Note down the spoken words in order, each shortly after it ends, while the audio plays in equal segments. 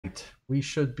right. We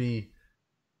should be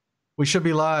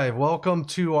live. Welcome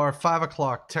to our 5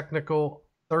 o'clock technical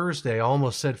Thursday. I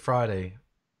almost said Friday,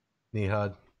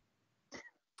 Nihad.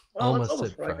 Well, it's Almost almost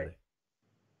said Friday. Friday.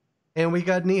 And we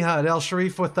got Nihad El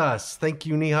Sharif with us. Thank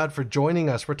you, Nihad, for joining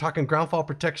us. We're talking ground fault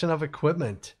protection of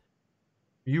equipment.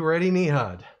 Are you ready,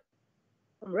 Nihad?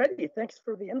 I'm ready. Thanks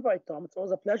for the invite, Tom. It's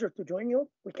always a pleasure to join you.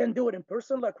 We can do it in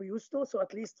person like we used to, so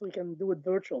at least we can do it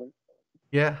virtually.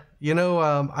 Yeah.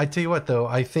 I tell you what, though,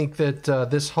 I think that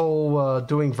this whole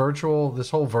this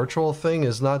whole virtual thing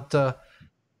is not, I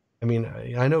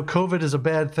know COVID is a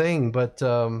bad thing, but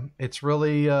it's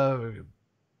really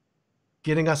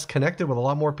getting us connected with a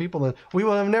lot more people than we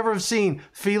would have never have seen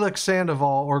Felix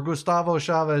Sandoval or Gustavo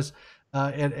Chavez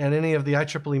at any of the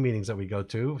IEEE meetings that we go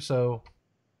to. So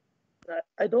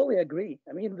I totally agree.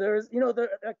 I mean,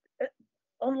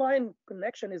 online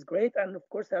connection is great, and of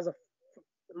course has a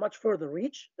much further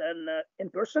reach than in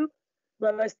person.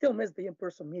 But I still miss the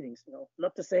in-person meetings.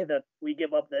 Not to say that we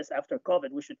give up this after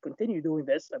COVID. We should continue doing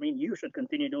this. I mean, you should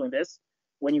continue doing this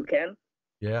when you can.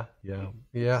 yeah,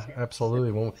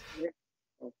 absolutely. Well,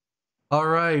 all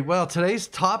right. Well, today's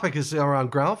topic is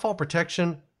around ground fault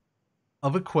protection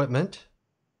of equipment,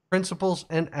 principles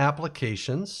and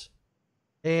applications.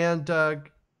 And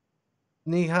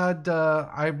Nihad,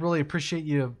 I really appreciate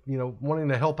you, wanting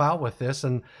to help out with this.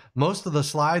 And most of the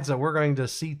slides that we're going to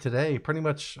see today, pretty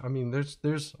much,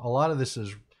 there's a lot of this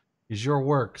is your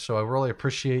work. So I really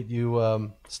appreciate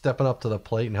you stepping up to the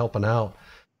plate and helping out.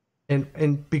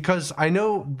 And because I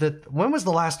know that, when was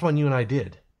the last one you and I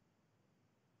did?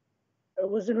 It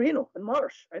was in Reno in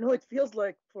March. I know it feels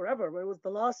like forever, but it was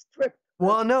the last trip.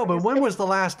 Well, no, but when was the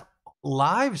last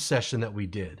live session that we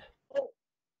did? Oh,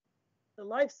 the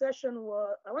live session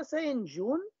was, I want to say, in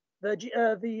June,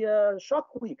 the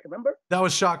Shock Week. Remember? That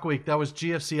was Shock Week. That was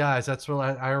GFCIs. That's what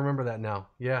I remember that now.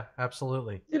 Yeah,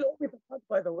 absolutely. You know,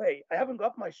 by the way, I haven't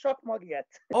got my Shock mug yet.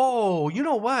 Oh, you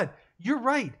know what? You're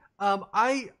right.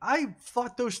 I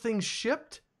thought those things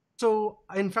shipped. So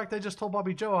in fact, I just told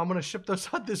Bobby Joe I'm going to ship those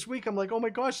out this week. I'm like, oh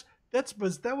my gosh, that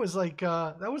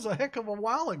was a heck of a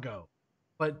while ago.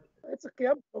 But it's okay.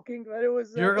 I'm joking, but it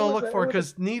was. You're going to look for it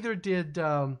because neither did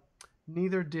Mathur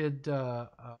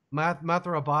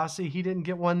Abbasi. He didn't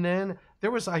get one then.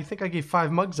 I think I gave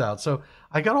 5 mugs out. So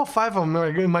I got all 5 of them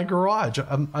in my garage.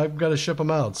 I've got to ship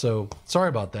them out. So sorry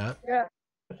about that. Yeah.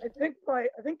 I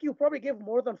think you probably gave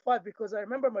more than 5 because I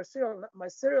remember my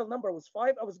serial number was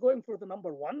 5. I was going for the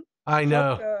number 1. I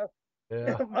know.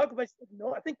 Yeah.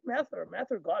 No, I think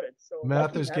Mathur got it. So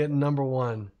Mathur's getting number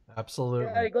 1. Absolutely.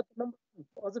 Yeah, I got the number 1. It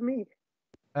wasn't me.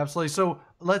 Absolutely. So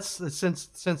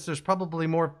since there's probably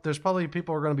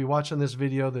people who are going to be watching this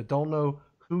video that don't know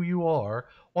who you are.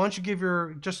 Why don't you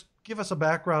give us a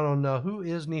background on who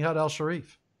is Nihad El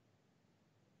Sharif?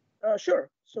 Sure.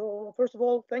 So first of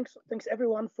all, thanks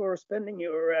everyone for spending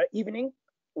your evening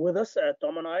with us.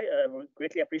 Tom and I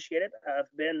greatly appreciate it.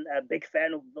 I've been a big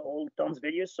fan of all Tom's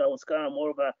videos, so it's kind of more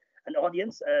of an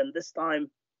audience, and this time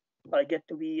I get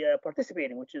to be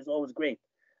participating, which is always great.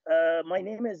 My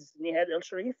name is Nihad El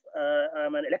Sharif.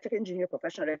 I'm an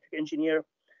professional electric engineer.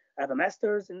 I have a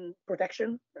master's in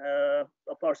protection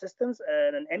of power systems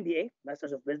and an MBA,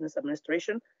 Master's of Business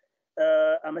Administration.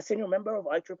 I'm a senior member of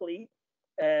IEEE,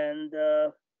 and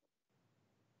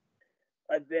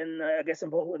I've been, I guess,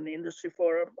 involved in the industry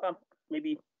for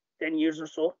maybe 10 years or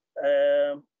so,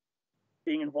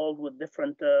 being involved with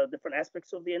different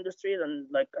aspects of the industry. And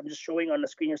like I'm just showing on the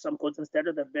screen here some codes instead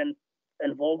that I've been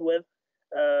involved with.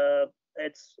 I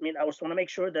just want to make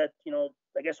sure that,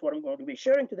 I guess what I'm going to be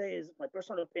sharing today is my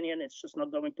personal opinion. It's just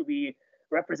not going to be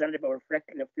representative or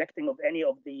reflecting of any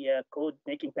of the code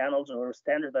making panels or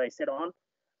standard that I sit on.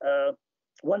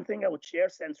 One thing I would share,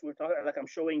 since we're talking, like I'm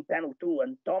showing panel 2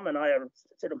 and Tom and I are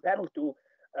sit on panel 2.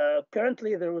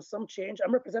 Currently, there was some change.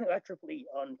 I'm representing IEEE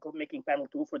on code making panel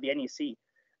 2 for the NEC.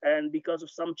 And because of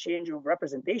some change of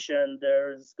representation,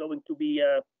 there's going to be,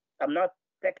 I'm not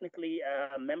technically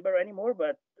a member anymore,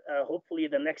 but hopefully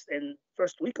in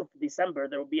first week of December,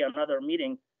 there will be another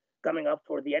meeting coming up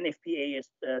for the NFPA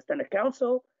Standard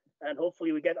Council, and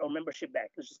hopefully we get our membership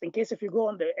back. Just in case if you go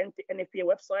on the NFPA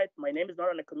website, my name is not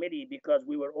on the committee because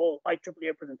IEEE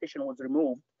representation was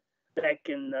removed back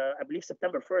in, I believe,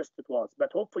 September 1st it was.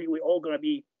 But hopefully we're all going to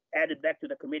be added back to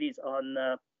the committees on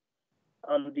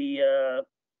the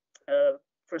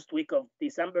first week of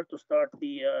December to start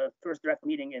the first draft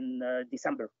meeting in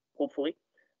December, hopefully.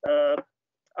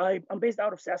 I'm based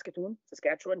out of Saskatchewan,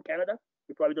 Canada.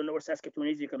 You probably don't know where Saskatoon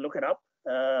is. You can look it up.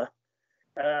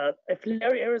 If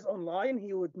Larry is online,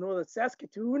 he would know that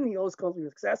Saskatoon. He always calls me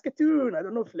Saskatoon. I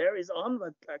don't know if Larry's on,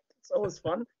 but it's always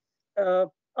fun.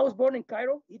 I was born in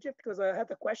Cairo, Egypt, because I had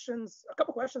a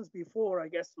couple questions before, I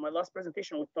guess, my last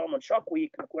presentation with Tom on Shock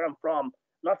Week, like where I'm from.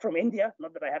 Not from India,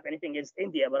 not that I have anything against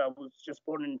India, but I was just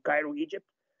born in Cairo, Egypt.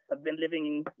 I've been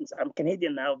living I'm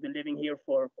Canadian now. I've been living here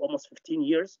for almost 15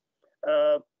 years.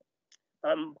 Uh,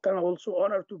 I'm kind of also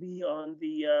honored to be on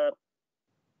the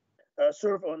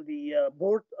serve on the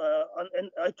board on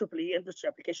IEEE Industry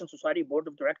Application Society Board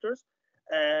of Directors,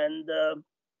 and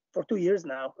for 2 years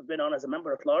now, I've been on as a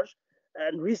member at large.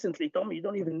 And recently, Tom, you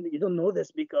don't know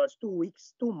this because 2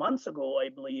 months ago, I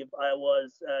believe, I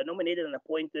was nominated and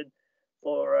appointed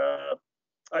for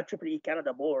IEEE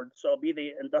Canada Board. So I'll be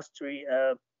the industry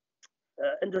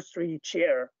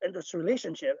chair, industry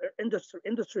relation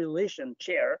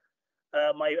chair.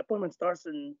 My appointment starts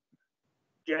in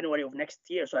January of next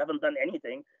year, so I haven't done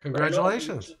anything.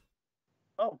 Congratulations.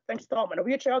 Oh, thanks, Tom. And I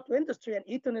reach out to industry, and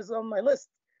Eaton is on my list.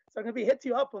 So I'm going to be hit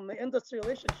you up on the industry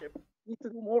relationship. We need to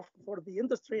do more for the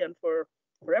industry and for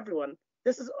everyone.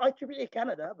 This is IEEE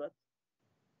Canada, but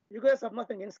you guys have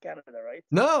nothing against Canada, right?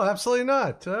 No, absolutely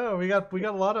not. Oh, we got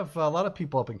a lot of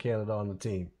people up in Canada on the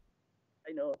team.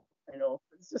 I know.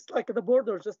 It's just like the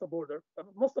border is just a border.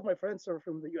 Most of my friends are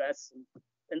from the US,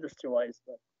 industry-wise,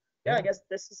 but yeah, I guess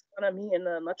this is kind of me in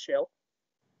a nutshell.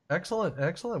 Excellent.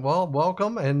 Well,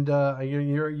 welcome, and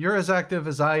you're as active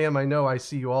as I am. I know I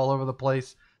see you all over the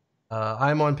place.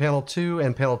 I'm on panel 2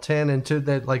 and panel 10, and to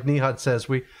that, like Nihad says,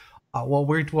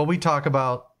 what we talk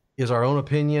about is our own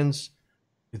opinions.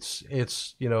 It's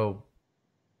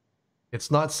it's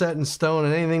not set in stone,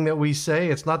 and anything that we say,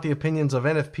 it's not the opinions of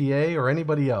NFPA or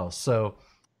anybody else. So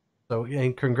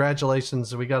and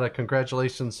congratulations. We got a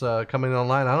congratulations coming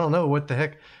online. I don't know what the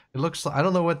heck it looks like. I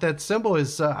don't know what that symbol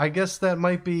is. I guess that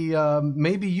might be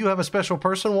maybe you have a special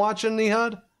person watching,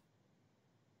 Nihad.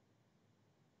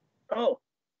 Oh,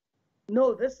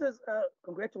 no, this is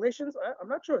congratulations. I'm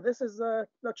not sure. This is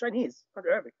not Chinese, not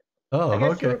Arabic. Oh, I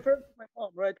guess okay. you're referring to my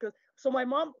mom, right? So my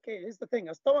mom. Okay, here's the thing.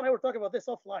 As Tom and I were talking about this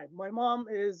offline. My mom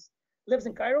lives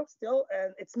in Cairo still,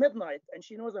 and it's midnight, and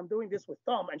she knows I'm doing this with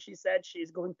Tom, and she said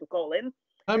she's going to call in.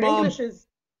 Hi, Her Mom. English is,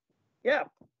 yeah.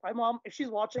 Hi, Mom. If she's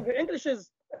watching, her English is.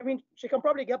 I mean, she can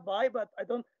probably get by, but I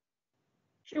don't.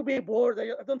 She'll be bored.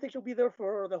 I don't think she'll be there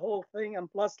for the whole thing, and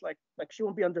plus, like she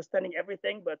won't be understanding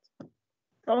everything. But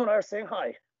Tom and I are saying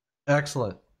hi.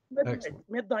 Excellent.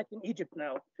 Midnight in Egypt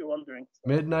now, if you're wondering.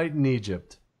 Midnight in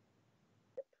Egypt.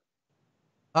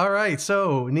 All right,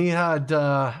 so Nihad,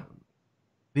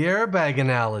 the airbag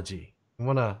analogy. You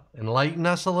want to enlighten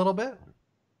us a little bit?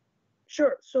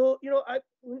 Sure. So Tom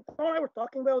and I were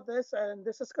talking about this, and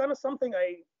this is kind of something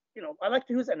I like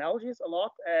to use analogies a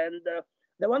lot. And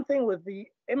the one thing with the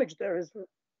image there is,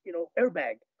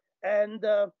 airbag, and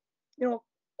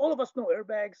all of us know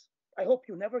airbags. I hope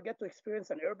you never get to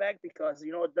experience an airbag because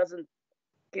it doesn't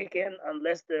kick in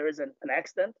unless there is an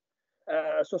accident.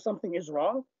 So something is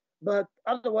wrong. But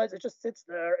otherwise, it just sits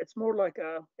there. It's more like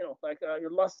your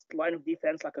last line of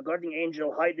defense, like a guardian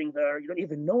angel hiding there. You don't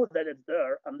even know that it's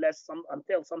there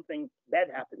until something bad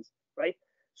happens, right?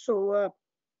 So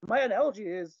my analogy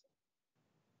is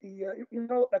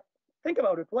think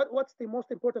about it. What's the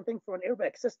most important thing for an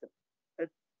airbag system? It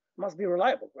must be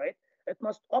reliable, right? It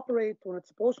must operate when it's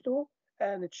supposed to,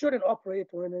 and it shouldn't operate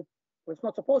when it's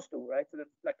not supposed to, right? So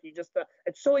like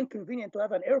it's so inconvenient to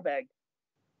have an airbag.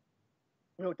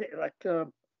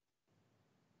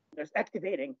 There's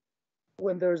activating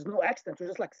when there's no accident. You're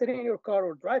just like sitting in your car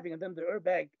or driving, and then the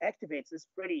airbag activates. It's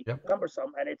pretty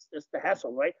cumbersome, and it's just a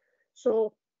hassle, right?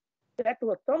 So back to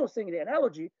what Tom was saying, the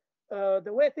analogy, the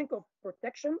way I think of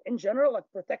protection in general, like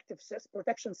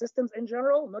protection systems in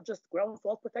general, not just ground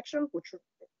fault protection, which is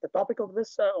the topic of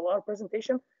our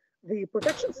presentation. The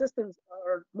protection systems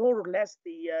are more or less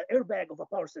the airbag of a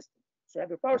power system. So you have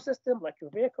your power system, like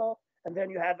your vehicle, and then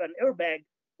you have an airbag,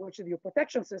 which is your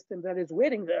protection system that is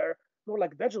waiting there, more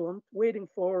like vigilant, waiting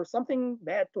for something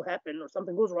bad to happen or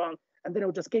something goes wrong, and then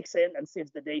it just kicks in and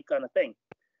saves the day kind of thing.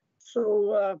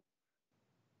 So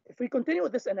if we continue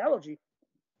with this analogy,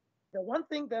 the one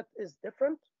thing that is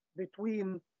different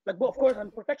between, of course, a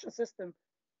protection system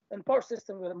and power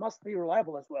system must be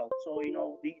reliable as well. So,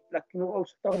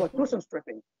 also talk about nuisance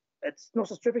stripping.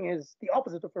 Nuisance stripping is the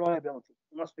opposite of reliability.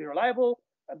 It must be reliable.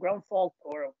 A ground fault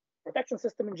or a protection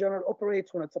system in general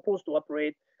operates when it's supposed to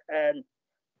operate and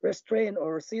restrain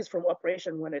or cease from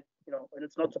operation when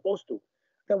it's not supposed to.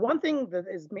 The one thing that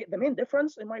is the main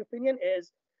difference, in my opinion,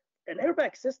 is an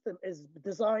airbag system is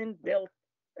designed, built,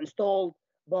 installed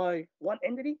by one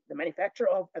entity, the manufacturer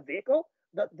of a vehicle,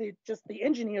 that the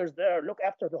engineers there look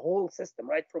after the whole system,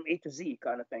 right, from A to Z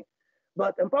kind of thing.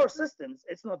 But in power systems,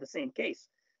 it's not the same case.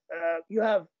 You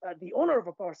have the owner of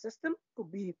a power system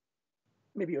could be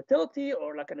maybe utility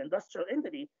or like an industrial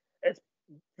entity, it's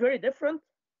very different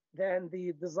than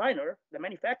the designer, the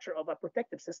manufacturer of a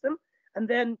protective system. And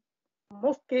then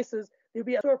most cases, there'll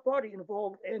be a third party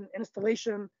involved in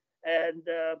installation and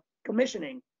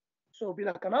commissioning. So it'll be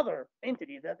like another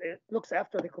entity that it looks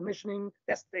after the commissioning,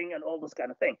 testing, and all this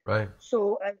kind of thing. Right.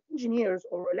 So as engineers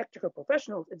or electrical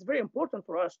professionals, it's very important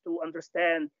for us to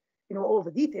understand, all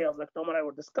the details, like Tom and I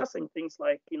were discussing, things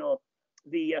like,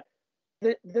 the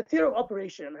the theory of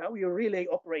operation, how your relay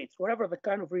operates, whatever the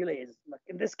kind of relay is. Like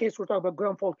in this case, we're talking about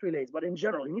ground fault relays, but in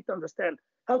general, you need to understand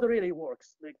how the relay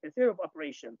works, like the theory of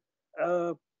operation,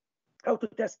 how to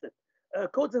test it,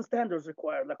 codes and standards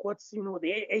required, like what's the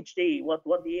HDA, what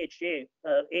the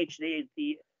HDA,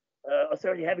 the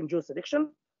authority having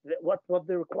jurisdiction, what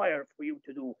they require for you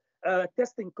to do,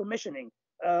 testing, commissioning,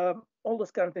 all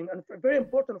this kind of thing. And very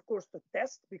important, of course, to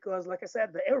test, because like I said,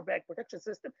 the airbag protection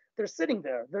system, they're sitting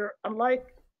there. They're unlike,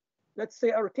 let's say,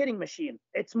 a rotating machine.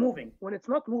 It's moving. When it's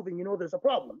not moving, there's a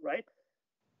problem, right?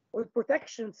 With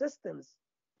protection systems,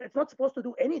 it's not supposed to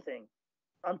do anything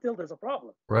until there's a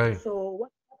problem. Right. So what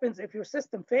happens if your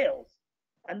system fails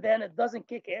and then it doesn't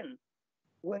kick in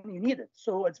when you need it?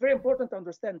 So it's very important to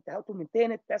understand how to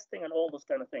maintain it, testing, and all those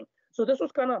kind of things. So this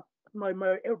was kind of my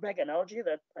airbag analogy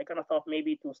that I kind of thought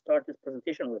maybe to start this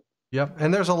presentation with. Yep.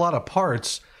 And there's a lot of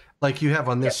parts like you have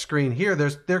on this screen here.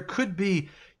 There could be,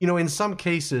 in some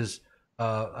cases,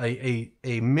 a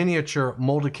miniature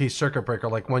molded case circuit breaker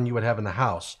like one you would have in the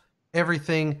house.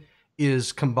 Everything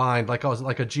is combined like a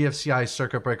GFCI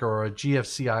circuit breaker or a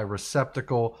GFCI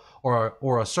receptacle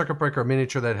or a circuit breaker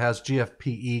miniature that has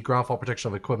GFPE, ground fault protection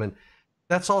of equipment.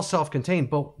 That's all self-contained.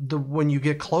 But when you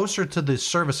get closer to the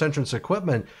service entrance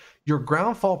equipment, your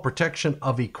ground fault protection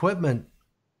of equipment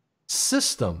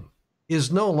system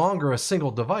is no longer a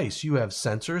single device. You have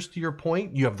sensors, to your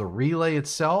point. You have the relay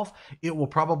itself. It will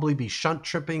probably be shunt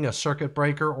tripping a circuit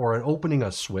breaker or opening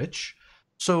a switch.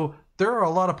 So there are a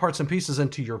lot of parts and pieces.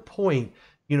 And to your point,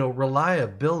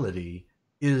 reliability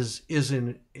is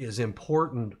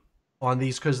important on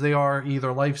these because they are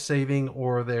either life-saving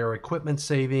or they're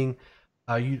equipment-saving.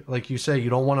 Like you say, you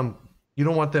don't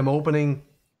want them opening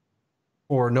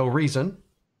for no reason.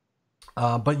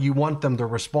 But you want them to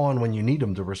respond when you need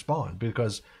them to respond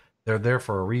because they're there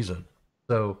for a reason.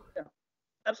 So, yeah,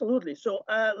 absolutely. So,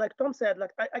 like Tom said,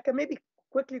 like I can maybe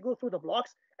quickly go through the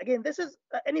blocks. Again, this is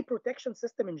any protection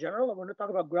system in general. I want to talk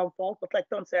about ground fault, but like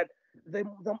Tom said,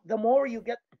 the more you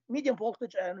get medium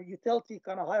voltage and utility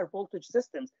kind of higher voltage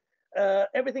systems,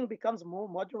 everything becomes more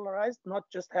modularized. Not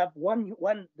just have one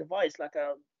device like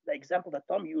the example that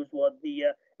Tom used was the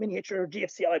miniature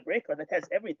GFCI breaker that has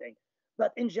everything.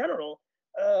 But in general,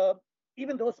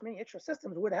 even those miniature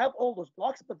systems would have all those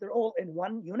blocks, but they're all in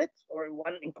one unit or in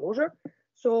one enclosure.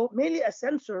 So mainly a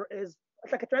sensor is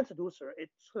like a transducer.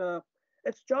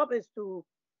 Its job is to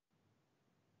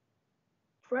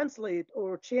translate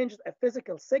or change a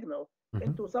physical signal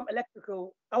into some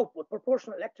electrical output,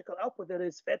 proportional electrical output that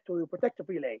is fed to a protective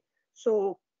relay.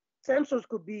 So sensors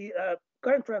could be a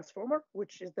current transformer,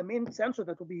 which is the main sensor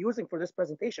that we'll be using for this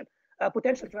presentation, a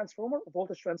potential transformer, a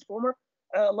voltage transformer,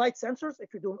 light sensors,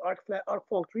 if you're doing arc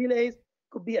fault relays,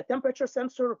 could be a temperature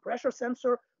sensor, pressure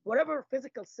sensor, whatever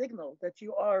physical signal that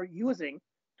you are using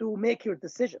to make your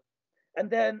decision. And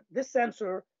then this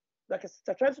sensor, like it's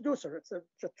a transducer,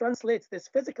 it translates this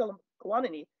physical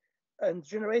quantity and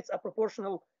generates a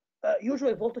proportional,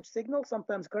 usually voltage signal,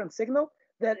 sometimes current signal,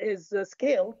 that is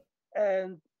scaled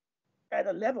and at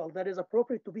a level that is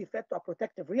appropriate to be fed to a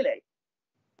protective relay.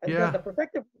 And then the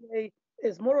protective relay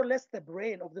is more or less the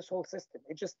brain of this whole system.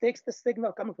 It just takes the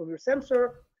signal coming from your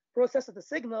sensor, processes the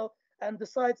signal, and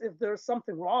decides if there's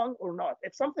something wrong or not.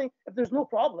 If there's no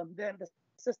problem, then the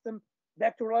system,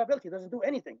 back to reliability, doesn't do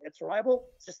anything. It's reliable,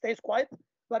 it just stays quiet.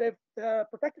 But if the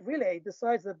protective relay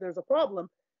decides that there's a problem,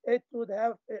 it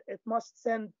must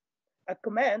send a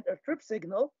command, a trip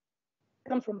signal,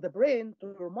 comes from the brain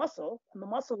to your muscle, and the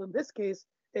muscle in this case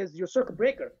is your circuit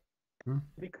breaker,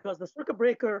 because the circuit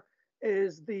breaker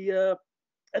is the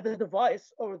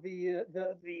device or the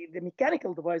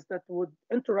mechanical device that would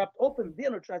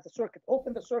de-energize the circuit,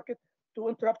 open the circuit to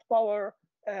interrupt power,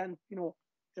 and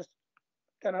just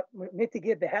kind of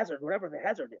mitigate the hazard, whatever the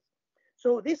hazard is.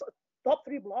 So these top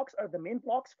three blocks are the main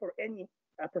blocks for any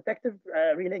protective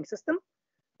relaying system.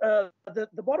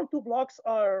 The bottom two blocks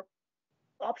are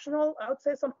optional. I would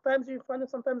say sometimes you find them,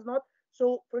 sometimes not.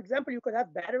 So, for example, you could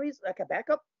have batteries like a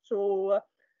backup. So,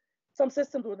 some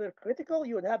systems where they're critical,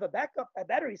 you would have a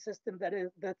battery system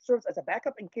that serves as a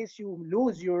backup in case you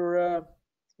lose your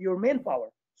main power.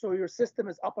 So your system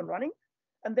is up and running,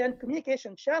 and then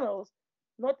communication channels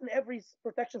not in every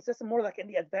protection system, more like in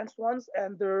the advanced ones,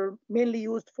 and they're mainly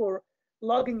used for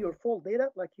logging your fault data,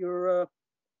 like your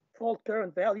fault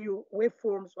current value,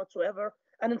 waveforms, whatsoever.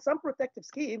 And in some protective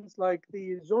schemes, like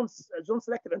the zone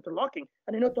selective interlocking,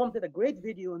 and I know Tom did a great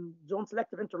video on zone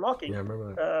selective interlocking Yeah, I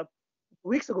remember that.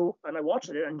 weeks ago, and I watched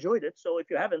it and enjoyed it. So if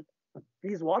you haven't,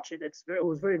 please watch it. It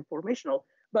was very informational.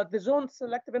 But the zone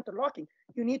selective interlocking,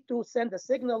 you need to send a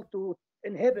signal to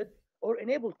inhibit or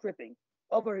enable tripping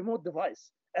of a remote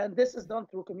device, and this is done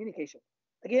through communication.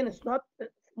 Again, it's not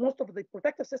most of the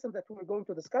protective systems that we're going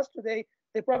to discuss today.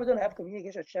 They probably don't have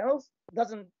communication channels.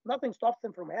 Nothing stops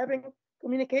them from having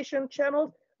communication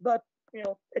channels, but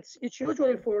it's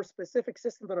usually for specific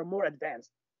systems that are more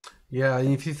advanced. Yeah,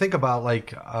 and if you think about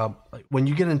like when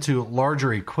you get into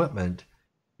larger equipment,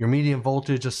 your medium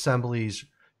voltage assemblies,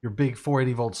 your big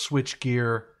 480 volt switch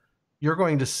gear, you're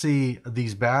going to see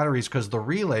these batteries because the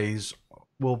relays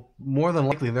will more than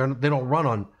likely they don't run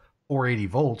on 480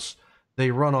 volts,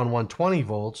 they run on 120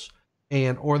 volts,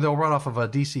 and or they'll run off of a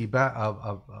DC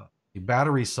a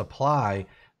battery supply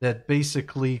that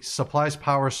basically supplies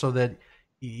power so that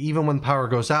even when power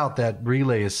goes out, that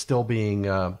relay is still being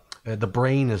the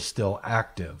brain is still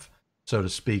active, so to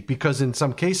speak. Because in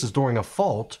some cases during a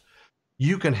fault,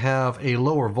 you can have a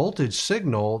lower voltage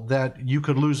signal that you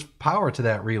could lose power to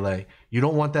that relay. You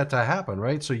don't want that to happen,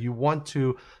 right? So you want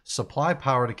to supply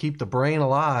power to keep the brain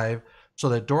alive so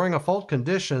that during a fault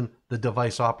condition, the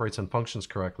device operates and functions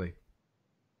correctly.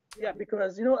 Yeah,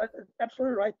 because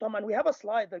absolutely right, Tom. And we have a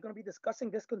slide that's going to be discussing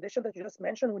this condition that you just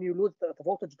mentioned when you lose the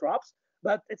voltage drops.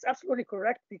 But it's absolutely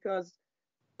correct because,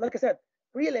 like I said,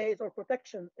 relays or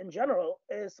protection in general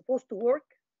is supposed to work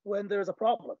when there's a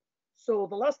problem. So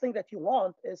the last thing that you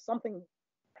want is something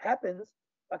happens,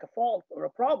 like a fault or a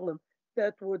problem,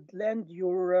 that would land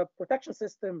your protection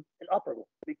system inoperable,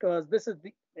 because this is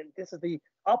the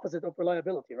opposite of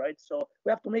reliability, right? So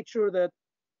we have to make sure that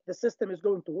the system is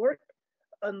going to work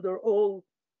under all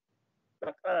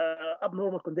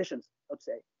abnormal conditions, I'd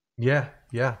say. Yeah,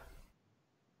 yeah.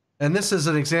 And this is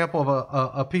an example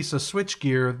of a piece of switch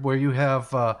gear where you have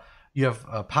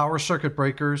power circuit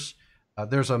breakers.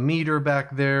 There's a meter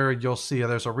back there. You'll see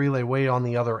there's a relay way on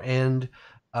the other end.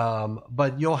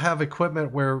 But you'll have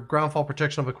equipment where ground fault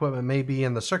protection of equipment may be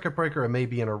in the circuit breaker, it may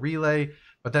be in a relay,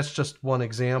 but that's just one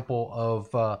example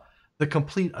of the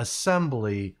complete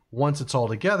assembly once it's all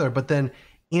together. But then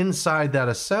inside that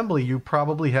assembly, you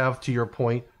probably have, to your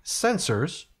point,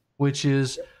 sensors, which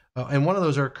is and one of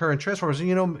those are current transformers.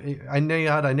 I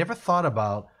never thought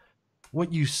about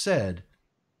what you said.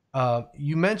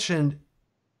 You mentioned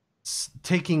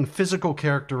taking physical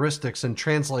characteristics and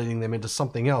translating them into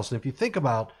something else. And if you think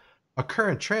about a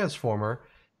current transformer,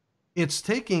 it's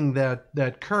taking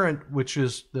that current, which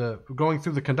is going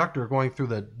through the conductor, going through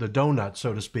the donut,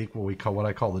 so to speak, what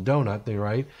I call the donut thing,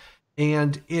 right?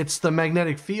 And it's the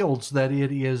magnetic fields that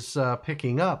it is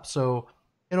picking up. So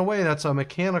in a way, that's a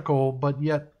mechanical, but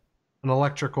yet an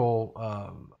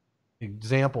electrical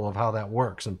example of how that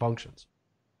works and functions.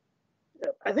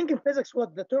 I think in physics,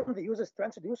 what the term they use is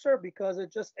transducer, because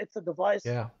it's a device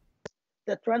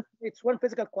that translates one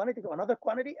physical quantity to another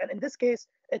quantity. And in this case,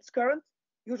 it's current,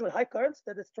 usually high currents,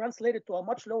 that is translated to a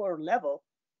much lower level.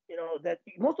 That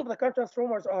most of the current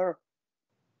transformers are,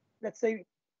 let's say,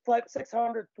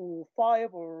 600 to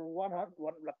 5 or 100,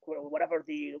 whatever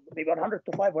maybe 100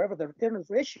 to 5, whatever the returns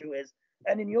ratio is.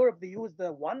 And in Europe, they use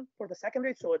the 1 for the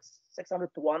secondary, so it's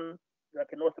 600 to 1. Like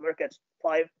in North America, it's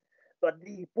 5. But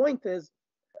the point is,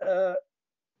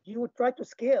 you would try to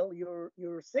scale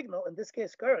your signal, in this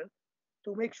case current,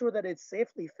 to make sure that it's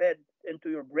safely fed into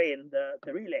your brain,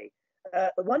 the relay.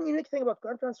 One unique thing about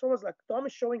current transformers, like Tom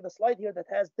is showing the slide here that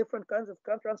has different kinds of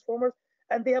current transformers,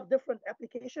 and they have different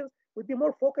applications. Would be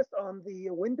more focused on the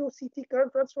window CT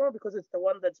current transformer because it's the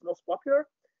one that's most popular.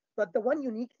 But the one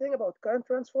unique thing about current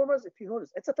transformers, if you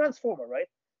notice, it's a transformer, right?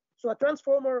 So a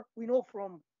transformer, we know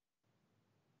from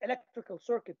electrical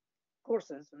circuit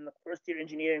courses in the first year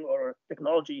engineering or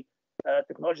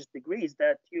technologist degrees,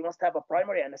 that you must have a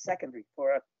primary and a secondary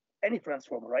for any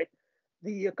transformer, right?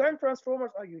 The current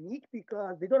transformers are unique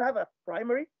because they don't have a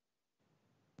primary.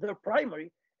 Their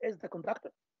primary is the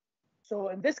conductor. So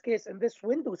in this case, in this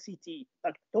window CT,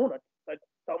 like donut, like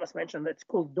Thomas mentioned, it's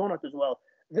called donut as well.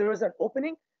 There is an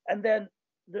opening, and then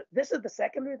this is the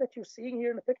secondary that you're seeing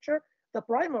here in the picture. The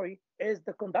primary is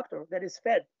the conductor that is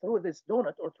fed through this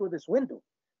donut or through this window.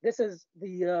 This is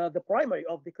the primary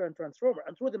of the current transformer,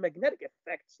 and through the magnetic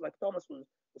effects, like Thomas was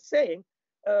saying,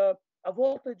 a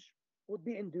voltage would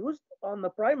be induced on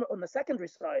the secondary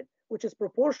side, which is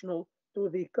proportional to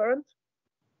the current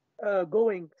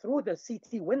going through the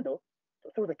CT window.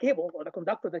 through the cable or the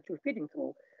conductor that you're feeding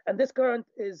through, and this current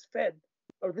is fed,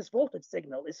 or this voltage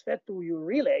signal is fed to your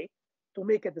relay to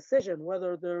make a decision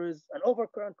whether there is an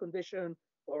overcurrent condition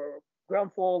or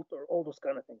ground fault or all those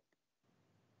kind of things.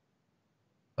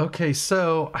 Okay,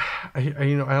 so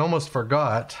I almost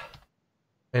forgot,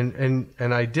 and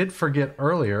I did forget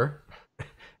earlier,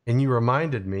 and you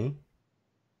reminded me.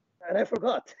 And I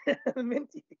forgot.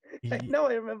 Minty. Now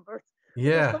I remember.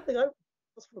 Yeah. Something I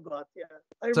almost forgot. Yeah,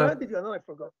 I reminded you, and then I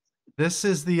forgot. This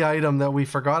is the item that we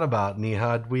forgot about,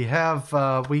 Nihad. We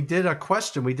have we did a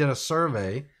question, we did a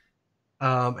survey,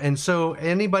 and so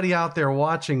anybody out there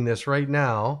watching this right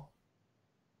now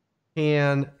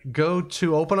can go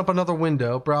to open up another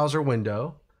window, browser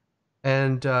window,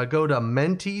 and go to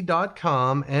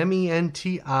menti.com,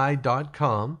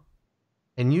 menti.com,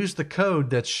 and use the code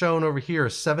that's shown over here,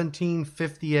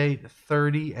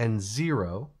 175830 and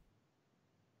 0,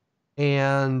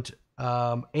 and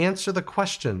answer the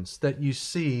questions that you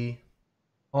see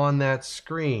on that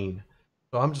screen.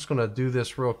 So I'm just going to do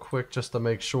this real quick just to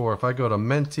make sure. If I go to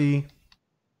menti.com,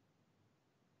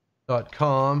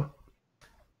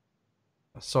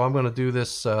 so I'm going to do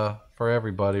this for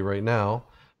everybody right now.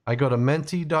 I go to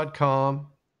menti.com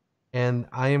and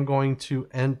I am going to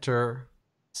enter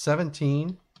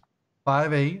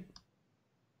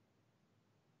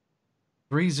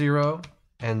 175830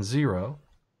 and 0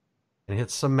 and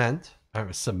hit submit.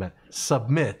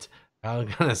 Submit. I'm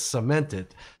going to cement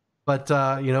it. But,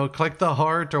 click the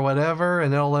heart or whatever,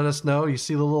 and it'll let us know. You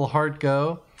see the little heart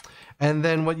go. And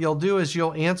then what you'll do is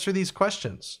you'll answer these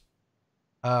questions.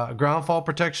 Ground fault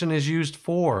protection is used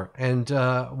for. And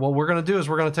what we're going to do is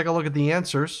we're going to take a look at the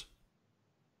answers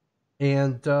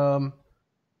and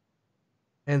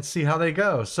see how they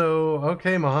go. So,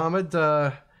 okay, Mohammed,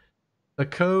 the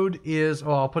code is,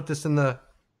 I'll put this in the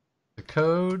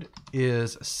code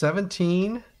is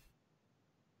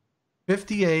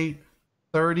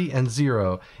 175830 and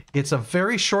 0. It's a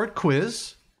very short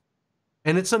quiz,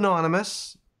 and it's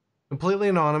anonymous, completely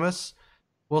anonymous.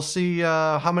 We'll see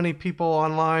how many people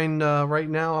online right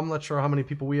now. I'm not sure how many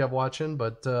people we have watching,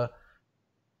 but I'm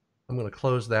going to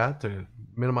close that to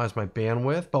minimize my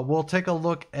bandwidth. But we'll take a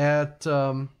look at.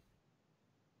 Let's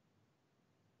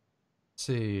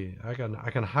see, I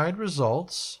can hide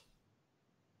results.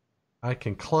 I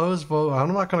can close vote.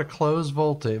 I'm not going to close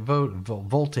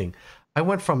voting. I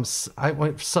went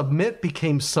submit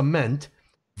became cement,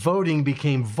 voting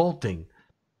became volting.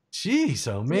 Jeez,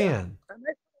 oh man. Yeah.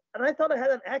 And I thought I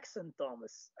had an accent,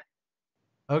 Thomas.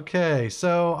 Okay,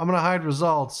 so I'm going to hide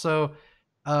results. So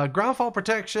ground fault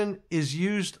protection is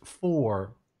used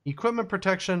for equipment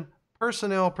protection,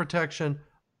 personnel protection,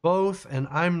 both, and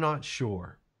I'm not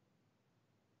sure.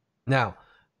 Now,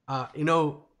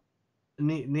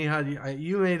 Nihad,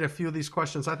 you made a few of these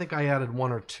questions. I think I added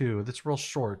one or two. That's real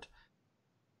short.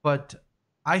 But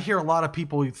I hear a lot of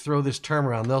people throw this term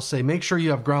around. They'll say, make sure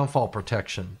you have ground fault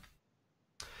protection.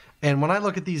 And when I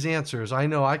look at these answers, I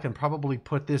know I can probably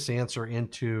put this answer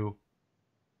into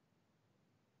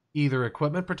either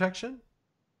equipment protection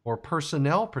or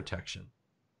personnel protection.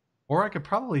 Or I could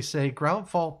probably say ground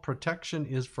fault protection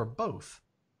is for both.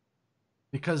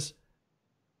 Because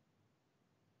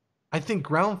I think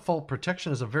ground fault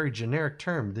protection is a very generic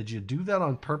term. Did you do that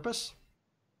on purpose?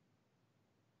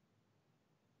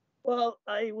 Well,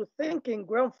 I was thinking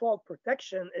ground fault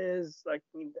protection is like,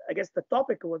 I guess the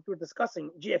topic of what we're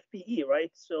discussing, GFPE, right?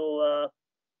 So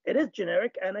it is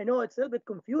generic, and I know it's a little bit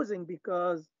confusing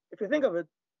because if you think of it,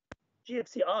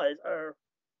 GFCIs are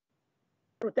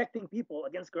protecting people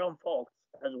against ground faults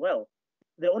as well.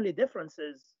 The only difference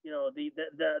is,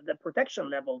 the protection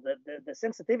level, the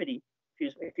sensitivity,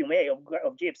 if you may, of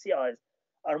GFCIs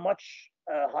are much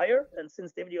higher than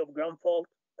sensitivity of ground fault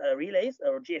relays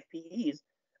or GFPEs.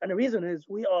 And the reason is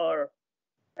we are,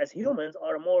 as humans,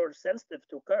 are more sensitive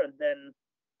to current than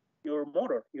your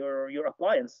motor, your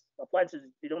appliance. Appliances,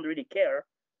 they don't really care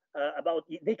about.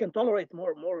 They can tolerate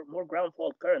more ground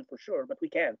fault current for sure, but we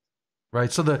can't.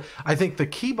 Right. So I think the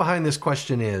key behind this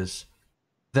question is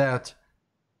that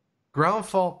ground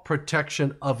fault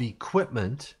protection of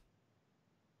equipment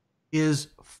is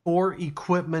for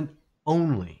equipment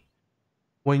only.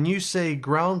 When you say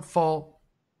ground fault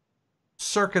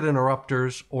circuit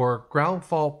interrupters or ground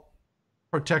fault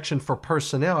protection for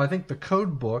personnel, I think the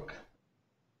code book,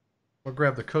 I'll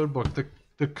grab the code book.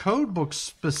 The code book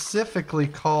specifically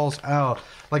calls out,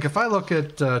 like if I look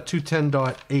at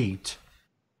 210.8,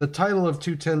 the title of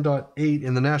 210.8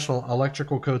 in the National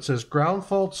Electrical Code says ground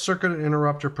fault circuit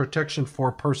interrupter protection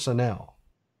for personnel.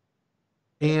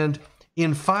 And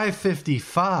in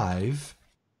 555,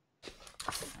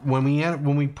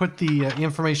 when we put the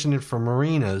information in for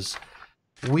marinas,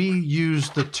 we use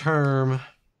the term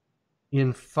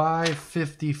in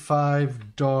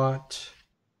 555.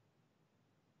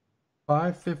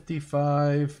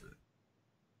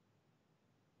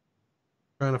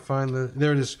 Trying to find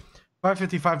there it is.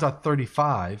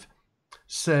 555.35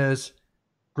 says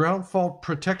ground fault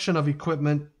protection of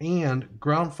equipment and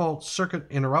ground fault circuit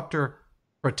interrupter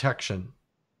protection.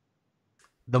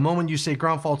 The moment you say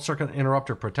ground fault circuit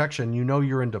interrupter protection, you know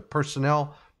you're into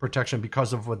personnel protection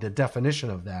because of what the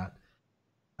definition of that.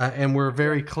 And we're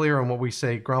very clear on what we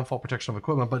say ground fault protection of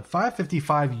equipment. But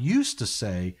 555 used to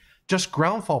say just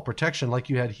ground fault protection like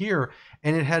you had here,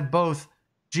 and it had both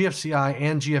GFCI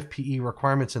and GFPE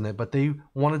requirements in it, but they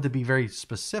wanted to be very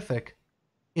specific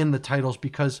in the titles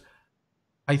because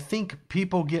I think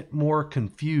people get more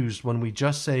confused when we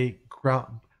just say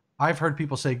ground. I've heard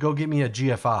people say, go get me a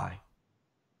GFI.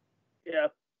 Yeah.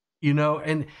 You know,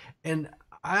 and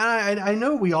I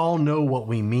know we all know what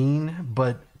we mean,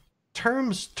 but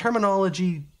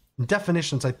terminology,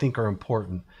 definitions, I think are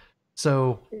important.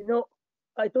 So, you know,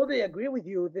 I totally agree with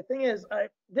you. The thing is,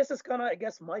 this is kind of, I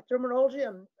guess, my terminology,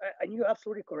 and you're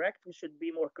absolutely correct. We should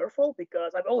be more careful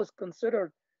because I've always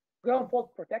considered ground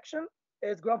fault protection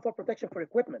is ground fault protection for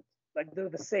equipment. Like they're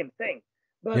the same thing.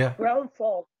 But yeah. Ground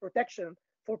fault protection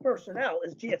for personnel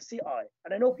is GFCI.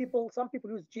 And I know some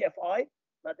people use GFI,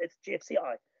 but it's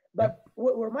GFCI. But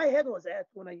where my head was at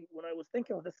when I was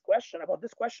thinking of this question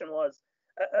was,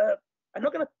 I'm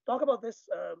not going to talk about this,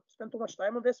 spend too much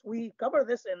time on this. We cover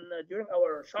this during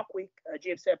our Shock Week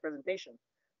GFCI presentation.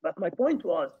 But my point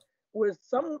was, with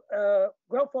some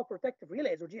ground fault protective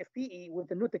relays or GFPE with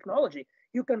the new technology,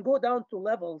 you can go down to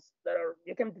levels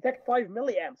you can detect 5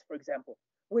 milliamps, for example,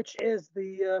 which is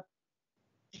the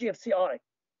GFCI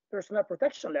personnel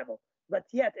protection level. But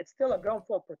yet it's still a ground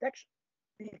fault protection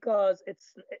because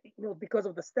it's, because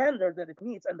of the standard that it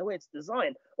meets and the way it's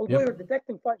designed. Although you're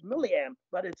detecting 5 milliamp,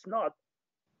 but it's not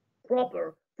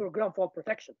proper for ground fault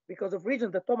protection because of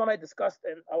reasons that Tom and I discussed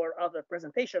in our other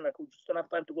presentation. Like we just don't have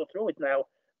time to go through it now,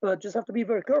 but just have to be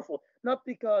very careful. Not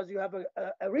because you have a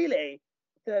relay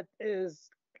that is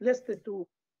listed to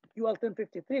UL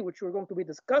 1053, which we're going to be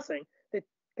discussing, that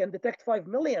can detect 5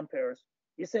 milliamperes.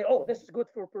 You say, oh, this is good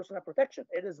for personnel protection.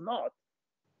 It is not,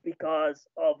 because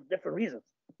of different reasons.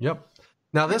 Yep.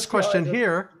 Now this question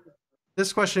here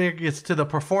gets to the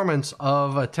performance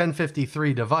of a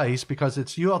 1053 device because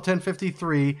it's UL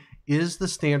 1053 is the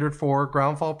standard for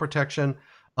ground fault protection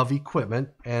of equipment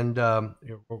and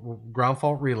ground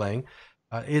fault relaying.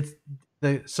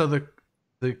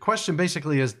 The question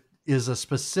basically is a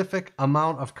specific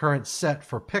amount of current set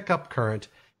for pickup current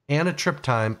and a trip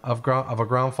time of a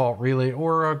ground fault relay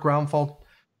or a ground fault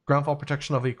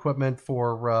protection of equipment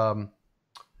for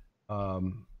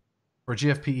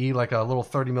GFPE, like a little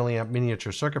 30 milliamp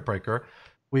miniature circuit breaker.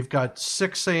 We've got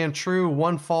 6 saying true,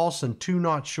 1 false, and 2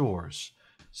 not sures.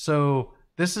 So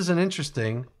this is an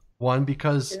interesting one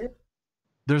because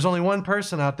there's only one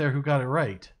person out there who got it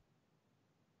right.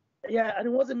 Yeah, and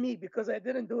it wasn't me because I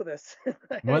didn't do this.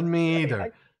 Wasn't me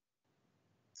either.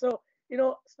 So,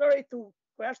 sorry to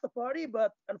crash the party,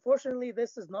 but unfortunately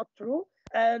this is not true.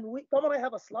 And Tom and I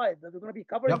have a slide that we're going to be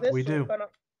covering this. We do. Kind of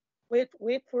wait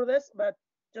for this, but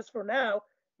just for now,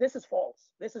 this is false.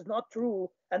 This is not true.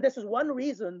 And this is one of the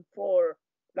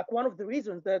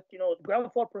reasons that,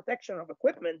 ground fault protection of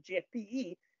equipment,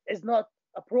 GFPE, is not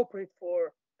appropriate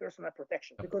for personnel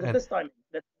protection because of this time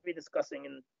that we're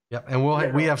discussing.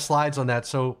 And we have slides on that.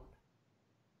 So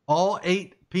all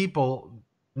 8 people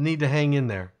need to hang in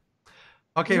there.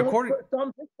 Okay,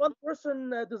 Tom, one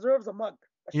person deserves a mug.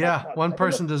 One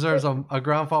person deserves a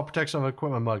ground fault protection of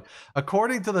equipment mug.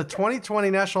 According to the 2020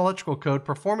 National Electrical Code,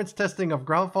 performance testing of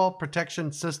ground fault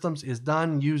protection systems is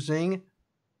done using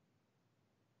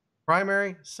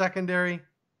primary, secondary,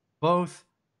 both,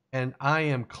 and I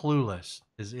am clueless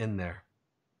is in there.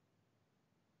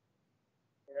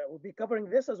 Yeah, we'll be covering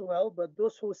this as well, but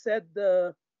those who said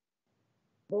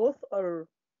both are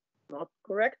not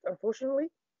correct, unfortunately.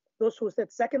 Those who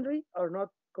said secondary are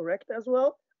not correct as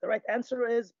well. The right answer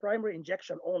is primary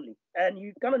injection only. And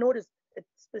you kind of notice it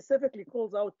specifically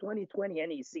calls out 2020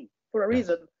 NEC for a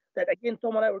reason that, again,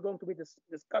 Tom and I were going to be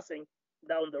discussing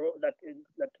down the road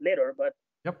later, but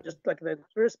just like the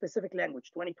very specific language,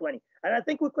 2020. And I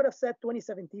think we could have said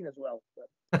 2017 as well.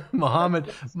 Mohammed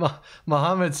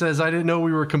says, I didn't know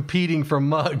we were competing for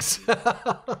mugs.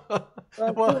 Well,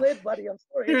 too late, buddy. I'm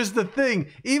sorry. Here's the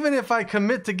thing. Even if I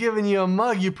commit to giving you a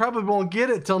mug, you probably won't get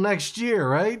it till next year,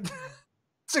 right?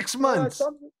 6 months.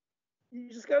 You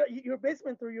just got your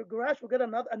basement or your garage will get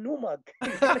a new mug.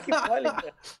 You gotta keep filing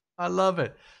it. I love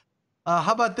it.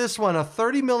 How about this one? A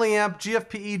 30 milliamp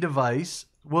GFPE device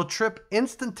will trip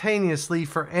instantaneously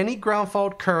for any ground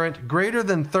fault current greater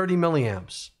than 30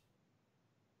 milliamps?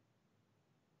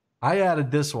 I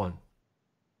added this one.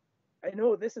 I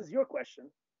know this is your question.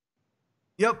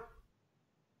 Yep.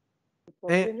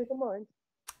 Change your mind.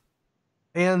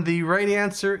 And the right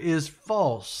answer is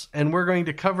false. And we're going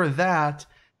to cover that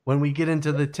when we get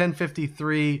into the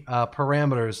 1053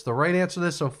 parameters. The right answer to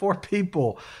this, so 4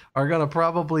 people are going to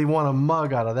probably want a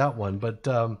mug out of that one. But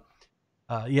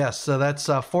yes, so that's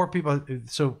 4 people.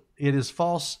 So it is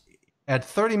false. At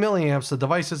 30 milliamps, the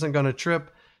device isn't going to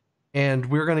trip. And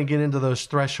we're going to get into those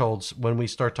thresholds when we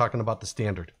start talking about the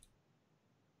standard.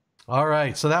 All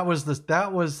right, so that was,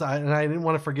 and I didn't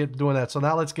want to forget doing that. So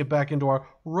now let's get back into our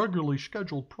regularly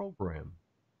scheduled program.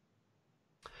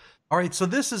 All right, so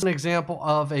this is an example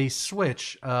of a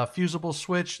switch, a fusible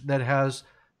switch that has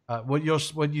what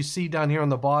you see down here on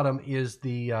the bottom is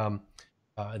the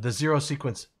zero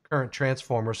sequence current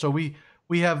transformer. So we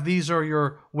have, these are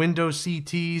your Windows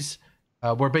CTs.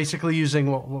 We're basically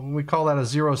using what we call that a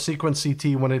zero sequence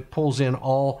CT when it pulls in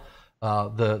all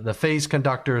the phase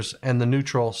conductors and the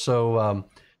neutral. So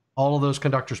all of those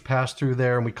conductors pass through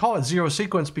there, and we call it zero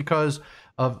sequence because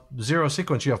of zero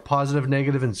sequence. You have positive,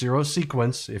 negative, and zero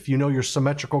sequence. If you know your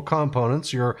symmetrical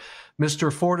components, you're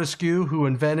Mr. Fortescue, who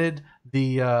invented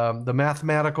the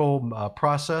mathematical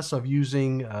process of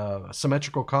using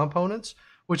symmetrical components,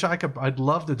 which I'd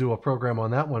love to do a program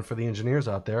on that one for the engineers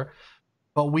out there.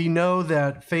 But we know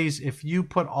that phase, if you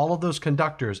put all of those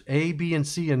conductors, A, B, and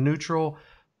C in neutral,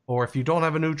 or if you don't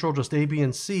have a neutral, just A, B,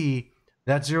 and C,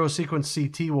 that zero sequence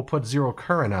CT will put zero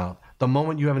current out. The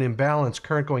moment you have an imbalance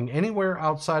current going anywhere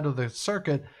outside of the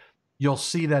circuit, you'll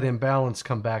see that imbalance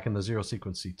come back in the zero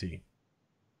sequence CT.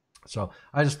 So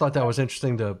I just thought that was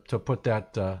interesting to put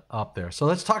that up there. So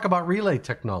let's talk about relay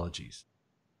technologies.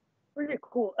 Really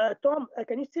cool. Tom,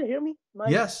 can you still hear me?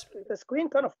 Yes. The screen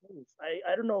kind of froze.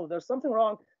 I don't know. There's something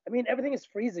wrong. I mean, everything is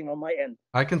freezing on my end.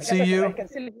 I can see you. I can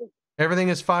still hear you. Everything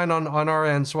is fine on our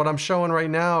end. So what I'm showing right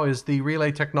now is the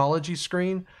relay technology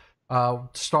screen,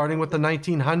 starting with the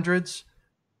 1900s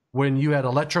when you had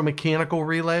electromechanical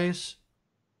relays.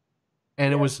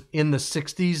 And it was in the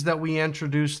 60s that we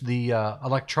introduced the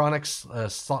electronics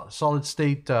solid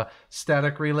state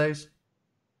static relays.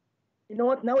 You know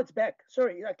what? Now it's back.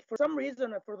 Sorry, like for some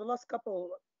reason, for the last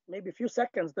maybe a few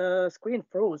seconds, the screen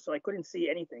froze, so I couldn't see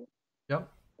anything.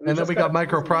 Yep. And then we got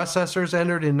microprocessors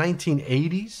entered in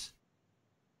 1980s.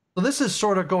 So this is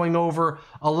sort of going over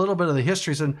a little bit of the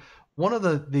histories. And one of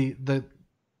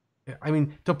I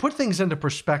mean, to put things into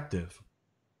perspective,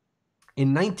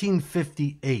 in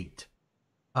 1958,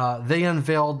 they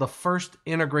unveiled the first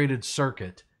integrated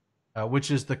circuit, which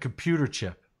is the computer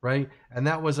chip, right? And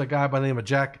that was a guy by the name of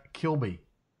Jack Kilby.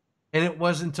 And it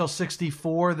wasn't until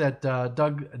 64 that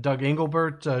Doug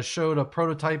Engelbart showed a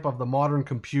prototype of the modern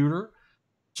computer.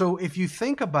 So if you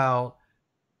think about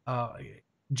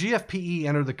GFPE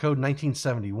entered the code in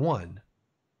 1971,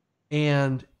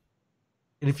 and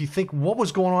if you think what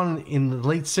was going on in the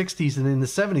late 60s and in the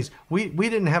 70s, we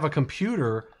didn't have a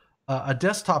computer, a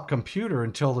desktop computer,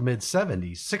 until the mid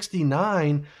 70s.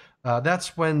 69,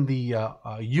 that's when the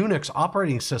Unix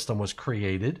operating system was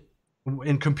created,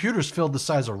 and computers filled the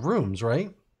size of rooms,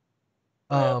 right?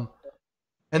 And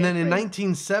then in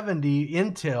 1970,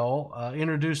 Intel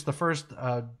introduced the first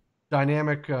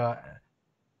dynamic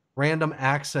random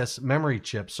access memory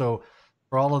chip. So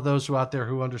for all of those out there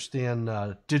who understand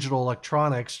digital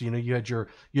electronics, you know, you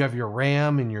have your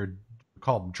RAM and your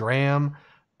called DRAM.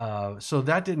 So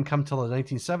that didn't come till the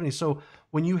 1970s. So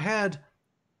when you had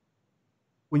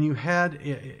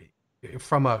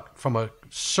from a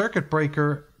circuit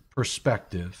breaker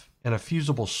perspective and a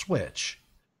fusible switch,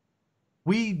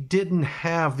 we didn't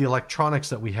have the electronics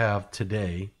that we have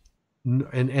today. And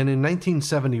in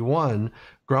 1971,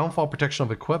 ground fault protection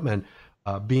of equipment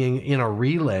being in a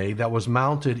relay that was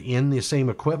mounted in the same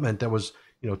equipment that was,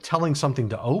 you know, telling something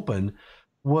to open,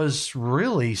 was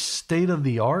really state of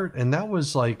the art. And that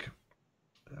was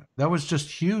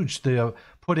just huge.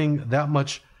 Putting that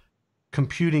much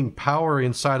computing power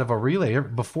inside of a relay.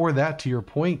 Before that, to your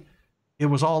point, it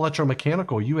was all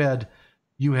electromechanical. You had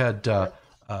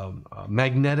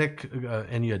magnetic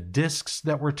and you had discs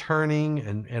that were turning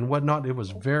and whatnot. It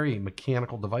was very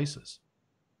mechanical devices.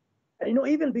 And you know,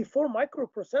 even before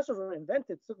microprocessors were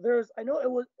invented, so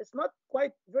it's not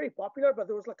quite very popular, but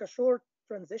there was like a short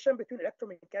transition between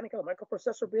electromechanical and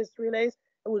microprocessor-based relays.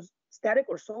 It was static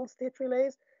or solid-state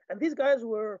relays, and these guys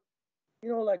were, you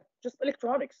know, like just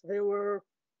electronics. They were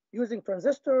using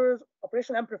transistors,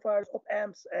 operation amplifiers, op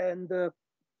amps, and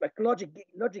like logic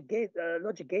gates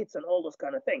and all those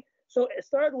kind of things. So it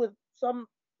started with some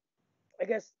I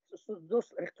guess so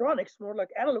those electronics, more like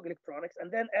analog electronics,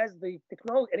 and then as the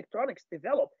technology electronics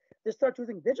develop, they start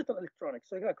using digital electronics.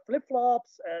 So you got like flip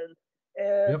flops and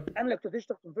Yep. analog to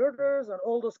digital converters and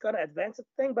all those kind of advanced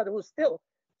things, but it was still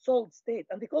solid state,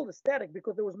 and they called it static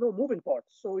because there was no moving parts.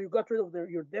 So you got rid of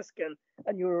your disk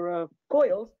and your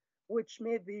coils, which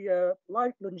made the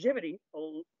life longevity,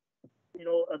 or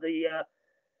the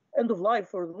end of life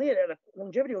for the relay,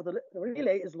 longevity of the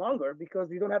relay is longer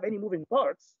because you don't have any moving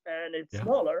parts, and it's Yeah.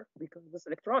 smaller because it's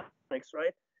electronics,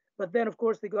 right? But then, of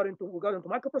course, we got into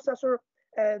microprocessor,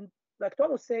 and like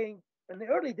Tom was saying, in the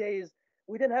early days,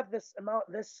 we didn't have this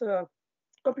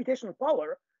computational power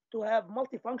to have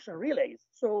multifunction relays.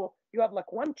 So you have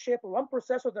like one chip or one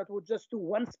processor that would just do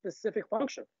one specific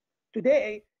function.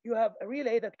 Today, you have a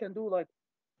relay that can do like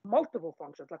multiple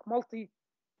functions, like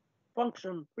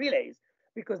multi-function relays,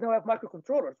 because now we have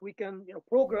microcontrollers. We can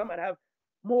program and have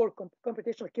more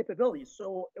computational capabilities.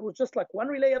 So it was just like one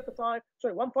relay at the time,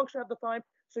 sorry, one function at the time.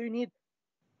 So you need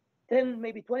 10,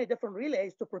 maybe 20 different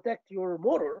relays to protect your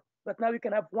motor. But now you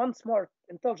can have one smart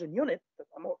intelligent unit.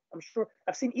 I'm sure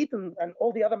I've seen Eaton and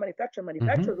all the other manufacturers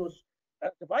manufacture those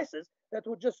devices that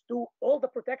would just do all the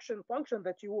protection function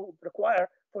that you will require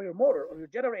for your motor or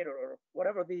your generator or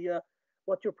whatever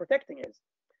what you're protecting is.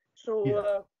 So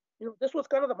Yeah. this was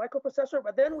kind of the microprocessor,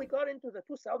 but then we got into the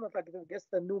 2000s, like I guess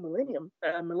the new millennium,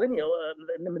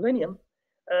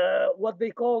 what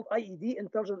they called IED,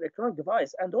 intelligent electronic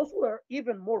device, and those were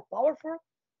even more powerful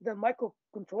than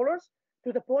microcontrollers,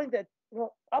 to the point that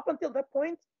up until that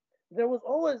point there was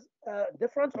always a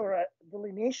difference or a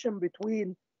delineation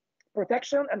between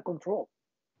protection and control.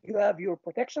 You have your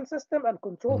protection system and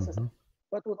control system,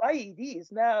 but with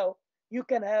IEDs now you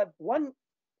can have one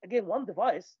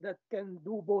device that can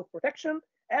do both protection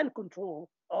and control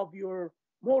of your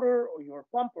motor or your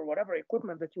pump or whatever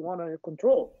equipment that you want to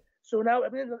control. So now, I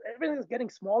mean, everything is getting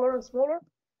smaller and smaller.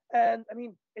 And I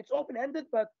mean, it's open ended,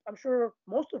 but I'm sure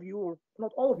most of you, or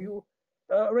not all of you,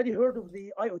 already heard of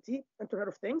the IoT, Internet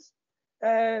of Things.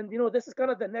 And, this is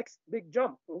kind of the next big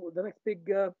jump, the next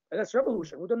big, I guess,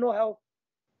 revolution. We don't know how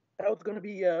it's going to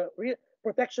be,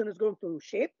 protection is going to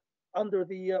shape under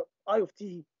the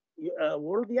IoT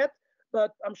world yet,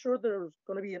 but I'm sure there's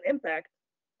going to be an impact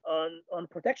on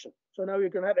protection. So now you're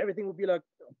going to have everything will be like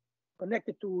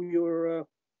connected to your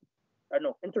I don't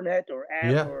know, internet or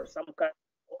app Yeah. or some kind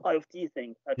of IoT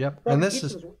thing. Yep. And Probably this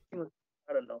is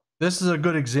I don't know. this is a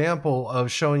good example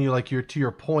of showing you, like, to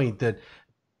your point, that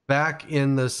back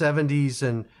in the 70s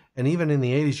and even in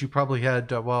the 80s, you probably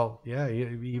had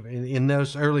even in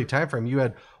those early time frame, you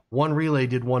had one relay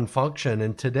did one function,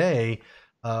 and today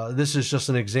this is just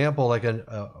an example, like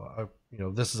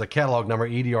this is a catalog number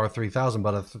EDR 3000,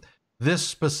 but this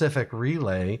specific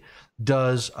relay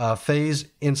does phase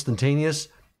instantaneous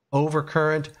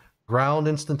overcurrent, ground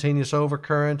instantaneous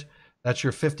overcurrent. That's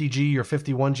your 50G. Your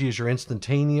 51G is your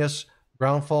instantaneous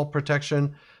ground fault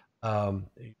protection.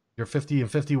 Your 50 and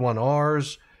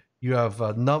 51Rs. You have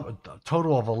a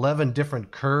total of 11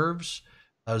 different curves,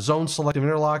 zone selective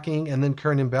interlocking, and then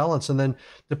current imbalance. And then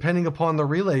depending upon the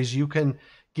relays, you can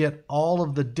get all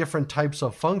of the different types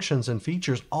of functions and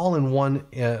features all in one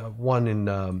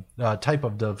type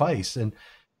of device. And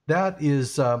that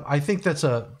is, I think that's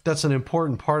an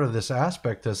important part of this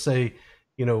aspect, to say,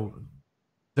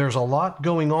 there's a lot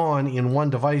going on in one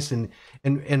device,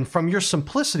 and from your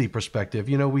simplicity perspective,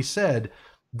 we said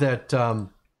that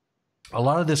a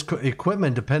lot of this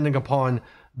equipment, depending upon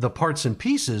the parts and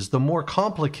pieces, the more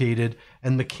complicated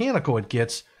and mechanical it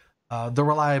gets, the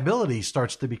reliability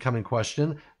starts to become in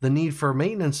question. The need for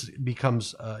maintenance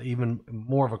becomes even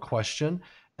more of a question,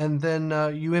 and then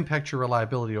you impact your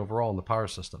reliability overall in the power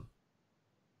system.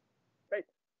 Right.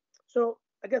 So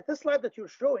I guess this slide that you're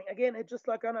showing, again, it's just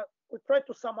like we try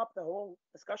to sum up the whole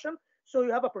discussion. So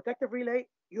you have a protective relay,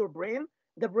 your brain.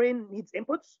 The brain needs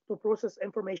inputs to process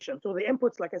information. So the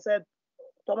inputs, like I said,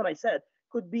 Tom and I said,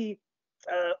 could be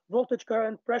voltage,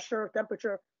 current, pressure,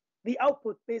 temperature, the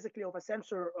output basically of a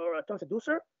sensor or a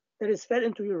transducer that is fed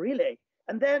into your relay.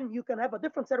 And then you can have a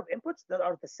different set of inputs that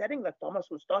are the setting, like Thomas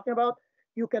was talking about.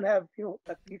 You can have,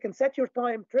 you can set your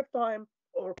time, trip time,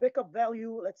 or pickup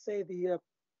value, let's say the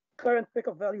current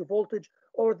pickup value, voltage,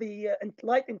 or the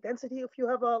light intensity. If you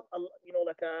have an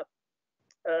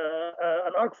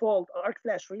arc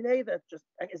flash relay that just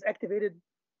is activated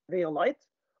via light,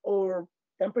 or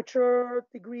temperature,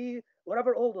 degree,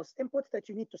 whatever, all those inputs that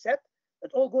you need to set,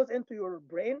 it all goes into your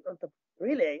brain on the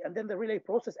relay, and then the relay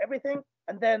processes everything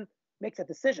and then makes a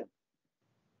decision.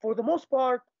 For the most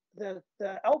part, the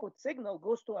output signal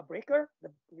goes to a breaker,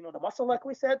 the muscle, like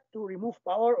we said, to remove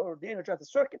power or de-energize the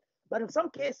circuit. But in some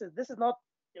cases, this is not,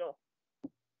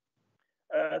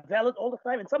 valid all the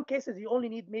time. In some cases, you only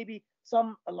need maybe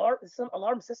some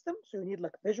alarm system. So you need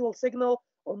like visual signal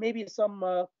or maybe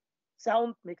some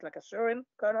sound, make like a siren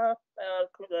kind of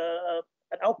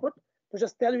an output to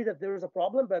just tell you that there is a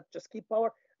problem, but just keep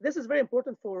power. This is very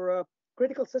important for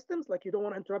critical systems. Like you don't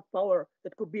want to interrupt power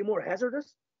that could be more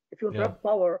hazardous if you interrupt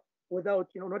power without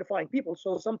notifying people.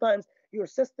 So sometimes your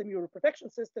system, your protection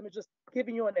system, is just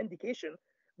giving you an indication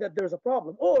that there's a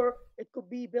problem, or it could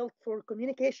be built for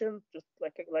communication, just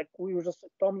like we were just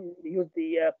Tom used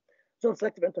the zone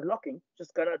selective interlocking,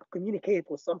 just kind of communicate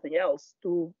with something else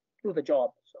to do the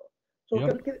job. So I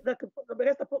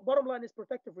guess the bottom line is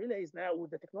protective relays now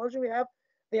with the technology we have,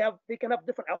 they can have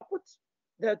different outputs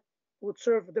that would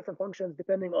serve different functions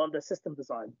depending on the system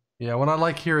design. Yeah, what I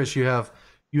like here is you have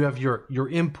your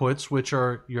inputs, which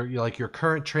are your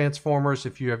current transformers.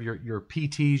 If you have your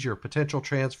PTs, your potential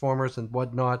transformers and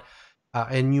whatnot,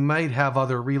 and you might have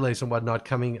other relays and whatnot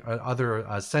coming, other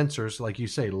sensors, like you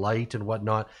say, light and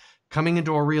whatnot, coming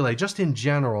into a relay. Just in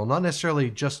general, not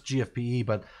necessarily just GFPE,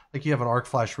 but like you have an arc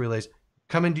flash relays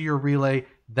come into your relay.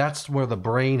 That's where the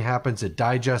brain happens. It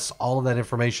digests all of that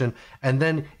information, and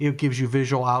then it gives you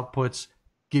visual outputs,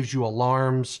 gives you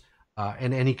alarms,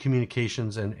 and any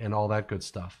communications and all that good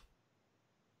stuff.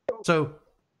 So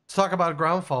let's talk about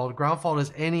ground fault. Ground fault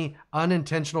is any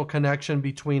unintentional connection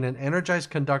between an energized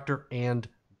conductor and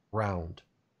ground.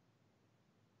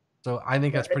 So I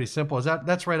think that's pretty simple.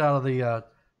 That's right out of the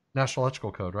National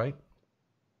Electrical Code, right?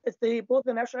 It's both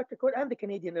the National Electric Code and the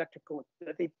Canadian Electric Code.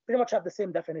 They pretty much have the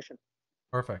same definition.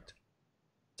 Perfect.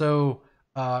 So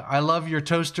I love your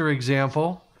toaster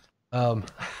example.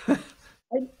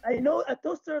 I know a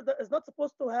toaster that is not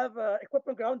supposed to have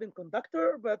equipment ground and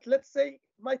conductor, but let's say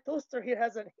my toaster here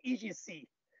has an EGC,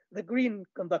 the green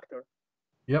conductor.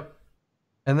 Yep.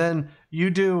 And then you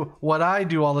do what I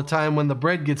do all the time when the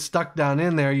bread gets stuck down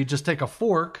in there. You just take a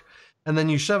fork and then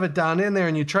you shove it down in there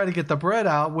and you try to get the bread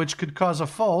out, which could cause a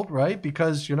fault, right?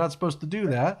 Because you're not supposed to do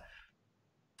that.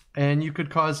 And you could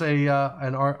cause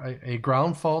a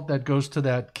ground fault that goes to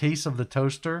that case of the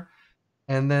toaster.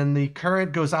 And then the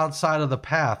current goes outside of the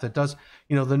path. It does,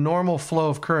 the normal flow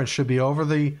of current should be over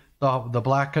the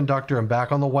black conductor and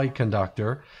back on the white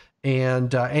conductor.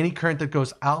 And any current that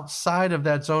goes outside of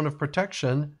that zone of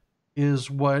protection is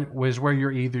where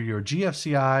you're either your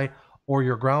GFCI or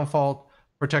your ground fault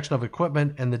protection of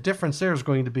equipment. And the difference there is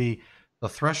going to be the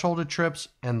thresholded trips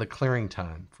and the clearing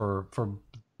time for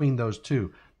between those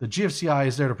two. The GFCI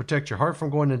is there to protect your heart from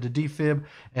going into defib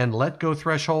and let go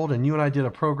threshold. And you and I did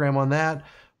a program on that,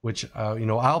 which,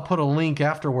 I'll put a link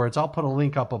afterwards. I'll put a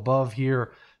link up above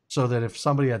here so that if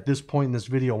somebody at this point in this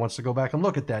video wants to go back and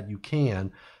look at that, you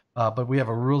can. But we have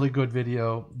a really good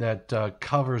video that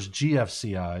covers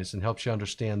GFCIs and helps you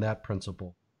understand that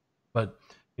principle. But,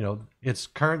 it's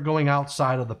current going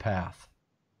outside of the path.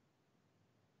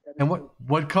 And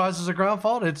what causes a ground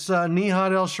fault? It's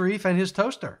Nihad El Sharif and his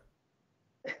toaster.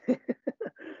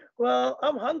 Well,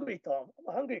 I'm hungry, Tom. I'm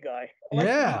a hungry guy.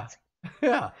 Yeah.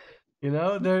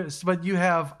 But you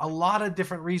have a lot of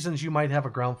different reasons you might have a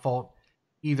ground fault,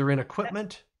 either in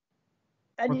equipment.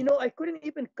 And I couldn't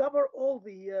even cover all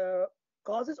the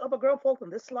causes of a ground fault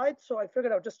on this slide, so I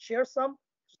figured I'll just share some.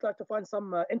 Just like to find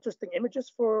some interesting images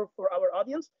for our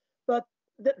audience. But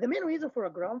the main reason for a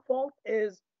ground fault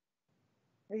is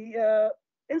the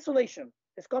insulation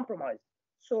is compromised.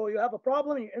 So you have a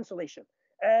problem in your insulation.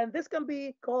 And this can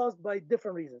be caused by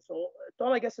different reasons. So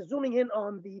Tom, I guess, is zooming in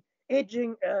on the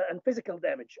aging and physical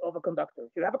damage of a conductor.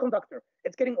 If you have a conductor,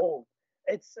 it's getting old.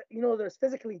 It's, there's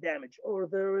physically damage, or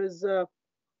there is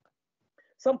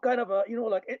some kind of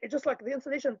it's just like the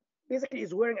insulation basically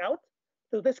is wearing out.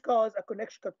 So this cause a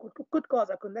connection, could cause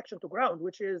a connection to ground,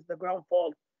 which is the ground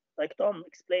fault, like Tom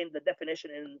explained the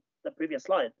definition in the previous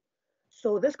slide.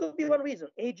 So this could be one reason: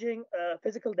 aging,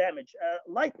 physical damage,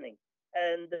 lightning,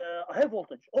 and high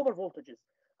voltage, over voltages.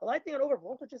 Lightning and over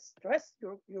voltages stress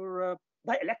your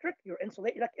dielectric, your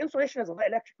insulation. Like insulation is a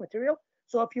dielectric material.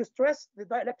 So if you stress the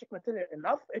dielectric material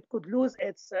enough, it could lose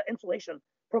its insulation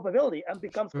probability and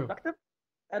becomes conductive.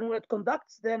 And when it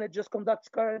conducts, then it just conducts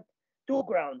current to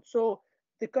ground. So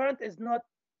the current is not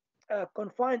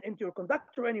confined into your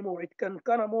conductor anymore. It can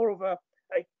kind of more of a,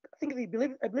 I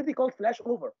believe they call it flash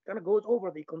over. Kind of goes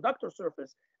over the conductor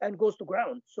surface and goes to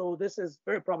ground. So this is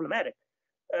very problematic.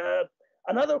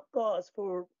 Another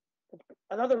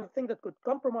thing that could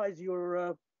compromise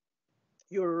your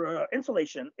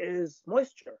insulation is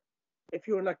moisture. If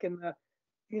you're like in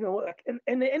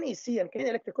in the NEC and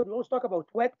Canadian Electric Code, we always talk about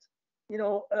wet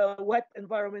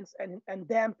environments and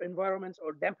damp environments,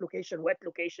 or damp location, wet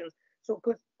locations. So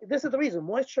this is the reason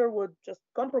moisture would just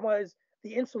compromise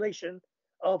the insulation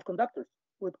of conductors.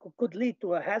 could lead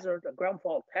to a hazard, a ground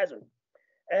fault hazard.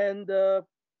 And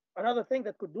another thing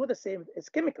that could do the same is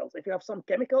chemicals. If you have some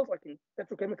chemicals, like in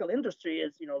petrochemical industry,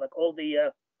 is like all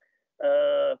the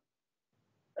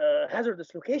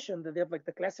hazardous location that they have, like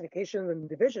the classifications and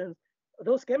divisions.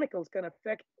 Those chemicals can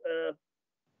affect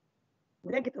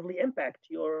negatively impact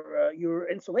your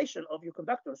insulation of your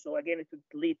conductor. So again, it could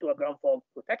lead to a ground fault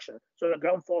protection. So a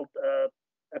ground fault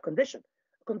condition.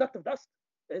 Conductive dust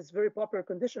is a very popular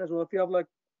condition as well. If you have like,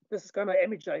 this is kind of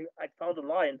image I found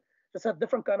online, just have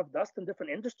different kind of dust in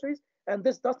different industries, and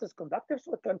this dust is conductive,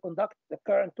 so it can conduct the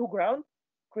current to ground,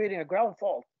 creating a ground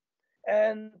fault.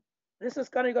 And this is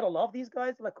kind of, you gotta love these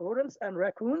guys, like rodents and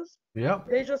raccoons. Yeah.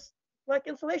 They just like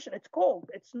insulation. It's cold.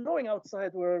 It's snowing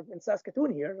outside. We're in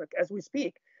Saskatoon here, like as we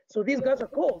speak. So these guys are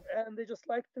cold, and they just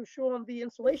like to show on the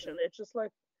insulation. It's just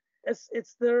like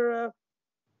it's their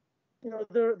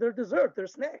their dessert, their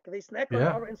snack. They snack on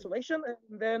our insulation,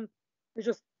 and then they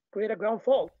just create a ground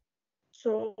fault.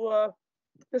 So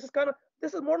this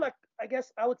is more like, I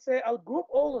guess I would say I would group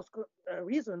all those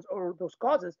reasons or those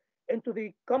causes into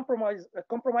the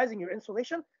compromising your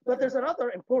insulation. But there's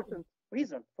another important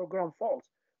reason for ground faults,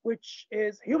 which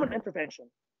is human intervention.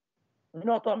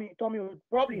 Tommy, you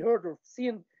probably heard or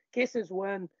seen cases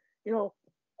when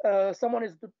someone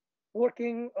is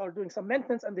working or doing some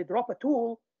maintenance and they drop a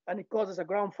tool and it causes a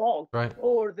ground fault, right?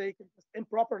 Or they can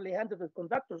improperly handle the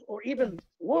conductors, or even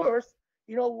worse,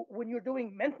 when you're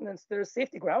doing maintenance, there's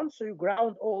safety ground, so you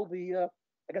ground all the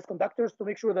conductors to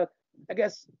make sure that, I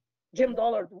guess,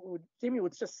 Jimmy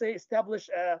would just say establish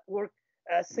a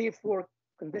safe work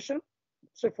condition,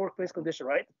 safe workplace condition,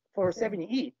 right, for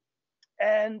 70E.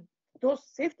 And those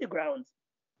safety grounds,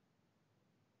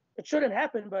 it shouldn't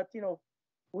happen, but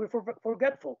we're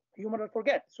forgetful. Human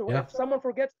forget. So if someone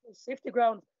forgets the safety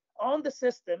grounds on the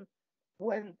system,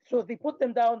 so they put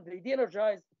them down, they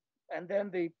de-energize, and then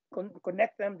they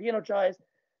connect them, de-energize,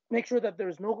 make sure that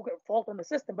there's no fault on the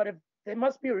system. But if they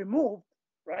must be removed,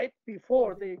 right,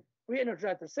 before they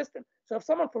re-energize the system. So if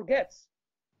someone forgets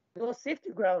those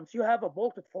safety grounds, you have a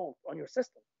bolted fault on your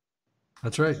system.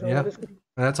 That's right. So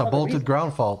that's a bolted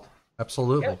ground fault.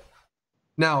 Absolutely. Yeah.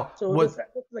 Now, so this is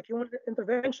like human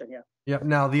intervention. Yeah.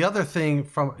 Now, the other thing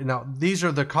these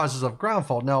are the causes of ground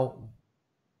fault. Now,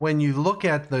 when you look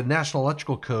at the National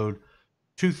Electrical Code,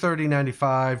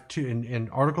 230/95 in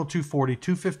Article 240,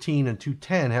 215, and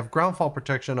 210 have ground fault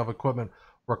protection of equipment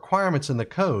requirements in the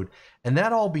code, and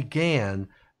that all began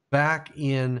back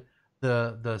in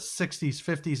the 60s,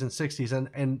 50s, and 60s,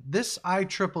 and this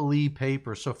IEEE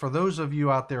paper. So, for those of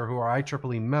you out there who are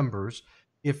IEEE members,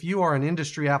 if you are an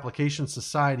Industry Applications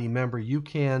Society member, you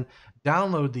can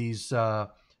download these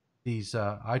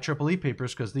IEEE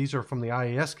papers, because these are from the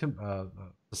IAS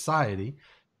Society,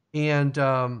 and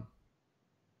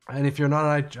if you're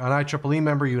not an IEEE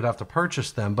member, you would have to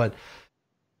purchase them. But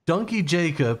Dunkey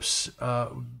Jacobs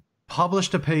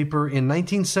published a paper in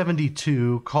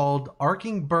 1972 called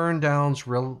 "Arcing Burn Downs,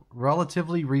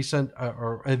 Relatively Recent,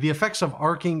 or the Effects of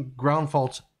Arcing Ground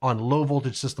Faults on Low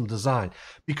Voltage System Design,"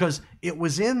 because it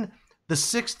was in the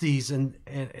 60s and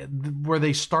where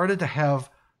they started to have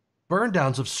burn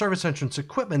downs of service entrance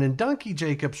equipment. And Dunkey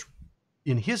Jacobs,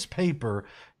 in his paper,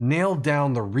 nailed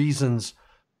down the reasons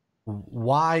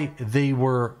why they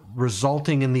were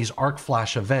resulting in these arc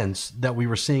flash events that we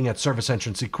were seeing at service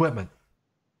entrance equipment.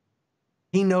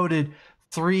 He noted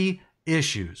 3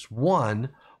 issues. One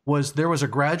was there was a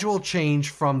gradual change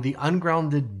from the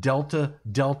ungrounded delta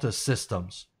when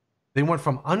they went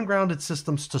from ungrounded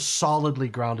systems to solidly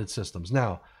grounded systems.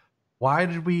 Now, why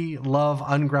did we love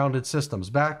ungrounded systems?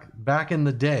 Back in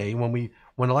the day when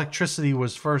electricity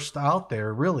was first out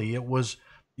there, really it was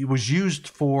used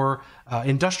for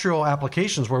industrial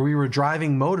applications where we were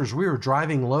driving motors, we were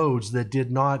driving loads that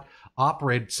did not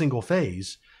operate single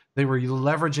phase. They were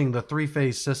leveraging the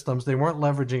 3-phase systems. They weren't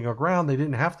leveraging a ground. They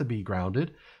didn't have to be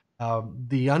grounded.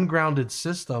 The ungrounded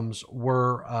systems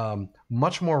were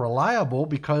much more reliable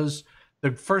because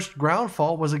the first ground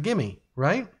fault was a gimme,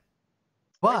 right?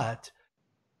 But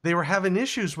they were having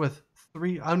issues with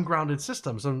 3 ungrounded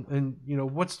systems. And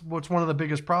what's one of the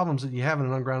biggest problems that you have in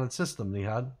an ungrounded system,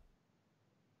 Nihad?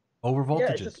 Over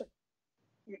voltages.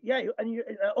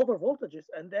 Over voltages,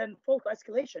 and then fault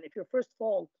escalation. If your first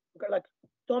fault, like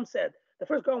Tom said, the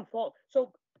first ground fault.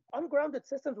 So ungrounded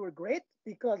systems were great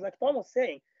because, like Tom was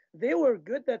saying, they were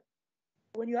good that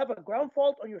when you have a ground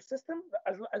fault on your system,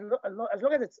 as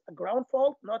long as it's a ground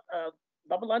fault, not a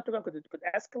double line to ground, because it could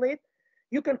escalate,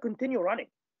 you can continue running.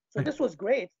 So this was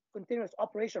great, continuous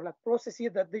operation, like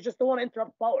processes that they just don't want to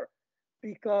interrupt power.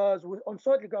 because on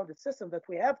solidly grounded system that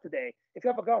we have today, if you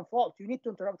have a ground fault, you need to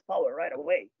interrupt power right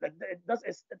away. Like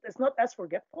it's not as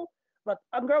forgetful, but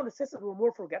ungrounded systems were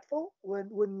more forgetful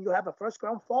when you have a first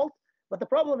ground fault. But the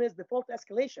problem is the fault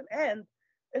escalation and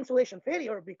insulation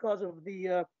failure because of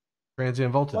the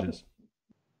transient voltages,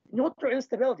 neutral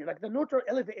instability. Like the neutral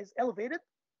is elevated,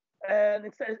 and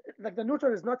it's like the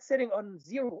neutral is not sitting on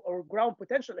zero or ground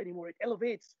potential anymore. It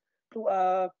elevates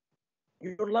to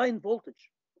your line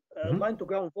voltage, line to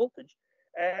ground voltage,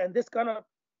 and this kind of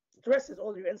stresses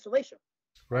all your insulation.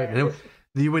 Right, and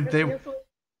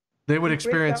they would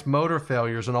experience motor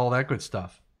failures and all that good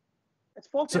stuff. It's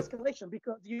fault escalation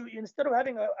because you instead of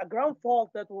having a ground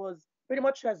fault that was pretty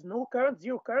much has no current,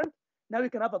 zero current, now you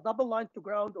can have a double line to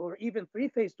ground or even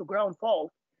three-phase to ground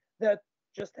fault that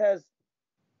just has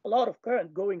a lot of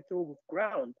current going through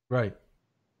ground. Right.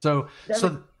 So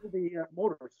the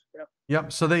motors. Yeah.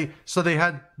 Yep. So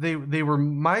they were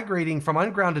migrating from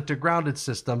ungrounded to grounded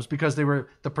systems because the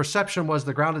perception was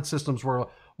the grounded systems were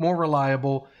more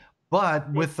reliable,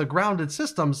 but with the grounded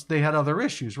systems they had other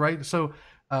issues, right? So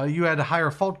you had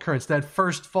higher fault currents. That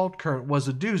first fault current was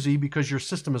a doozy because your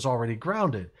system is already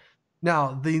grounded.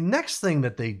 Now the next thing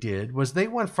that they did was they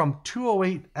went from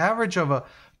 208 average of a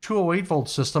 208 volt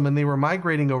system, and they were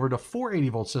migrating over to 480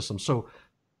 volt systems. So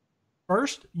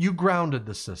first, you grounded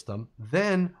the system.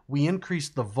 Then we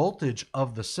increased the voltage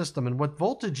of the system. And what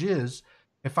voltage is,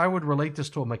 if I would relate this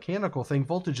to a mechanical thing,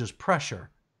 voltage is pressure,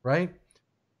 right?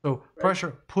 So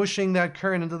pressure pushing that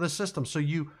current into the system. So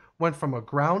you went from a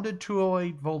grounded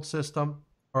 208 volt system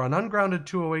or an ungrounded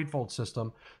 208 volt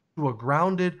system to a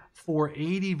grounded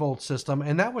 480 volt system.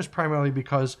 And that was primarily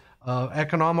because of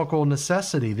economical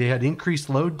necessity. They had increased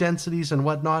load densities and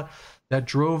whatnot that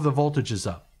drove the voltages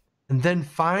up. And then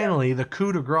finally, the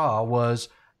coup de grace was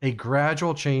a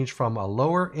gradual change from a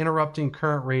lower interrupting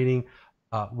current rating,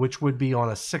 which would be on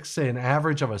an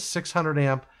average of a 600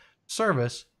 amp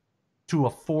service, to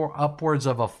upwards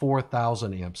of a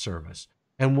 4,000 amp service.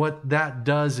 And what that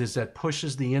does is that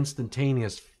pushes the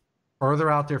instantaneous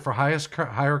further out there for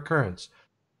higher currents.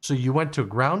 So you went to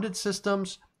grounded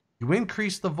systems, you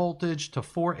increased the voltage to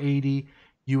 480,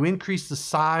 you increased the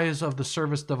size of the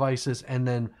service devices, and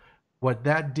then what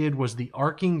that did was the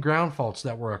arcing ground faults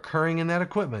that were occurring in that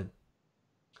equipment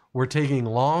were taking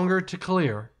longer to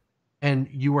clear, and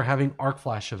you were having arc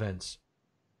flash events.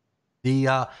 The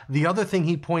other thing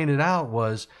he pointed out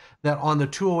was that on the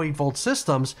 208 volt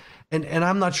systems, and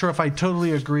I'm not sure if I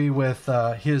totally agree with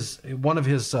one of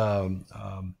his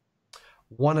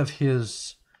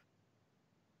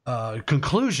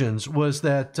conclusions was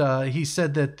that he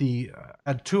said that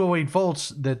at 208 volts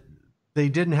that they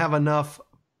didn't have enough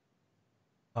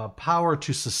power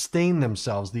to sustain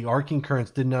themselves. The arcing currents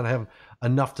did not have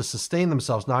enough to sustain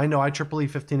themselves. Now I know IEEE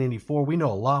 1584, we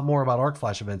know a lot more about arc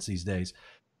flash events these days,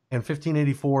 and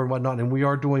 1584 and whatnot, and we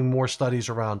are doing more studies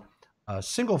around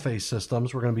single phase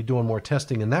systems. We're going to be doing more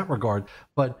testing in that regard,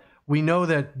 but we know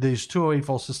that these 208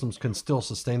 volt systems can still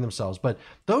sustain themselves. But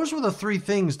those were the three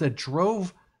things that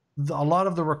drove a lot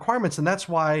of the requirements, and that's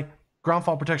why ground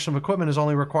fault protection of equipment is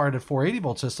only required at 480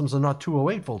 volt systems and not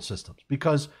 208 volt systems,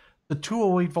 because the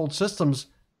 208 volt systems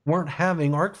weren't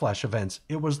having arc flash events.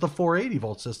 It was the 480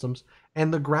 volt systems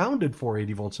and the grounded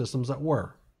 480 volt systems that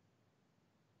were.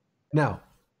 Now,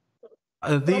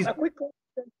 a quick question.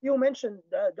 You mentioned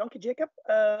Donkey Jacob.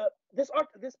 This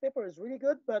paper is really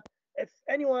good, but if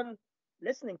anyone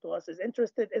listening to us is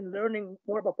interested in learning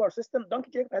more about power system, Donkey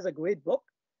Jacob has a great book.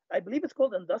 I believe it's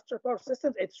called Industrial Power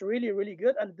Systems. It's really, really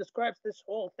good, and it describes this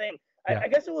whole thing. I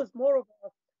guess it was more of a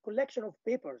collection of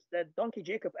papers that Donkey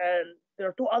Jacob and there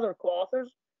are two other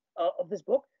co-authors of this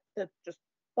book that just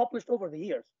published over the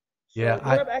years. So if you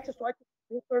have access to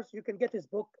papers, you can get his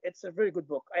book. It's a very good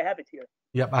book. I have it here.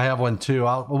 Yep, I have one too.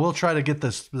 We'll try to get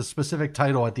the specific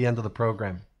title at the end of the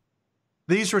program.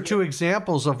 These were two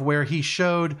examples of where he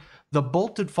showed the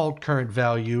bolted fault current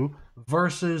value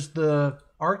versus the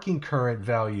arcing current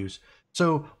values.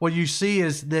 So what you see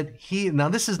is that now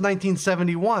this is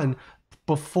 1971,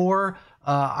 before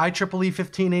IEEE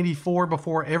 1584,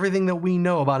 before everything that we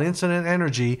know about incident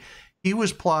energy. He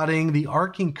was plotting the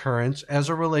arcing currents as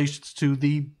it relates to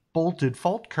the bolted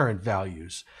fault current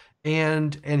values.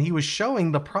 And he was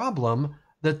showing the problem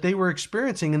that they were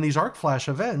experiencing in these arc flash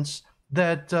events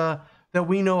that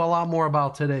we know a lot more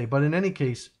about today. But in any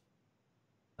case,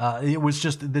 it's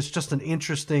just an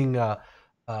interesting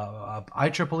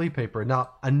IEEE paper.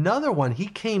 Now, another one, he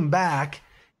came back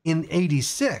in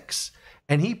 '86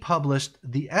 and he published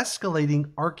the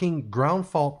escalating arcing ground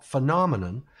fault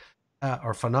phenomenon,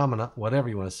 phenomena, whatever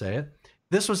you want to say it.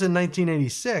 This was in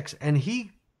 1986, and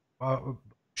he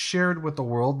shared with the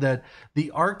world that the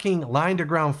arcing line to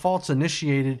ground faults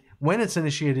initiated when it's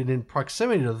initiated in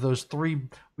proximity to those three.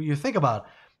 When you think about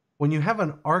when you have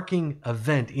an arcing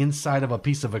event inside of a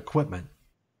piece of equipment,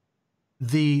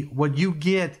 what you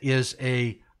get is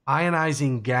a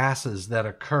ionizing gases that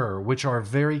occur, which are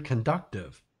very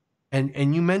conductive.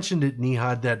 And you mentioned it,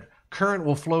 Nihad, that current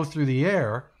will flow through the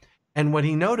air. And what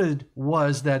he noted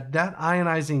was that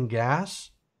ionizing gas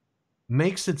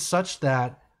makes it such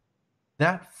that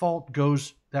that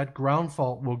ground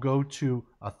fault will go to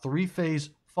a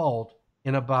three-phase fault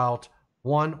in about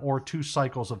 1 or 2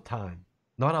 cycles of time.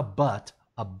 Not a but,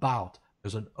 about.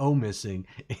 There's an O missing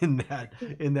in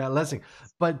that lesson.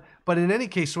 But in any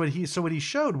case, what he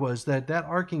showed was that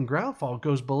arcing ground fault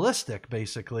goes ballistic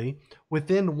basically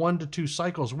within 1 to 2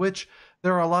 cycles, which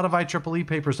there are a lot of IEEE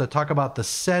papers that talk about the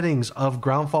settings of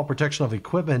ground fault protection of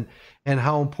equipment and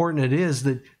how important it is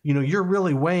that you're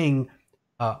really weighing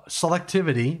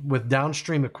selectivity with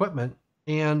downstream equipment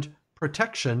and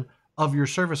protection of your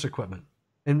service equipment.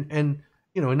 And in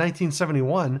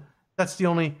 1971, that's the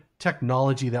only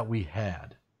technology that we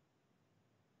had.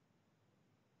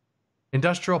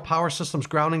 Industrial Power Systems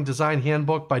Grounding Design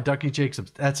Handbook by Ducky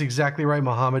Jacobs. That's exactly right,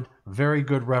 Mohammed. Very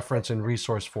good reference and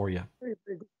resource for you.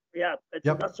 Yeah, it's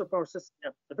Industrial Power Systems.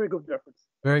 Yeah, a very good reference.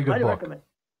 Very good Highly book. recommend.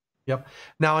 Yep.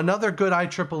 Now, another good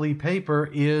IEEE paper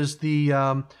is the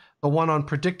one on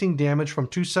predicting damage from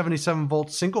 277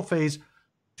 volt single phase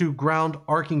to ground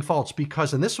arcing faults,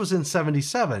 because, and this was in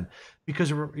 77,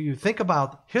 because you think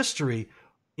about history,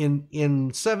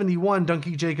 in 71,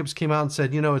 Ducky Jacobs came out and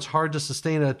said, it's hard to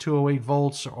sustain a 208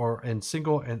 volts and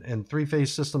single and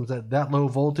three-phase systems at that low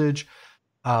voltage.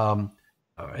 And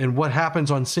what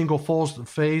happens on single full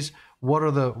phase?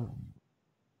 What's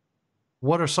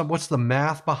the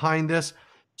math behind this?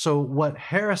 So what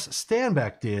Harris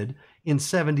Stanback did in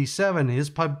 77,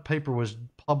 his paper was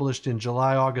published in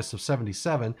July, August of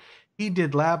 77. He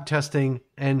did lab testing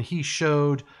and he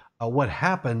showed what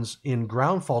happens in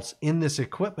ground faults in this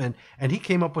equipment, and he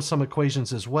came up with some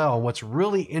equations as well. And what's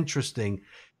really interesting,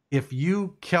 if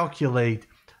you calculate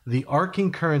the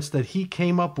arcing currents that he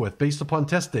came up with based upon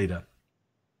test data,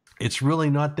 it's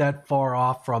really not that far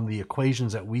off from the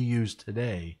equations that we use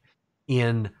today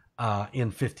in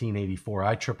 1584,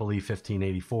 IEEE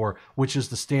 1584, which is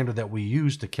the standard that we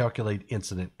use to calculate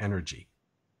incident energy.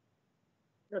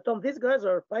 Tom, these guys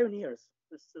are pioneers.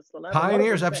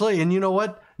 Pioneers, absolutely. And you know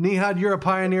what, Nihad, you're a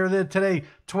pioneer that today,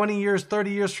 20 years, 30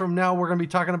 years from now, we're going to be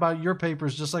talking about your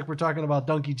papers just like we're talking about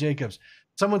Ducky Jacobs.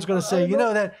 Someone's going to say,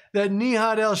 that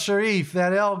Nihad El Sharif,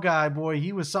 that L guy, boy,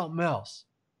 he was something else.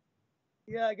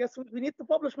 Yeah, I guess we need to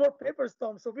publish more papers,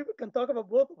 Tom, so people can talk about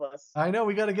both of us. I know,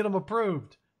 we got to get them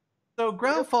approved. So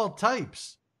ground fault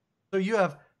types. So you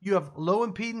have low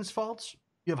impedance faults,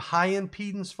 you have high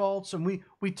impedance faults, and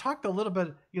we talked a little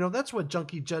bit, that's what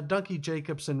Ducky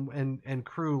Jacobs and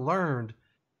crew learned,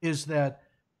 is that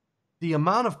the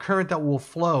amount of current that will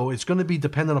flow is going to be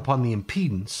dependent upon the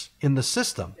impedance in the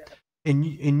system. Yeah.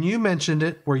 And you mentioned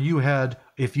it where you had,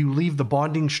 if you leave the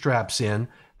bonding straps in,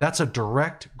 that's a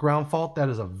direct ground fault. That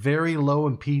is a very low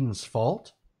impedance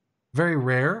fault. Very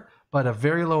rare, but a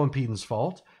very low impedance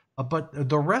fault. But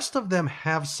the rest of them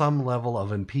have some level of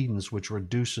impedance, which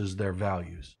reduces their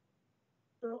values.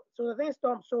 So the thing is,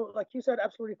 Tom, so like you said,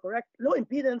 absolutely correct. Low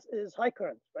impedance is high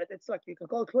current, right? It's like you can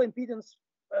call it low impedance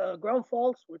ground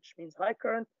faults, which means high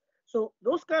current. So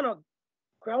those kind of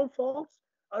ground faults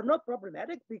are not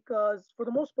problematic because, for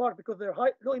the most part, because they're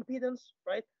low impedance,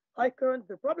 right? High current,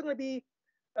 they're probably going to be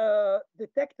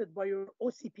detected by your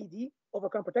OCPD,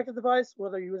 overcurrent protected device,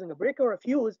 whether you're using a breaker or a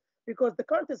fuse, because the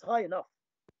current is high enough.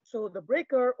 So the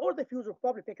breaker or the fuse will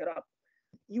probably pick it up.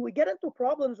 You will get into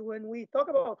problems when we talk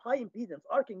about high impedance,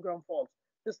 arcing ground faults,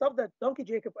 the stuff that Ducky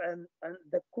Jacob and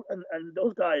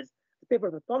those guys, the paper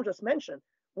that Tom just mentioned,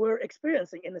 were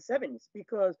experiencing in the 70s,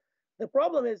 because the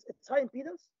problem is it's high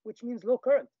impedance, which means low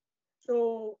current.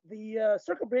 So the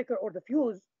circuit breaker or the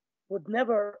fuse would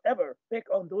never, ever pick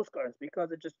on those currents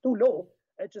because it's just too low.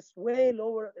 It's just way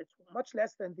lower. It's much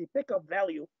less than the pickup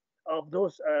value of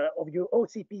those of your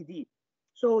OCPD.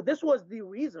 So this was the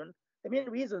main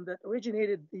reason that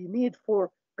originated the need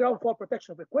for ground fault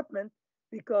protection of equipment,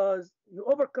 because your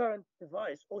overcurrent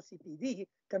device, OCPD,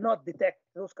 cannot detect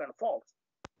those kind of faults.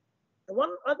 And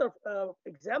one other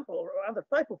example or other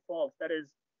type of fault that is,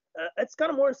 it's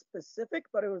kind of more specific,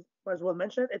 but might as well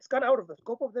mention it. It's kind of out of the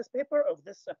scope of this paper, of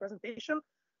this presentation,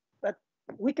 but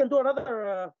we can do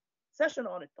another session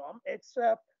on it, Tom. It's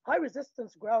high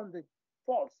resistance grounded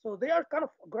faults. So they are kind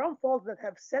of ground faults that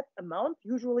have set amount,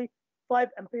 usually 5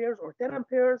 amperes or 10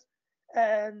 amperes.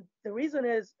 And the reason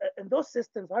is in those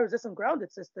systems, high resistance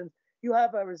grounded systems, you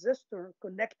have a resistor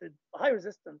connected, high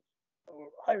resistance, or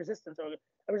a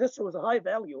resistor with a high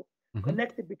value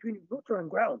connected between neutral and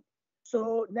ground.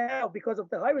 So now, because of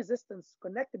the high resistance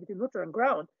connected between neutral and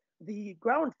ground, the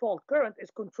ground fault current is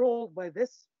controlled by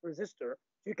this resistor.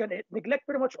 So you can neglect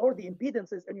pretty much all the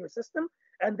impedances in your system,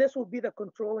 and this will be the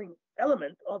controlling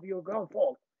element of your ground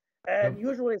fault. And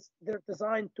usually they're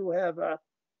designed to have a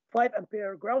 5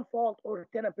 ampere ground fault or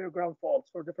 10 ampere ground faults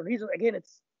for different reasons. Again,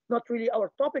 it's not really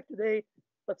our topic today,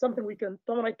 but something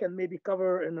Tom and I can maybe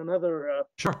cover in another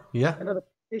another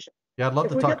presentation. Yeah, I'd love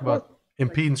to talk about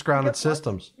impedance grounded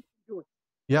systems.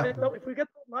 Yeah. If we get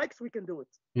more likes, we can do it.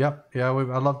 Yep. Yeah.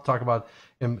 I'd love to talk about,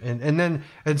 and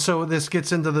so this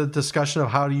gets into the discussion of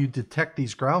how do you detect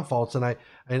these ground faults. And I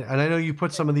know you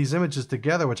put some of these images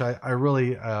together, which I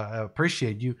really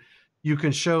appreciate. You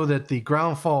can show that the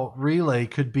ground fault relay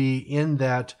could be in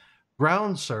that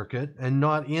ground circuit and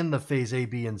not in the phase A,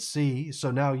 B, and C.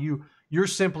 So now you're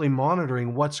simply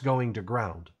monitoring what's going to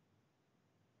ground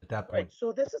at that point. Right.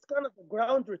 So this is kind of the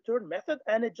ground return method,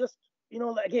 and it just,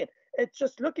 again, it's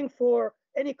just looking for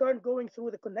any current going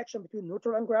through the connection between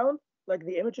neutral and ground, like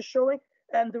the image is showing.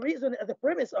 And the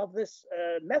premise of this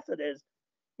method is,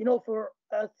 for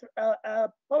a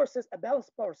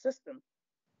balanced power system,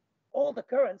 all the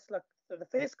currents, like the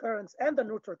phase currents and the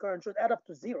neutral current, should add up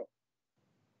to 0.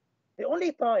 The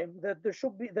only time that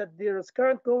there's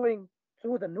current going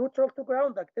through the neutral to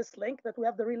ground, like this link that we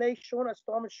have the relay shown as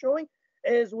Tom is showing,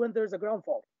 is when there's a ground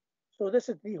fault. So this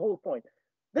is the whole point.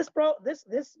 This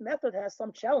method has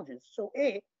some challenges. So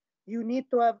you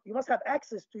must have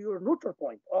access to your neutral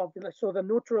point so the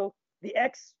neutral, the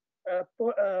X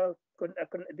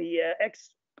X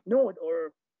node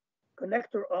or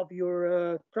connector of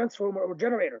your transformer or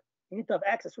generator. You need to have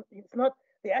access. If not,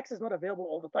 the access is not available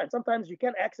all the time. Sometimes you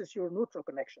can't access your neutral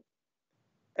connection.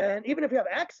 And even if you have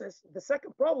access, the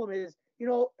second problem is,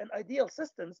 in ideal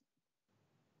systems,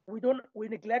 we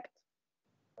neglect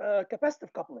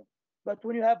capacitive coupling. But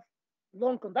when you have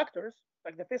long conductors,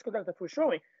 like the phase conductor that we're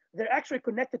showing, they're actually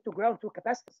connected to ground through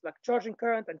capacitance, like charging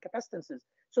current and capacitances.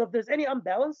 So if there's any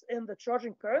imbalance in the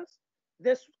charging currents,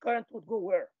 this current would go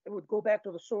where? It would go back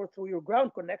to the source through your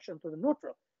ground connection to the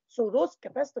neutral. So those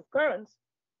capacitive currents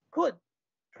could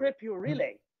trip your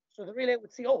relay. So the relay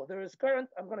would see, oh, there is current,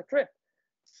 I'm going to trip.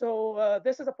 So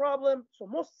this is a problem. So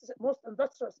most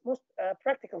industrial,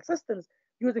 practical systems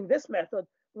using this method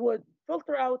would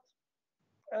filter out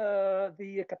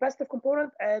the capacitive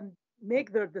component and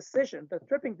make their decision, the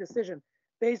tripping decision,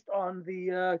 based on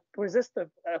the resistive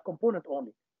component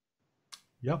only.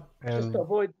 Yep. And just to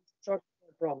avoid charging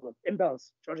charging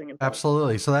imbalance.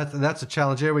 Absolutely. So that's a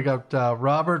challenge here. We got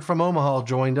Robert from Omaha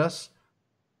joined us.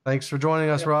 Thanks for joining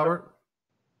us, Robert.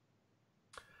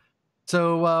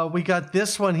 So we got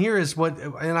this one here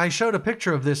and I showed a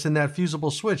picture of this in that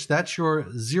fusible switch. That's your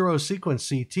 0 sequence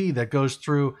CT that goes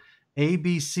through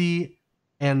ABC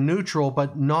and neutral,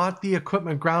 but not the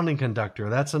equipment grounding conductor.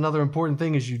 That's another important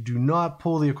thing, is you do not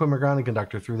pull the equipment grounding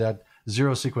conductor through that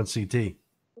 0 sequence CT.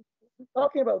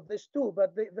 Talking about this too,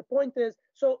 but the point is,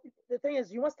 so the thing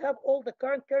is, you must have all the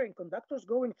current carrying conductors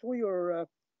going through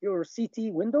your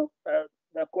CT window,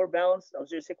 the core balance of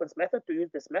 0 sequence method, to use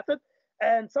this method.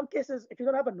 And some cases, if you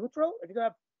don't have a neutral, if you don't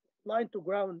have line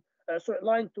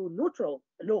to neutral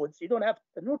loads, you don't have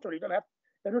the neutral.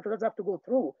 The neutral doesn't have to go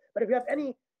through. But if you have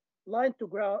any line to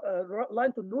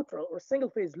neutral or single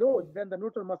phase loads, then the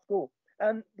neutral must go.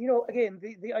 And again,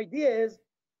 the idea is,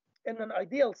 in an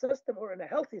ideal system or in a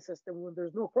healthy system, when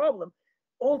there's no problem,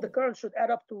 all the currents should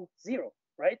add up to 0,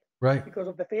 right? Right. Because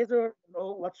of the phasor,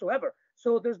 whatsoever.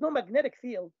 So there's no magnetic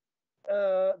field.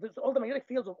 There's all the magnetic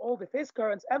fields of all the phase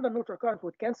currents and the neutral current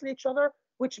would cancel each other,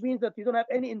 which means that you don't have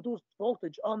any induced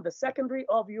voltage on the secondary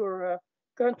of your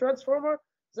current transformer.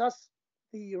 Thus,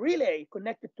 the relay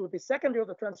connected to the secondary of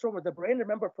the transformer, the brain,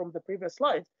 remember from the previous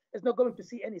slides, is not going to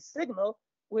see any signal,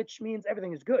 which means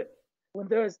everything is good. When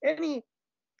there is any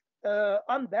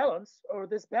unbalance, or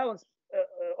this balance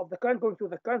of the current going through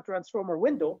the current transformer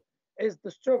window is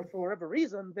disturbed for whatever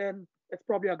reason, then it's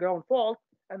probably a ground fault.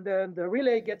 And then the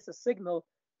relay gets a signal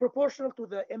proportional to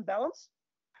the imbalance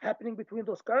happening between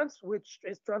those currents, which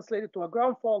is translated to a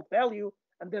ground fault value.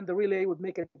 And then the relay would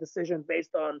make a decision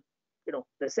based on,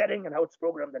 the setting and how it's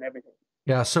programmed and everything.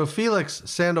 Yeah. So Felix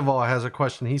Sandoval has a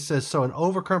question. He says, so an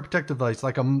overcurrent protective device,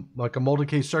 like a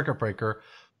multi-case circuit breaker,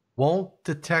 won't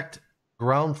detect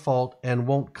ground fault and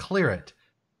won't clear it.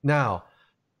 Now,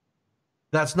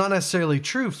 that's not necessarily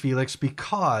true, Felix,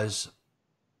 because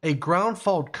a ground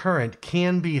fault current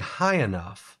can be high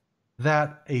enough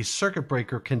that a circuit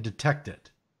breaker can detect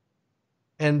it.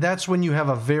 And that's when you have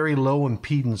a very low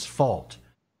impedance fault.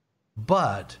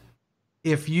 But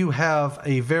if you have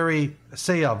a very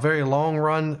long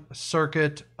run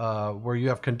circuit where you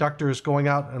have conductors going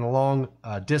out in a long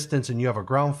distance and you have a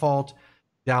ground fault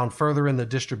down further in the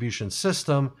distribution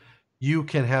system, you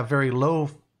can have very low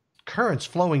currents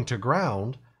flowing to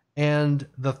ground, and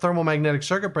the thermomagnetic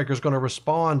circuit breaker is going to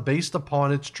respond based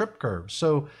upon its trip curve.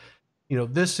 So,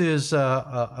 this is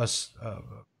I'm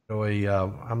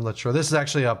not sure. This is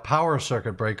actually a power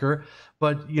circuit breaker,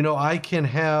 but I can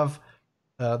have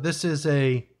this is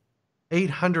a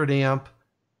 800 amp,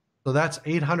 so that's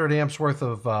 800 amps worth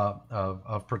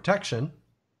of protection,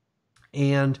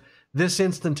 and this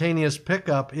instantaneous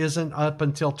pickup isn't up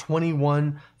until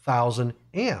 21,000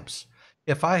 amps.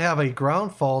 If I have a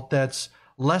ground fault that's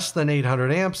less than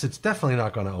 800 amps, it's definitely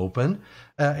not going to open.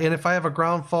 And if I have a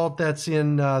ground fault that's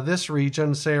in this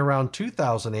region, say around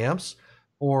 2,000 amps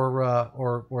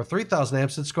or 3,000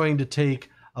 amps, it's going to take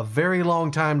a very long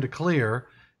time to clear,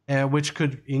 which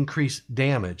could increase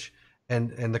damage.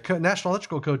 And the National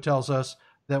Electrical Code tells us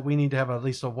that we need to have at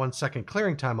least a 1 second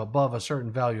clearing time above a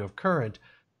certain value of current.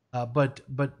 But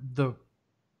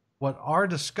what our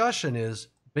discussion is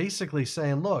basically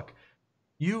saying, look,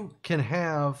 you can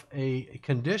have a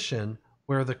condition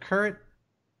where the current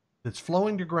that's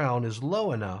flowing to ground is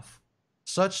low enough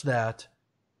such that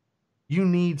you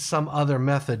need some other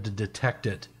method to detect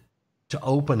it, to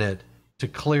open it, to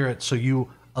clear it, so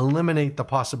you eliminate the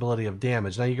possibility of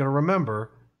damage. Now, you got to remember,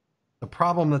 the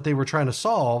problem that they were trying to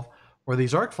solve were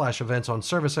these arc flash events on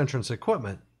service entrance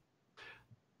equipment.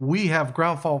 We have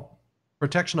ground fault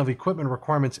protection of equipment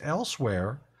requirements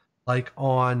elsewhere, like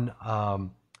on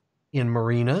in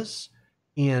marinas,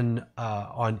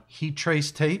 on heat trace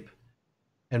tape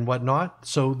and whatnot.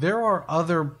 So there are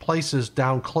other places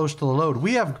down close to the load.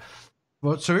 We have,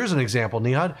 so here's an example,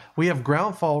 Nihad. We have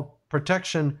ground fault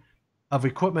protection of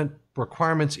equipment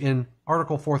requirements in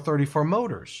Article 430 for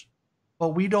motors. But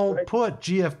we don't put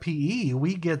GFPE.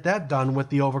 We get that done with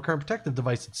the overcurrent protective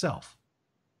device itself.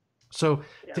 So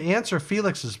to answer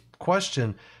Felix's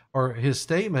question or his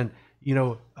statement,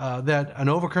 that an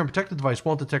overcurrent protective device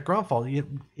won't detect ground fault.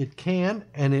 It can,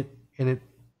 and it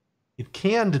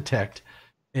can detect,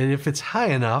 and if it's high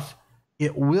enough,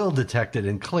 it will detect it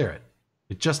and clear it.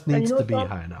 It just needs to be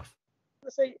high enough.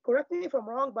 Say, correct me if I'm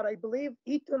wrong, but I believe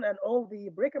Eaton and all the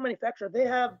breaker manufacturers, they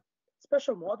have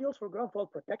special modules for ground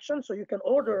fault protection. So you can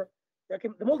order,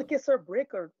 the multi-case serve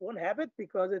breaker won't have it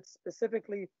because it's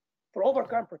specifically for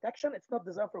overcurrent protection. It's not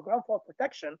designed for ground fault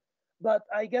protection. But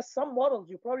I guess some models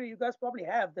you guys probably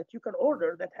have that you can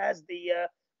order that has the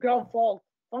ground fault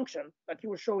function, like you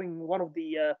were showing one of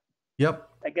the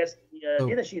I guess the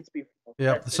data sheets before.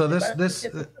 Yep. So this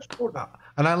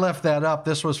and I left that up.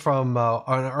 This was from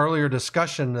an earlier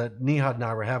discussion that Nihad and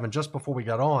I were having just before we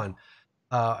got on,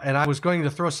 and I was going to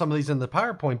throw some of these in the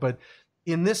PowerPoint, but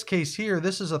in this case here,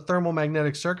 this is a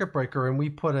thermomagnetic circuit breaker, and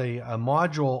we put a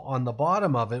module on the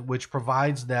bottom of it which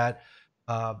provides that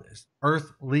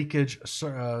earth leakage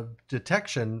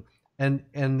detection, and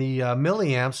the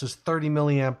milliamps is 30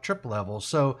 milliamp trip level.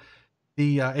 So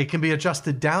it can be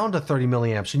adjusted down to 30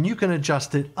 milliamps, and you can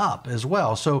adjust it up as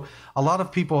well. So a lot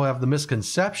of people have the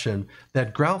misconception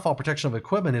that ground fault protection of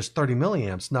equipment is 30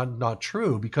 milliamps. Not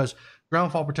true, because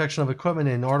ground fault protection of equipment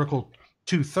in Article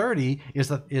 230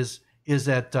 is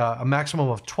at a maximum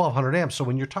of 1200 amps. So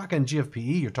when you're talking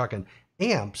GFPE, you're talking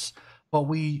amps. But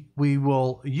we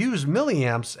will use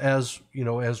milliamps as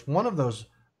one of those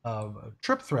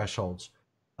trip thresholds.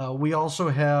 We also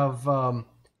have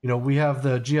we have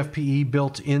the GFPE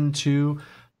built into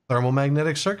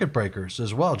thermomagnetic circuit breakers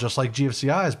as well, just like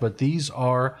GFCIs. But these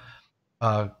are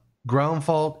ground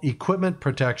fault equipment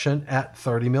protection at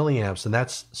 30 milliamps, and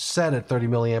that's set at 30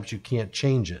 milliamps. You can't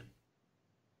change it.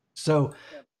 So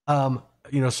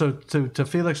so to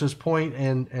Felix's point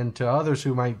and to others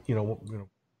who might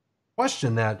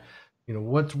question that,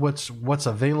 what's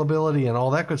availability and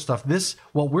all that good stuff.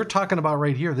 What we're talking about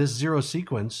right here, this zero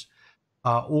sequence,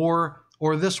 or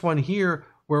this one here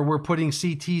where we're putting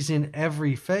CTs in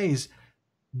every phase,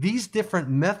 these different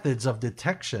methods of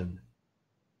detection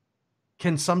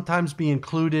can sometimes be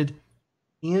included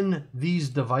in these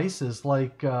devices,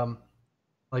 like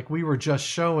we were just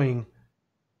showing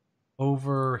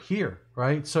over here,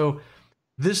 right? So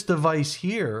this device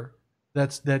here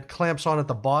that clamps on at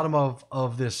the bottom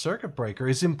of this circuit breaker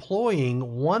is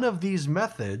employing one of these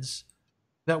methods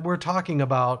that we're talking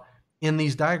about in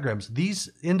these diagrams. These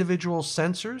individual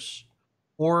sensors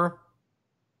or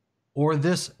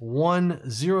this one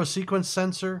zero sequence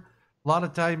sensor, a lot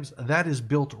of times that is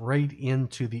built right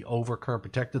into the overcurrent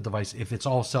protective device if it's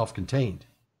all self-contained.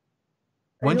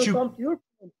 Once you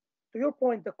to your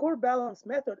point, the core balance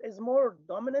method is more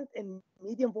dominant in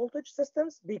medium voltage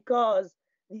systems because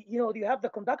you have the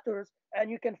conductors and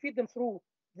you can feed them through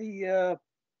the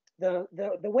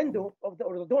the window of the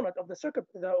or the donut of the circuit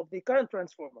of the current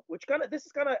transformer, which this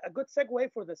is kind of a good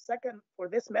segue for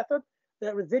this method,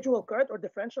 the residual current or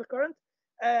differential current.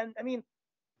 And I mean,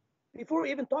 before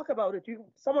we even talk about it,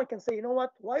 someone can say, you know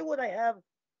what? Why would I have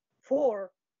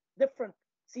 4 different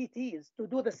CTs to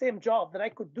do the same job that I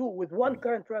could do with one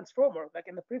current transformer, like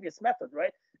in the previous method,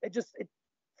 right? It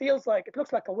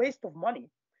looks like a waste of money.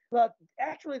 But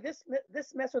actually, this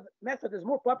method is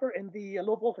more popular in the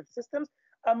low voltage systems.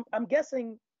 I'm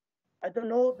guessing, I don't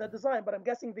know the design, but I'm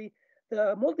guessing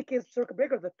the multi-case circuit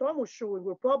breaker that Tom was showing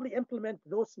will probably implement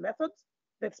those methods,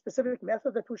 that specific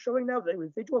method that we're showing now, the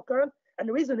residual current. And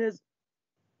the reason is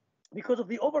because of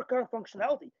the overcurrent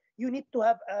functionality. You need to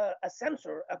have a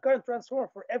sensor, a current transformer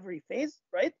for every phase,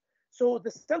 right? So the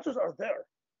sensors are there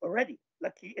already.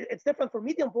 Like it's different for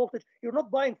medium voltage. You're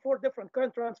not buying 4 different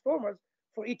current transformers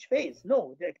for each phase.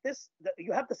 No, like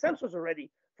you have the sensors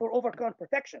already for overcurrent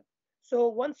protection. So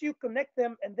once you connect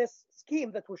them in this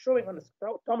scheme that we're showing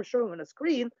Tom is showing on the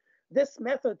screen, this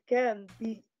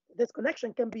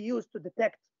connection can be used to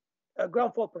detect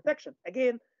ground fault protection.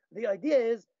 Again, the idea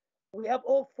is we have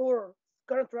all 4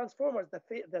 current transformers,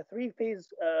 the 3-phase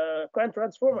current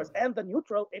transformers, and the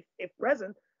neutral, if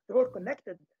present, they're all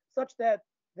connected such that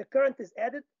the current is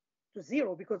added to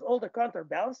 0 because all the current are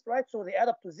balanced, right? So they add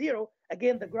up to 0.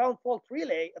 Again, the ground fault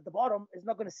relay at the bottom is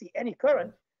not going to see any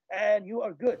current, and you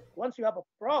are good. Once you have a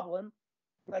problem,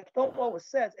 like Tom always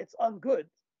says, it's ungood.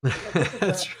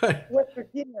 That's right. West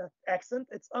Virginia accent,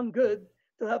 it's ungood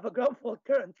to have a ground fault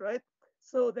current, right?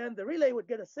 So then the relay would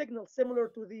get a signal similar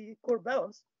to the core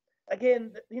balance.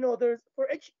 Again, there's for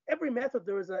every method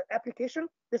there is an application.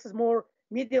 This is more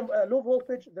medium low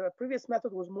voltage. The previous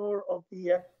method was more of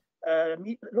the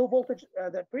low voltage.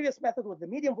 The previous method was the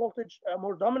medium voltage,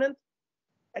 more dominant.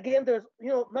 Again, there's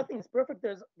nothing is perfect.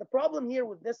 There's the problem here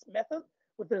with this method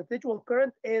with the residual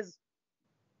current is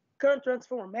current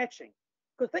transformer matching.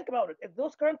 Because think about it, if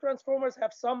those current transformers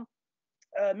have some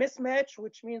mismatch,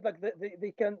 which means like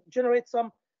they can generate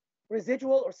some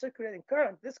residual or circulating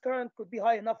current, this current could be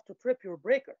high enough to trip your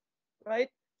breaker, right?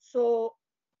 So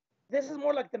this is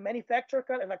more like the manufacturer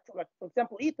current, like for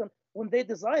example, Eaton, when they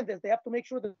design this, they have to make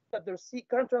sure that their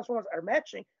current transformers are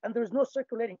matching and there's no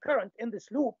circulating current in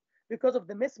this loop because of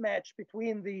the mismatch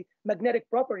between the magnetic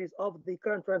properties of the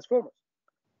current transformers.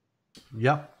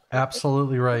 Yep,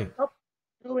 absolutely right.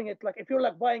 Doing it like if you're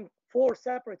like buying 4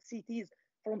 separate CTs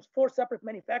from 4 separate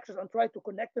manufacturers and try to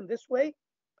connect them this way,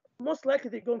 most likely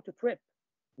they're going to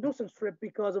nuisance trip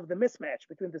because of the mismatch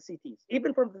between the CTs.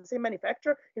 Even from the same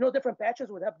manufacturer, different patches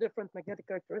would have different magnetic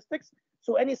characteristics.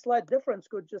 So any slight difference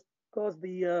could just cause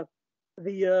the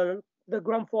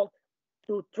ground fault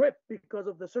to trip because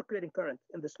of the circulating current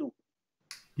in this loop.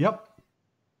 Yep.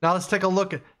 Now let's take a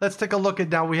look at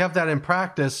now we have that in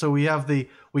practice. So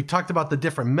we talked about the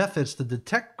different methods to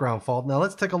detect ground fault. Now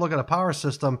let's take a look at a power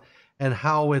system and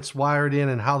how it's wired in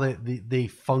and how they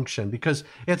function, because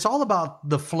it's all about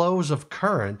the flows of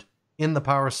current in the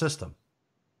power system.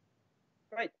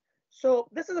 Right. So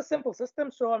this is a simple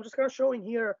system. So I'm just kind of showing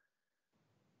here,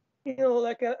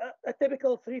 like a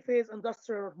typical 3-phase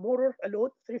industrial motor, a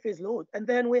load, 3-phase load. And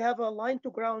then we have a line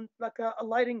to ground, like a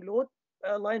lighting load,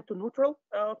 line to neutral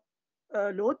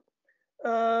load.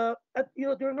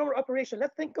 During normal operation,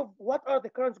 let's think of what are the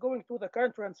currents going through the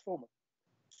current transformer.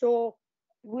 So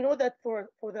we know that for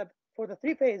the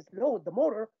 3-phase load, the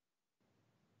motor,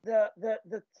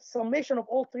 the summation of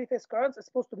all 3-phase currents is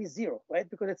supposed to be 0, right?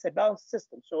 Because it's a balanced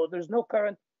system, so there's no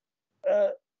current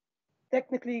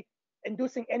technically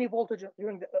inducing any voltage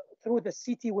through the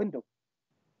CT window.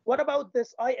 What about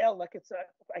this IL? Like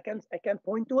I can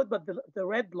point to it, but the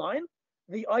red line,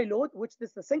 the I load, which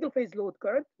is the single-phase load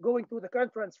current going through the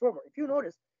current transformer. If you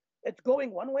notice, it's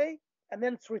going one way and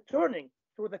then it's returning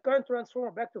through the current transformer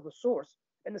back to the source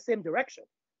in the same direction.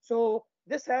 So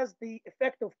this has the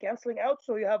effect of canceling out.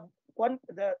 So you have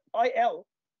the IL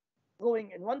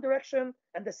going in one direction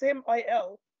and the same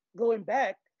IL going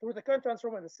back through the current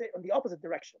transformer in the opposite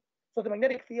direction. So the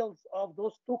magnetic fields of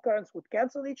those 2 currents would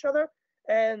cancel each other,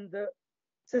 and the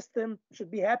system should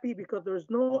be happy because there is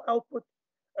no output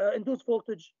induced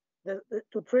voltage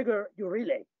to trigger your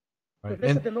relay. Right. So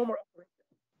this is the normal operation.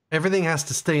 Everything has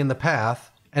to stay in the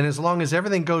path, and as long as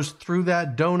everything goes through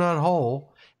that donut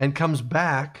hole and comes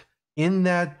back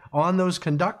on those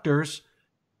conductors,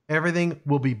 everything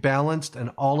will be balanced, and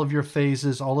all of your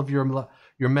phases, all of your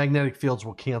magnetic fields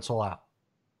will cancel out.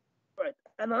 Right.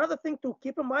 And another thing to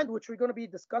keep in mind, which we're going to be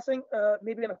discussing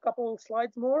maybe in a couple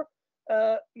slides more,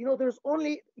 there's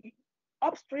only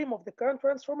upstream of the current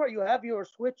transformer, you have your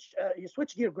switch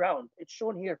gear ground. It's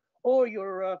shown here, or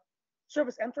your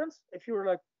service entrance. If you're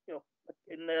like,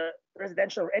 in the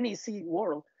residential or NEC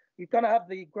world, you kind of have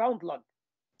the ground lug.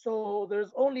 So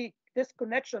there's only this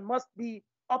connection must be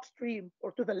upstream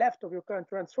or to the left of your current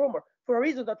transformer for a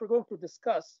reason that we're going to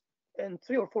discuss in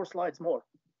 3 or 4 slides more.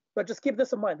 But just keep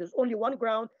this in mind. There's only one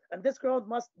ground, and this ground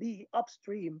must be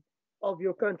upstream of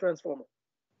your current transformer.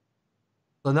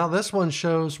 So now this one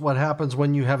shows what happens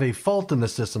when you have a fault in the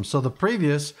system. So the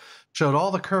previous showed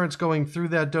all the currents going through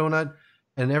that donut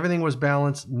and everything was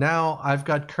balanced. Now I've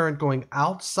got current going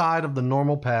outside of the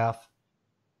normal path,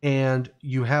 and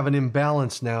you have an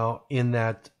imbalance now in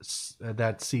that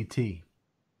CT.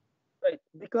 Right,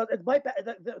 because it's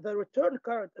the return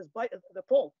current is by the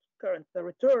fault current. The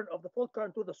return of the fault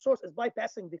current to the source is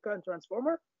bypassing the current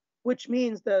transformer, which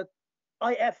means that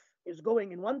IF is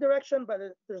going in one direction, but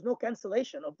there's no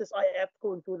cancellation of this IF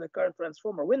going through the current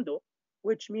transformer window,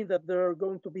 which means that there are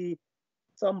going to be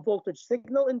some voltage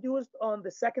signal induced on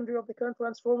the secondary of the current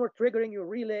transformer, triggering your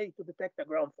relay to detect a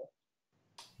ground fault.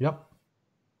 Yep.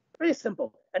 Pretty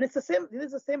simple, and it's the same. It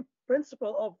is the same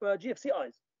principle of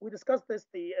GFCIs. We discussed this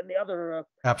in the other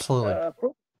absolutely.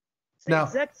 It's the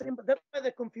exact same. That's why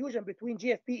the confusion between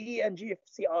GFPE and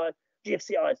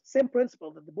GFCIs. Same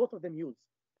principle that both of them use.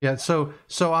 Yeah. So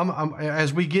I'm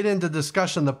as we get into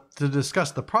discussion to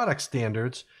discuss the product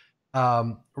standards.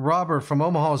 Robert from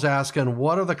Omaha is asking,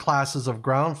 what are the classes of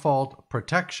ground fault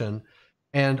protection,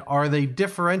 and are they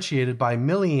differentiated by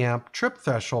milliamp trip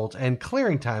thresholds and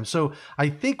clearing time? So I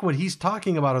think what he's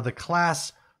talking about are the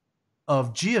class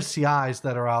of GFCIs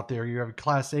that are out there. You have a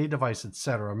class A device,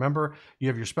 etc. Remember, you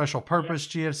have your special purpose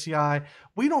GFCI.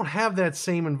 We don't have that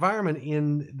same environment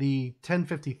in the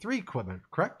 1053 equipment,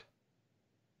 correct?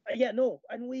 Yeah, no,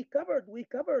 and we covered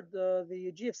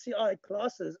the GFCI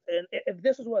classes, and if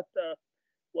this is what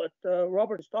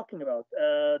Robert is talking about,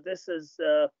 this is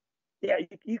yeah,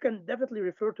 you can definitely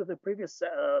refer to the previous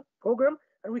program,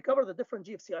 and we cover the different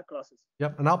GFCI classes.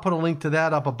 Yep, and I'll put a link to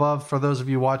that up above for those of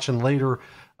you watching later.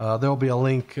 There'll be a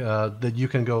link that you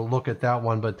can go look at that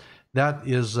one, but that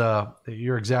is,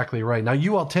 you're exactly right. Now,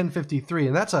 UL 1053,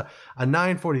 and that's a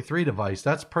 943 device.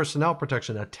 That's personnel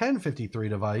protection. A 1053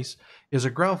 device is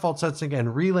a ground fault sensing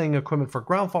and relaying equipment for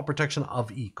ground fault protection of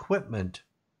equipment.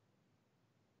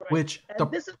 Right. Which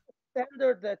this is the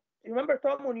standard that, you remember,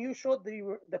 Tom, when you showed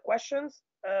the questions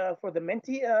for the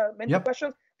Menti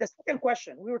questions? The second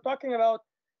question, we were talking about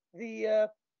the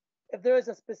if there is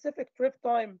a specific trip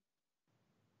time,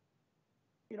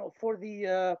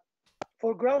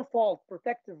 for ground fault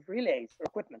protective relays or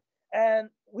equipment, and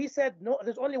we said no.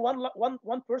 There's only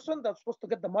one person that's supposed to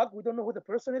get the mug. We don't know who the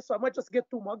person is, so I might just get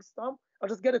 2 mugs, Tom. I'll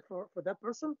just get it for that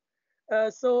person.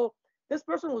 So this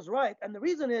person was right, and the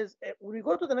reason is when we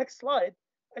go to the next slide,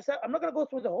 I said I'm not going to go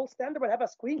through the whole standard, but I have a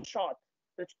screenshot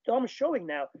that Tom is showing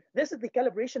now. This is the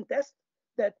calibration test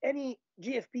that any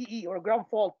GFPE or ground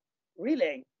fault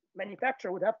relay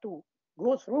manufacturer would have to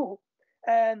go through.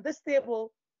 And this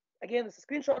table, again, it's a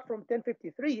screenshot from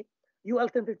 1053, UL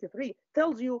 1053,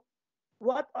 tells you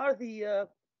what are the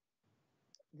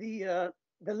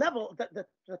level,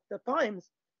 the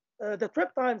times, the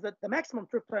trip times, that the maximum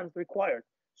trip times required.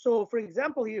 So, for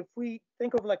example, if we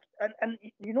think of like, and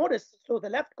you notice, so the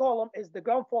left column is the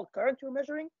ground fault current you're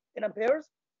measuring in amperes,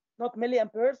 not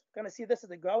milliamperes. Kind of see this as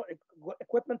the ground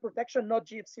equipment protection, not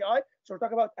GFCI. So we're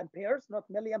talking about amperes, not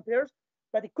milliamperes.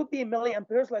 But it could be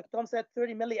milliamperes, like Tom said,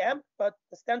 30 milliamp, but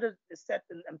the standard is set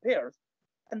in amperes.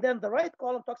 And then the right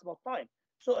column talks about time.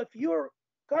 So if your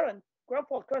current, ground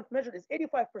fault current measured is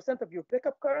 85% of your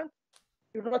pickup current,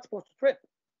 you're not supposed to trip.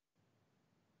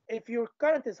 If your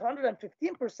current is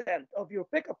 115% of your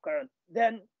pickup current,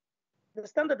 then the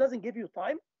standard doesn't give you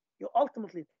time. You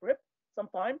ultimately trip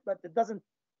sometime, but it doesn't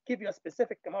give you a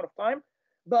specific amount of time.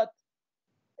 But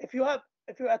if you're at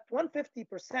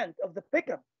 150% of the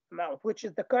pickup amount, which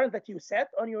is the current that you set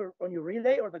on your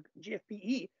relay or the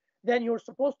GFPE, then you're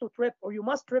supposed to trip, or you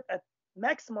must trip at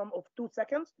maximum of 2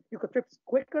 seconds. You could trip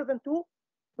quicker than 2,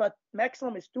 but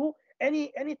maximum is 2.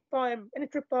 Any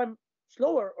trip time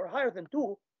slower or higher than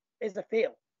 2 is a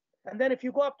fail. And then if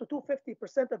you go up to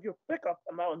 250% of your pickup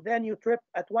amount, then you trip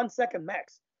at 1 second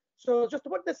max. So just to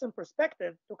put this in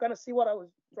perspective, to kind of see what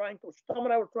Tom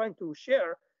and I were trying to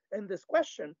share in this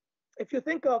question, if you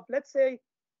think of, let's say,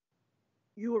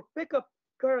 your pickup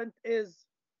current is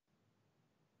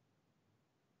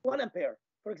 1 ampere,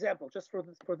 for example, just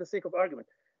for the sake of argument.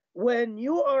 When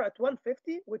you are at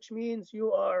 150, which means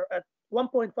you are at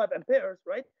 1.5 amperes,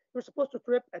 right? You're supposed to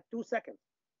trip at 2 seconds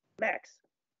max.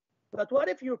 But what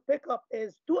if your pickup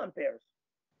is 2 amperes?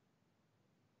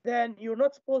 then you're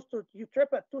not supposed to, you trip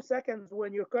at 2 seconds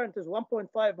when your current is 1.5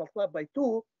 multiplied by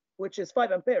 2, which is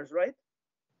 5 amperes, right?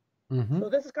 So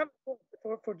this is kind of,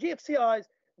 for GFCIs,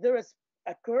 there is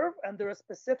a curve and there is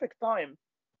specific time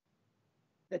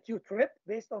that you trip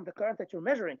based on the current that you're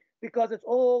measuring, because it's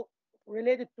all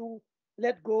related to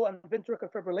let go and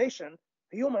ventricular fibrillation,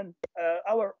 human,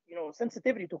 our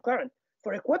sensitivity to current.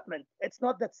 For equipment, it's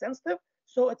not that sensitive,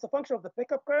 so it's a function of the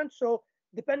pickup current. So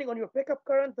depending on your pickup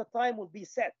current, the time will be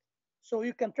set. So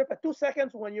you can trip at 2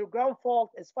 seconds when your ground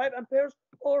fault is 5 amperes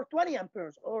or 20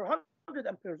 amperes or 100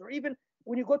 amperes, or even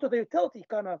when you go to the utility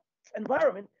kind of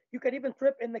environment, you can even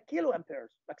trip in the kilo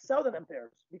amperes, like 1,000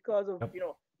 amperes, because of the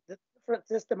different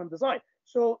system and design.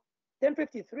 So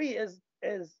 1053 is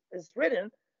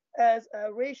written as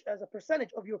a ratio, as a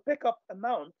percentage of your pickup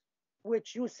amount,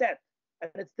 which you set,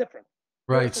 and it's different.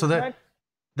 Right. So that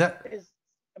is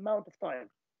amount of time.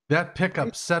 That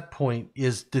pickup set point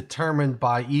is determined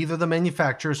by either the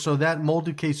manufacturer. So that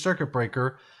molded case circuit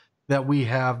breaker that we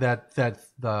have, that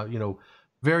the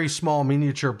very small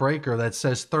miniature breaker that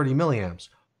says 30 milliamps.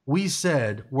 We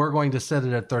said we're going to set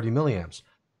it at 30 milliamps.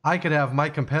 I could have my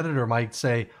competitor might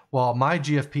say, well, my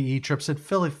GFPE trips at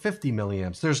 50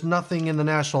 milliamps. There's nothing in the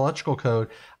National Electrical Code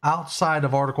outside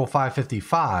of Article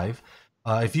 555.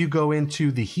 If you go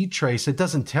into the heat trace, it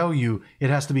doesn't tell you it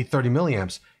has to be 30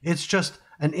 milliamps. It's just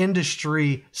an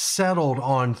industry settled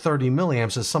on 30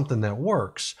 milliamps as something that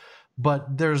works.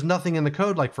 But there's nothing in the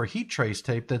code, like for heat trace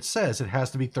tape, that says it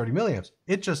has to be 30 milliamps.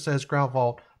 It just says ground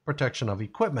fault protection of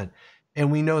equipment.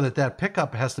 And we know that that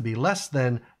pickup has to be less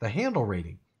than the handle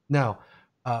rating. Now,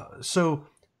 so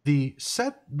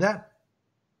that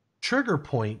trigger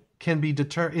point can be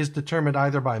determined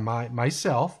either by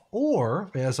myself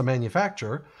or as a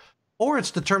manufacturer, or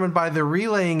it's determined by the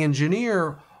relaying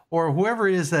engineer or whoever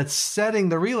it is that's setting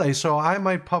the relay. So I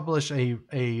might publish a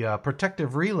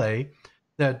protective relay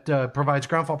that provides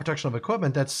ground fault protection of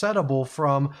equipment that's settable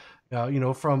from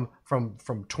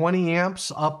 20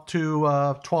 amps up to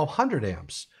 1200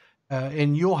 amps.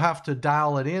 And you'll have to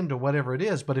dial it into whatever it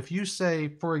is. But if you say,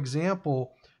 for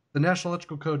example, the National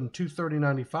Electrical Code in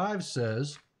 23095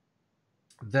 says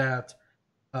that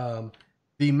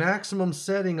the maximum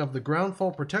setting of the ground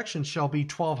fault protection shall be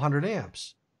 1200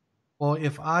 amps. Well,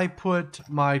 if I put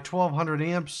my 1200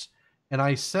 amps and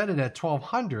I set it at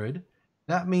 1200,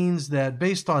 that means that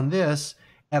based on this,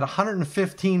 at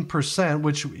 115%,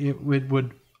 which it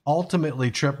would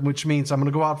ultimately trip, which means I'm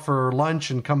going to go out for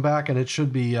lunch and come back and it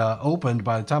should be opened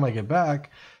by the time I get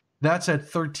back, that's at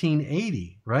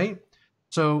 1380, right?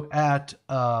 So at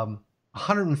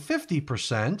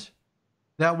 150%,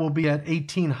 that will be at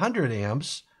 1800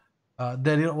 amps,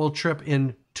 that it will trip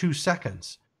in 2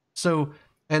 seconds. So,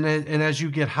 and as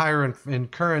you get higher in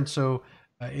current, so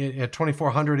at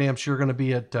 2400 amps, you're going to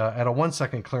be at a 1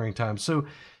 second clearing time. So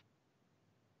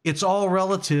it's all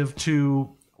relative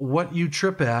to what you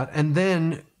trip at. And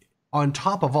then on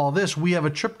top of all this, we have a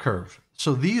trip curve.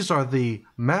 So these are the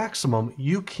maximum.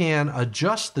 You can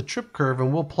adjust the trip curve,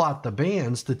 and we'll plot the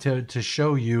bands to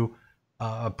show you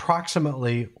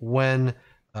approximately when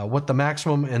what the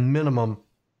maximum and minimum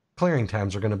clearing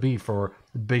times are going to be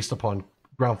based upon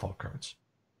ground fault currents.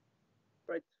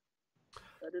 Right.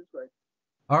 That is right.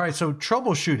 All right. So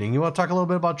troubleshooting. You want to talk a little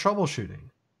bit about troubleshooting?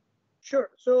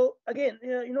 Sure. So again,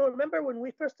 remember when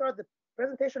we first started the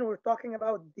presentation, we were talking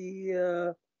about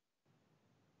the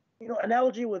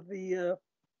analogy with the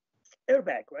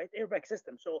airbag, right? Airbag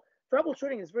system. So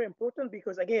troubleshooting is very important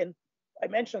because, again, I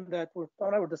mentioned that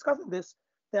when I were discussing this,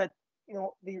 that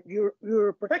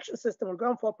your protection system or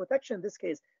ground fault protection in this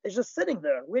case is just sitting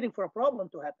there waiting for a problem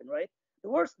to happen, right?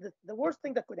 The worst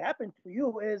thing that could happen to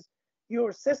you is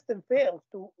your system fails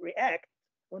to react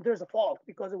when there's a fault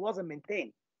because it wasn't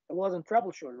maintained, it wasn't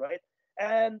troubleshooted, right?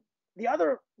 And the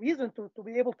other reason to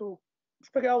be able to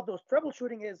figure out those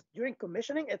troubleshooting is during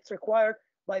commissioning. It's required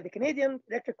by the Canadian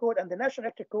Electric Code and the National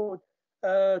Electric Code,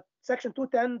 section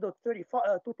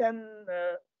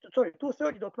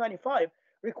 230.95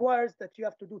 requires that you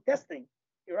have to do testing,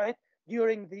 right,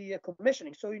 during the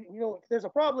commissioning. So if there's a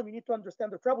problem, you need to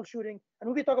understand the troubleshooting, and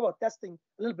we'll be talking about testing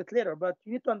a little bit later. But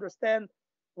you need to understand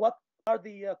what are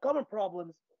the common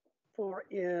problems for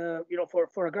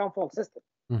for a ground fault system.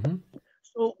 Mm-hmm.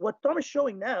 So what Tom is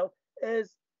showing now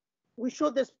is, we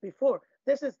showed this before.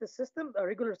 This is the system, a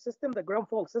regular system, the ground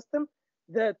fault system,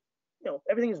 that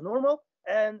everything is normal.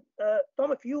 And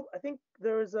Tom, I think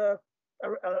there is a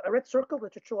red circle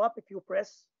that should show up if you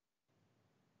press.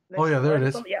 Oh yeah, there it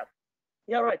is.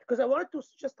 Yeah, right. Because I wanted to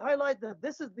just highlight that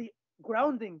this is the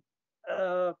grounding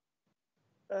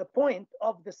point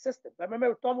of the system. I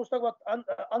remember Tom was talking about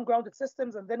ungrounded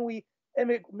systems, and then we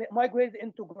migrated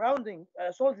into grounding,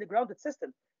 solidly grounded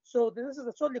system. So this is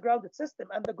a solidly grounded system,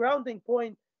 and the grounding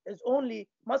point is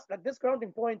this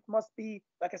grounding point must be,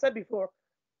 like I said before,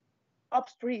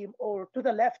 upstream or to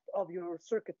the left of your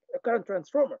circuit current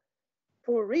transformer,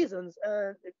 for reasons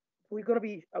we're going to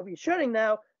be sharing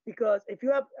now. Because if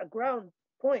you have a ground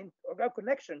point or ground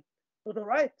connection to the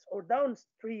right or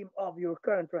downstream of your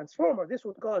current transformer, this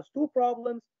would cause two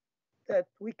problems that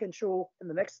we can show in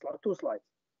the next two slides.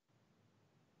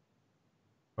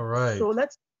 All right. So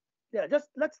let's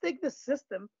take this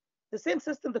system, the same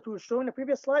system that we were showing in the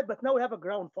previous slide, but now we have a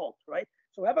ground fault, right?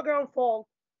 So we have a ground fault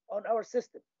on our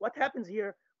system. What happens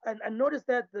here? And notice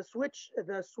that the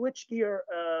switch gear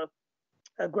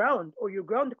ground or your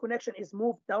ground connection is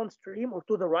moved downstream or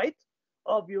to the right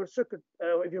of your circuit,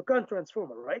 of your current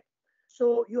transformer, right?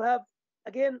 So you have,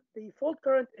 again, the fault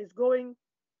current is going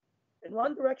in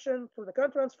one direction through the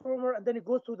current transformer, and then it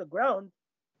goes through the ground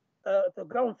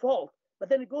fault, but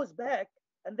then it goes back,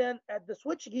 and then at the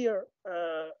switchgear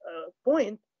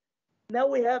point, now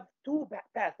we have two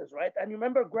paths, right? And you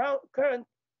remember, ground current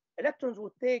electrons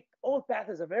would take all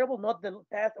paths available, not the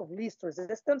path of least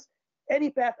resistance. Any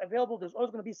path available, there's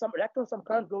always going to be some electron, some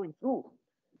current going through.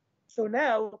 So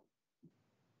now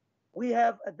we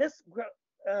have at this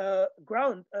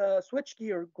ground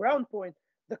switchgear ground point,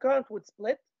 the current would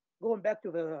split, going back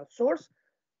to the source.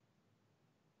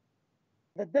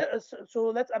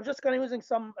 I'm just kind of using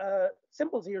some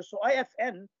symbols here. So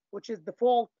IFN, which is the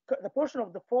portion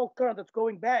of the fault current that's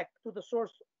going back to the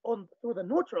source through the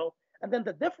neutral, and then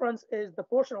the difference is the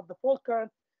portion of the fault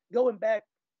current going back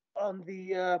on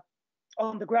the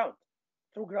ground,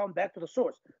 through ground back to the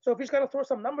source. So if you just kind of throw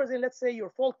some numbers in, let's say your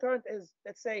fault current is,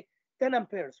 let's say, 10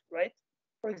 amperes, right?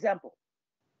 For example.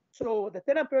 So the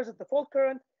 10 amperes is the fault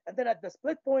current, and then at the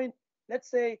split point, let's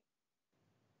say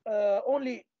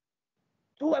only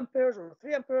 2 amperes or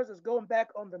 3 amperes is going back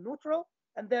on the neutral,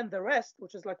 and then the rest,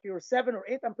 which is like your 7 or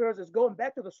 8 amperes, is going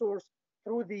back to the source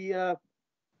through the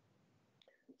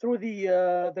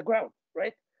ground,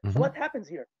 right? Mm-hmm. So what happens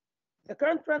here? The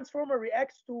current transformer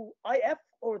reacts to IF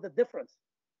or the difference.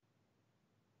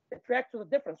 It reacts to the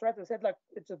difference, right? I said, like,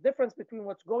 it's a difference between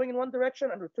what's going in one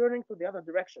direction and returning to the other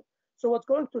direction. So what's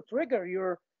going to trigger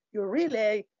your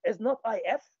relay is not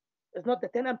IF, it's not the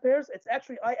 10 amperes, it's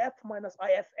actually IF minus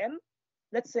IFN.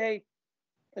 Let's say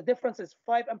the difference is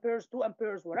 5 amperes, 2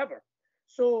 amperes, whatever.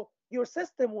 So your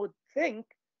system would think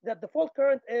that the fault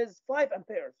current is 5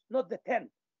 amperes, not the 10,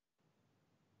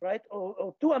 right?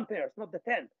 Or 2 amperes, not the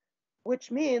 10,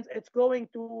 which means it's going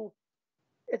to,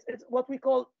 it's what we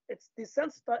call, it's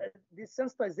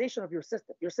desensitization of your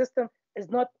system. Your system is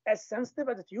not as sensitive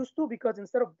as it used to, because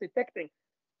instead of detecting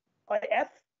IF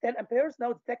 10 amperes,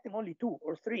 now it's detecting only 2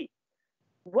 or 3.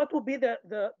 What will be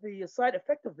the side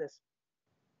effect of this?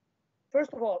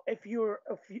 First of all, if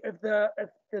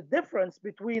the difference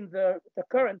between the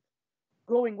current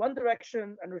going one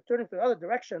direction and returning to the other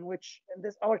direction, which in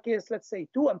our case, let's say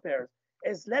 2 amperes,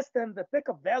 is less than the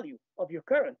pickup value of your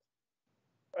current,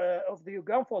 of the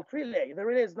ground fault relay, the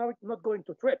relay is not going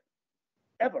to trip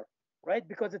ever, right?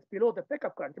 Because it's below the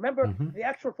pickup current. Remember, the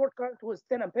actual fault current was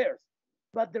 10 amperes,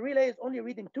 but the relay is only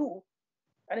reading 2.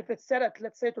 And if it's set at,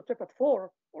 let's say, to trip at 4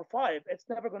 or 5, it's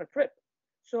never going to trip.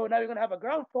 So now you're going to have a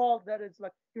ground fault that is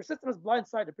like, your system is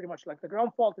blindsided pretty much, like the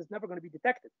ground fault is never going to be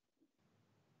detected.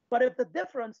 But if the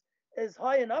difference is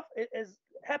high enough, it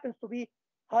happens to be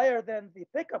higher than the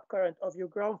pickup current of your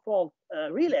ground fault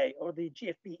relay or the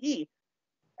GFPE,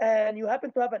 and you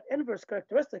happen to have an inverse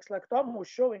characteristics, like Tom was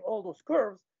showing all those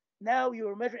curves, now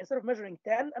you're measuring, instead of measuring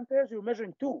 10 amperes, you're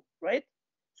measuring 2, right?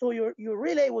 So your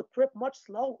relay would trip much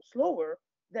slower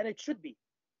than it should be,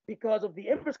 because of the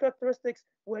inverse characteristics.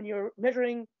 When you're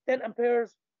measuring 10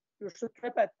 amperes, you should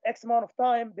trip at X amount of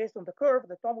time based on the curve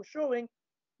that Tom was showing.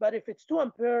 But if it's 2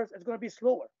 amperes, it's going to be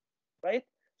slower, right?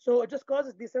 So it just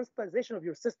causes desensitization of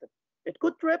your system. It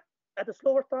could trip at a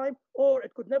slower time, or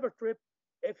it could never trip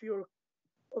if your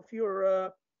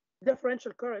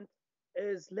differential current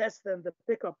is less than the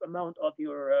pickup amount of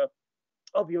your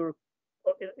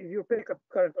pickup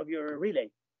current of your relay.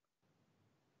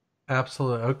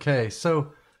 Absolutely. Okay,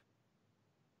 so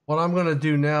what I'm going to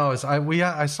do now is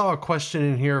I saw a question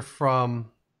in here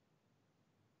from,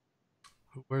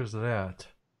 where's it at?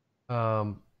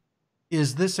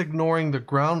 Is this ignoring the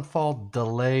ground fault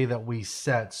delay that we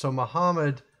set? So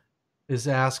Muhammad is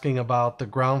asking about the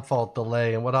ground fault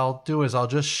delay, and what I'll do is I'll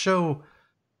just show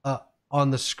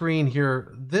on the screen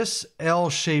here, this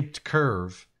L-shaped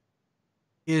curve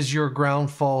is your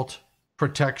ground fault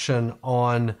protection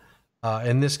on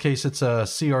In this case, it's a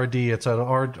CRD. It's an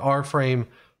R frame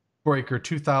breaker,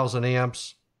 2000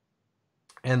 amps,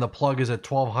 and the plug is at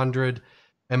 1200.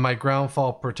 And my ground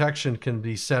fault protection can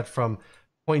be set from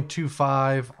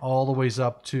 0.25 all the ways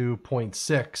up to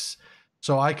 0.6.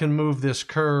 So I can move this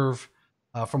curve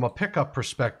from a pickup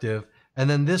perspective, and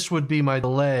then this would be my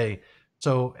delay.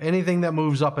 So anything that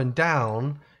moves up and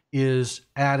down is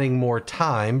adding more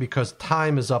time because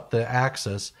time is up the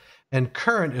axis and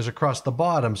current is across the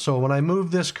bottom. So when I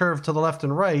move this curve to the left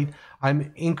and right,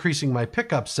 I'm increasing my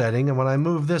pickup setting. And when I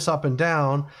move this up and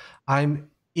down, I'm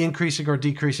increasing or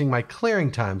decreasing my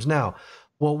clearing times. Now,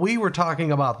 what we were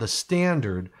talking about, the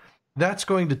standard, that's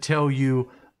going to tell you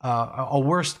a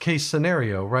worst case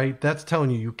scenario, right? That's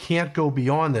telling you you can't go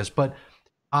beyond this, but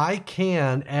I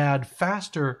can add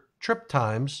faster trip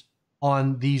times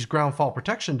on these ground fault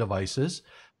protection devices.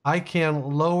 I can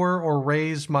lower or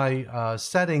raise my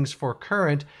settings for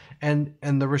current, and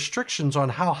the restrictions on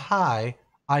how high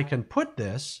I can put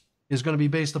this is going to be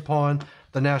based upon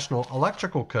the National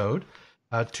Electrical Code.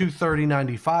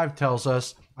 23095 tells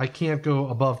us I can't go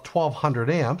above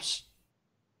 1200 amps.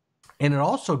 And it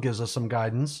also gives us some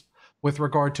guidance with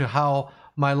regard to how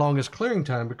my longest clearing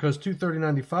time, because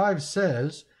 23095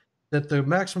 says that the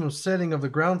maximum setting of the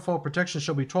ground fault protection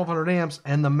shall be 1200 amps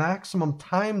and the maximum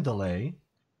time delay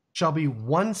shall be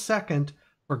 1 second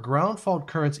for ground fault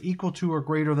currents equal to or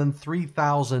greater than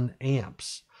 3000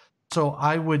 amps. So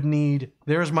I would need,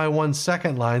 there's my 1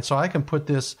 second line, so I can put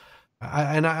this,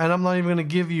 and I'm not even going to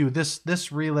give you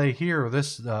this relay here,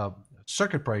 this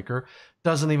circuit breaker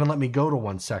doesn't even let me go to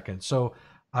 1 second. So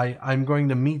I'm going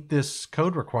to meet this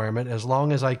code requirement as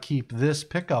long as I keep this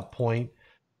pickup point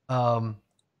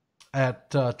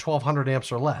at 1200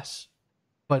 amps or less.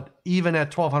 But even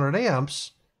at 1200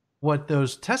 amps, what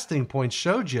those testing points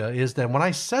showed you is that when I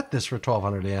set this for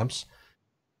 1200 amps,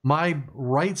 my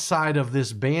right side of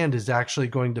this band is actually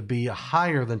going to be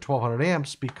higher than 1200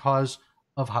 amps because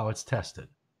of how it's tested.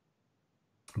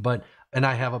 And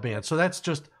I have a band. So that's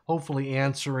just hopefully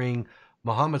answering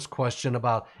Mohammed's question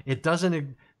about it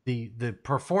doesn't, the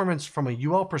performance from a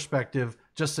UL perspective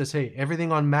just says, hey,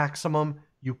 everything on maximum,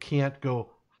 you can't go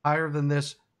higher than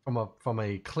this from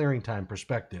a clearing time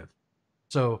perspective.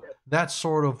 So that's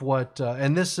sort of what,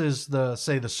 and this is the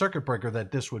circuit breaker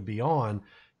that this would be on.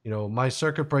 You know, my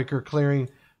circuit breaker clearing,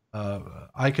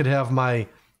 I could have my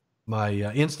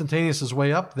instantaneous is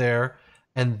way up there,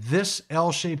 and this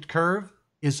L-shaped curve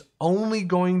is only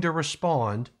going to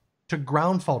respond to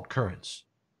ground fault currents,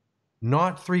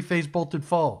 not three-phase bolted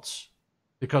faults,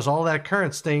 because all that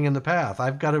current staying in the path.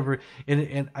 I've got to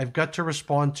and I've got to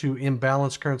respond to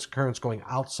imbalanced currents going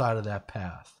outside of that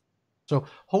path. So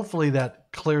hopefully that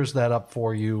clears that up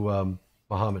for you,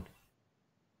 Mohammed.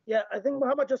 Yeah, I think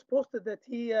Muhammad just posted that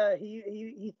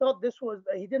he thought this was,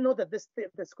 he didn't know that the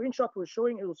screenshot was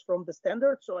showing it was from the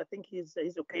standard. So I think he's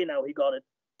okay now. He got it.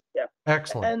 Yeah.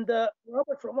 Excellent. And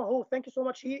Robert from Omaha, thank you so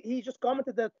much. He just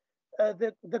commented that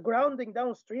the grounding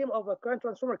downstream of a current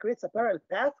transformer creates a parallel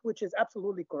path, which is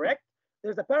absolutely correct.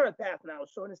 There's a parallel path now.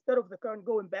 So instead of the current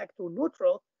going back to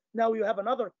neutral, now you have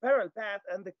another parallel path,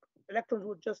 and the electrons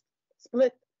would just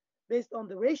split based on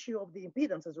the ratio of the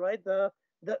impedances, right? The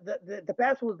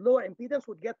path with lower impedance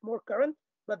would get more current,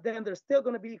 but then there's still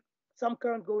going to be some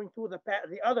current going through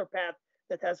the other path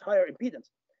that has higher impedance.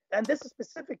 And this is a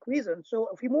specific reason. So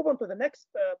if we move on to the next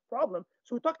problem,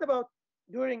 so we talked about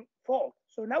during fault.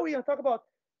 So now we're going to talk about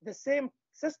the same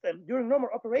system during normal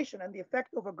operation and the effect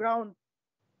of a ground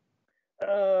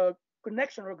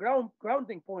connection or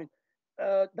grounding point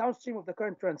downstream of the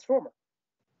current transformer.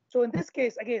 So in this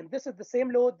case, again, this is the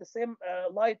same load, the same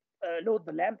light load,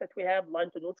 the lamp that we have, line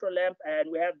to neutral lamp,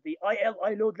 and we have the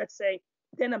ILI load, let's say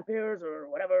 10 amperes or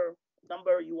whatever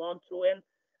number you want to in,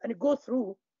 and you go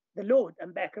through the load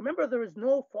and back. Remember, there is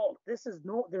no fault.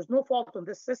 There's no fault on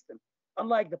this system,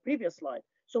 unlike the previous slide.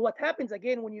 So what happens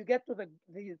again when you get to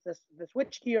the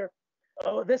switch gear,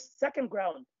 this second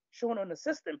ground shown on the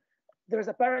system, there's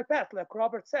a parallel path, like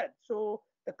Robert said. So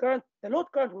the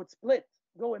load current would split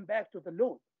going back to the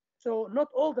load. So not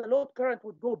all the load current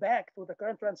would go back to the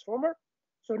current transformer.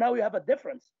 So now you have a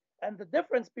difference. And the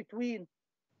difference between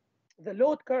the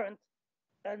load current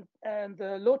and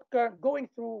the load current going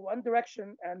through one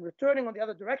direction and returning on the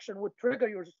other direction would trigger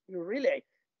your relay.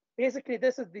 Basically,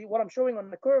 this is what I'm showing on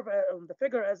the curve, on the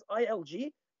figure as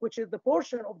ILG, which is the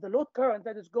portion of the load current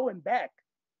that is going back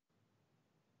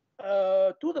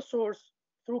to the source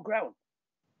through ground.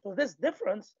 So this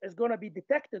difference is going to be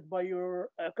detected by your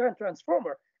current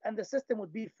transformer, and the system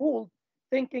would be fooled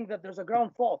thinking that there's a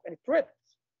ground fault, and it trips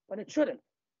when it shouldn't,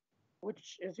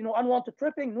 which is unwanted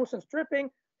tripping, nuisance tripping.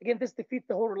 Again, this defeats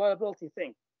the whole reliability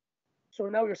thing. So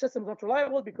now your system is not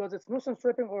reliable because it's nuisance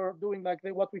tripping or doing like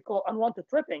what we call unwanted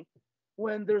tripping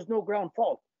when there's no ground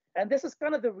fault. And this is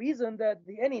kind of the reason that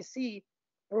the NEC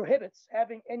prohibits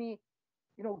having any,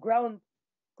 ground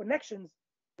connections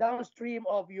downstream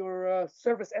of your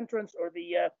service entrance or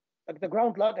the like the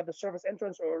ground lug at the service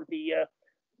entrance or the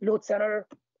load center,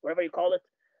 whatever you call it.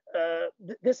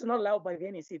 This is not allowed by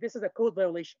the NEC. This is a code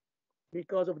violation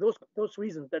because of those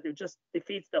reasons, that it just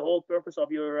defeats the whole purpose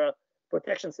of your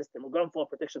protection system, or ground fault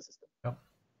protection system. Yep.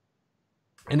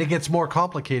 And it gets more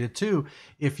complicated too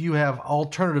if you have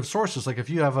alternative sources. Like if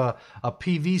you have a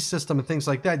PV system and things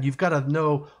like that, you've got to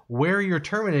know where you're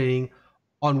terminating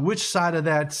on which side of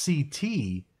that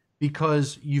CT,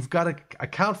 because you've got to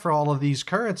account for all of these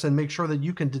currents and make sure that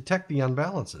you can detect the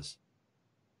unbalances.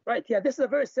 Right. Yeah, this is a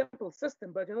very simple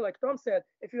system, but like Tom said,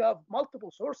 if you have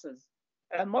multiple sources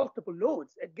and multiple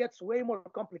loads, it gets way more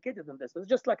complicated than this. It's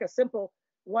just like a simple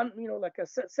one, like a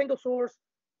single source,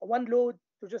 one load,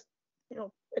 to just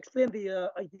explain the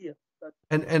idea. But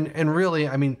and really,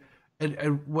 I mean,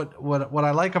 and what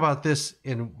I like about this,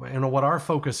 and what our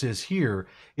focus is here,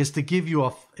 is to give you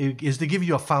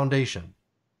a foundation.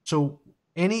 So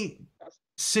any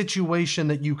situation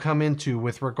that you come into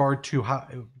with regard to how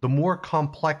the more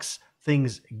complex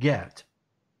things get,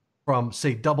 from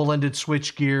say double-ended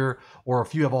switchgear, or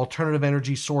if you have alternative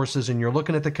energy sources and you're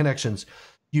looking at the connections,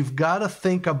 you've got to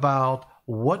think about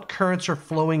what currents are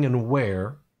flowing and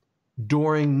where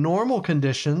during normal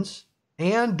conditions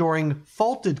and during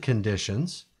faulted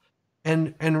conditions,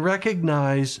 and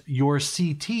recognize your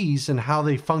CTs and how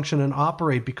they function and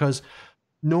operate, because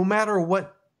no matter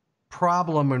what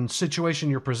problem and situation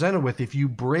you're presented with, if you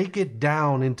break it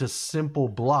down into simple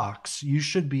blocks, you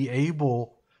should be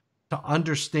able to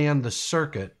understand the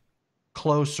circuit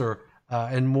closer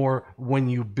and more when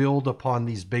you build upon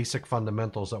these basic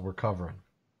fundamentals that we're covering.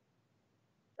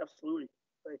 Absolutely.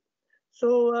 Right.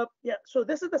 So so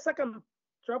this is the second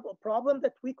problem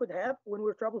that we could have when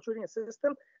we're troubleshooting a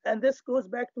system, and this goes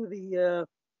back to the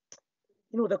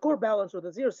the core balance or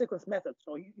the zero sequence method.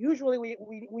 So usually we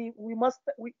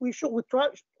try.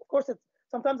 Of course,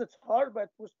 sometimes it's hard, but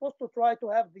we're supposed to try to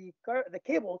have the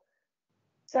cable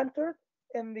centered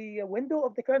in the window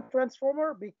of the current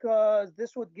transformer, because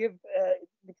this would give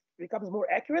it becomes more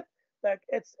accurate. Like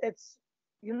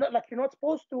you're not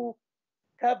supposed to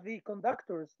have the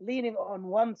conductors leaning on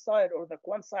one side or the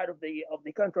one side of the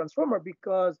current transformer,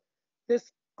 because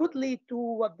this could lead to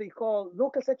what they call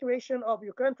local saturation of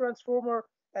your current transformer,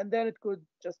 and then it could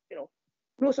just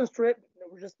nuisance trip,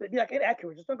 just be like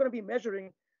inaccurate. It's not going to be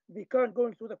measuring the current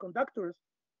going through the conductors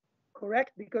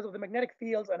correct because of the magnetic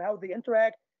fields and how they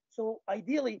interact. So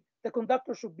ideally, the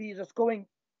conductor should be just going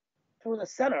through the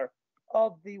center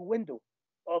of the window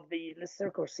of the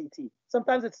circular CT.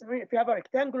 Sometimes if you have a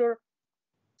rectangular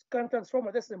current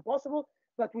transformer, this is impossible,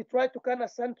 but we try to kind of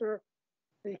center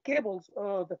the cables,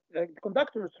 the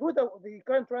conductors through the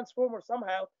current transformer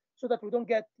somehow, so that we don't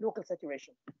get local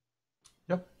saturation.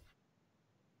 Yep.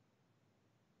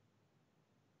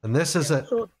 And this is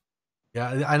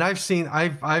and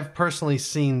I've personally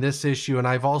seen this issue, and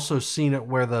I've also seen it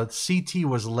where the CT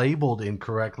was labeled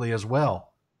incorrectly as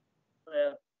well.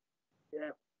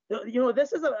 Yeah.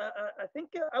 This is I think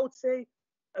I would say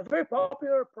a very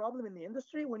popular problem in the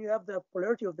industry when you have the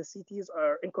polarity of the CTs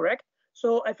are incorrect.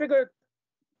 So I figured,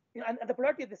 and the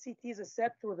polarity of the CTs is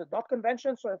set through the dot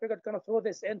convention. So I figured kind of throw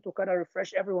this in to kind of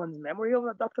refresh everyone's memory of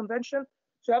the dot convention.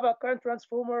 So you have a current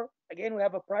transformer. Again, we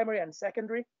have a primary and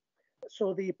secondary.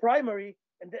 So the primary,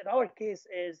 in our case,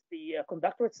 is the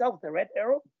conductor itself, the red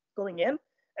arrow going in.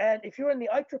 And if you're in the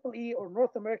IEEE or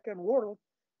North American world,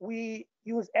 we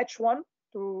use H1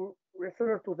 to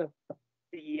refer to the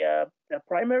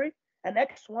primary, and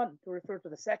X1 to refer to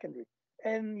the secondary.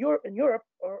 And in Europe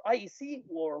or IEC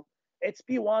world, it's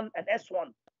P1 and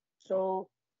S1. So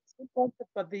same concept,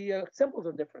 but the symbols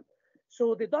are different.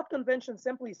 So the dot convention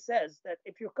simply says that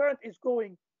if your current is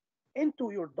going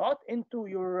into your dot, into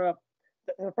your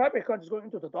the primary current is going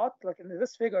into the dot, like in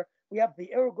this figure, we have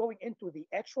the arrow going into the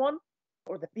H1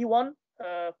 or the P1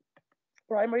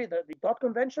 primary, the dot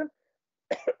convention.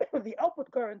 The output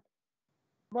current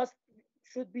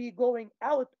should be going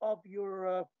out of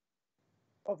your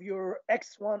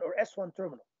X1 or S1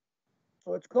 terminal.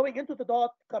 So it's going into the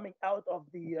dot, coming out of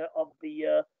the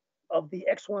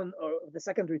X1 or the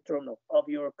secondary terminal of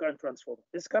your current transformer.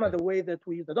 This is kind of the way that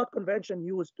the dot convention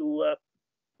used to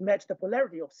match the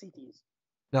polarity of CTs.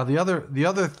 Now the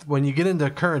other when you get into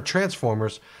current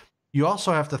transformers, you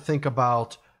also have to think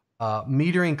about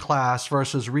metering class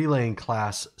versus relaying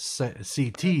class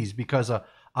CTs, because a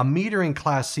metering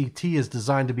class CT is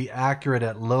designed to be accurate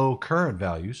at low current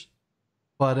values,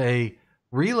 but a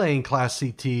relaying class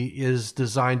CT is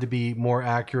designed to be more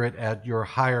accurate at your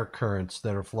higher currents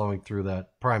that are flowing through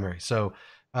that primary. So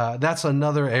that's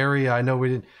another area. I know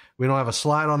we don't have a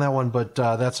slide on that one, but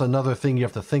that's another thing you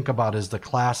have to think about is the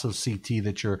class of CT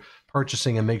that you're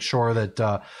purchasing, and make sure that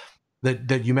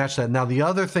that you match that. Now, the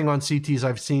other thing on CTs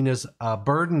I've seen is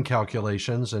burden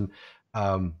calculations, and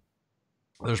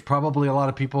there's probably a lot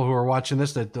of people who are watching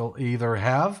this that they'll either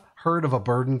have heard of a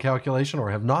burden calculation or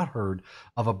have not heard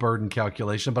of a burden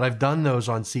calculation. But I've done those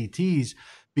on CTs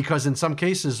because in some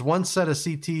cases, one set of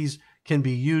CTs can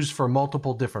be used for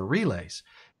multiple different relays.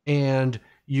 And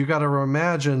you got to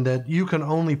imagine that you can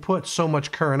only put so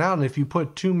much current out. And if you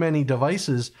put too many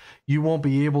devices, you won't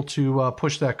be able to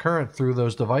push that current through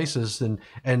those devices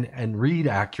and read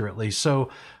accurately. So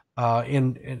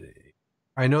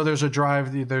I know there's a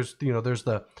drive. There's there's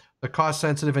the cost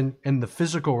sensitive and the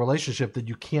physical relationship that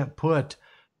you can't put.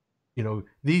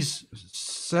 These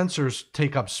sensors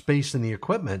take up space in the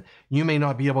equipment. You may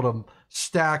not be able to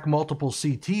stack multiple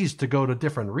CTs to go to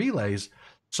different relays.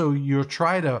 So you'll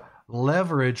try to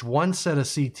leverage one set of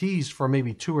CTs for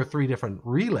maybe 2 or 3 different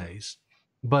relays.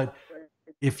 But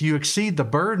if you exceed the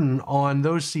burden on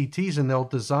those CTs, and they'll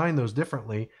design those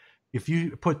differently, if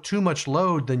you put too much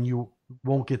load, then you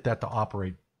won't get that to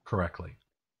operate correctly.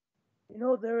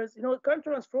 Current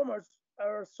transformers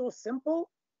are so simple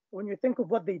when you think of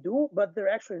what they do, but they're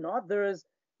actually not. There is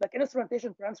like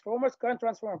instrumentation transformers, current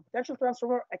transformer, potential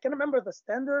transformer. I can't remember the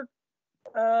standard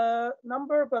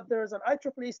number, but there's an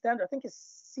IEEE standard. I think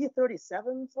it's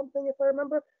C37 something, if I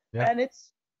remember. Yeah. And it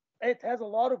has a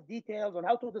lot of details on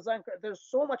how to design. There's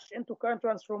so much into current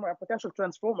transformer and potential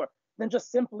transformer than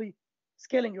just simply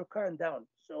scaling your current down.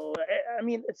 So I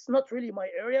mean, it's not really my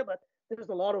area, but there's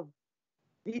a lot of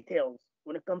details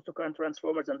when it comes to current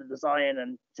transformers and the design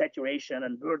and saturation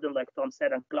and burden, like Tom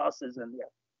said, and classes and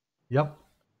Yep.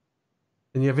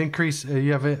 And you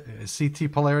have a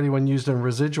CT polarity when used in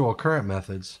residual current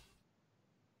methods.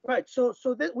 Right. So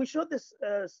we showed this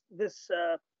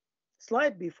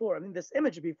slide before. I mean, this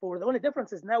image before. The only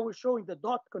difference is now we're showing the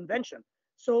dot convention.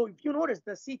 So if you notice,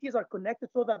 the CTs are connected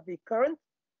so that the current,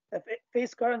 the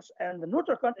phase currents, and the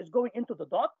neutral current is going into the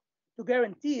dot to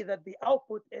guarantee that the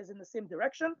output is in the same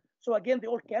direction. So again, they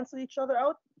all cancel each other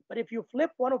out. But if you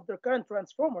flip one of the current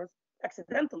transformers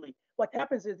accidentally, what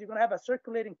happens is you're going to have a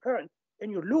circulating current in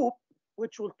your loop,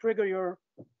 which will trigger your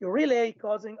relay,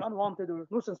 causing unwanted or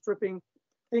nuisance tripping,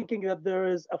 thinking that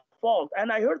there is a fault.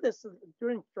 And I heard this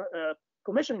during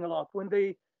commissioning a lot when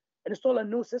they install a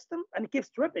new system and it keeps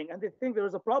tripping, and they think there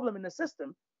is a problem in the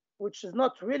system, which is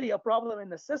not really a problem in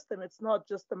the system. It's not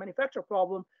just a manufacturer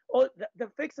problem. Or the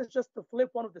fix is just to flip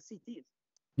one of the CTs.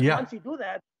 Yeah. Once you do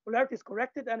that, polarity is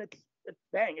corrected, and it's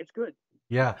bang, it's good.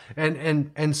 Yeah,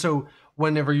 and so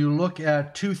whenever you look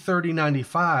at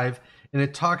 23095 and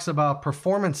it talks about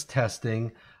performance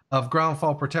testing of ground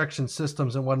fault protection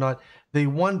systems and whatnot, they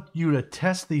want you to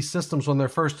test these systems when they're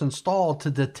first installed to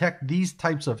detect these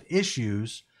types of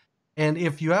issues. And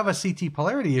if you have a CT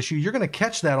polarity issue, you're going to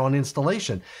catch that on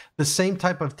installation. The same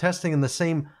type of testing and the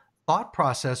same thought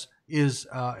process is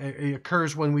it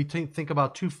occurs when we think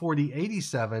about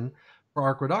 24087 for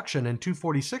arc reduction, and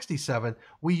 24067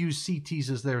 we use CTs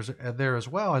as there as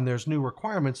well, and there's new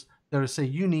requirements that say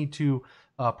you need to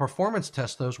performance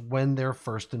test those when they're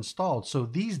first installed. So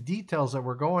these details that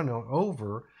we're going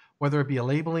over, whether it be a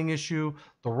labeling issue,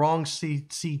 the wrong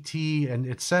CT, and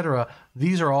etc.,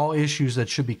 these are all issues that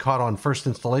should be caught on first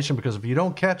installation, because if you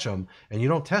don't catch them and you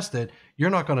don't test it, you're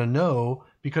not going to know,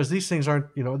 because these things aren't,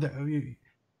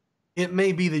 it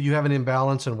may be that you have an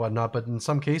imbalance and whatnot, but in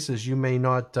some cases you may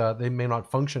not, they may not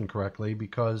function correctly,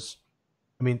 because,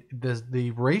 I mean,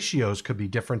 the ratios could be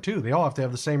different too. They all have to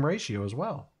have the same ratio as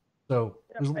well. So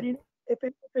I mean, if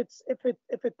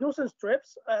it nuisance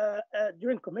trips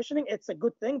during commissioning, it's a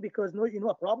good thing, because you know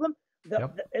a problem.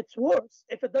 It's worse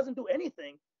if it doesn't do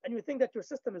anything and you think that your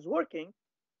system is working,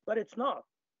 but it's not.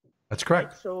 That's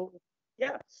correct. Right? So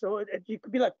yeah, so you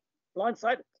could be like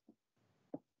blindsided.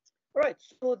 All right.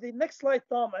 So the next slide,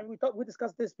 Tom, and we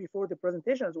discussed this before the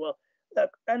presentation as well.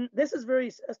 And this is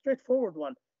a straightforward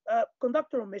one.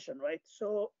 Conductor omission, right?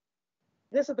 So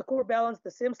this is the core balance,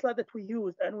 the same slide that we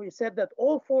used, and we said that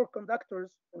all 4 conductors,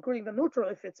 including the neutral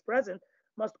if it's present,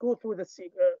 must go through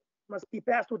must be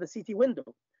passed through the CT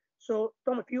window. So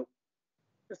Tom, if you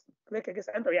just click, I guess,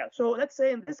 enter, yeah. So let's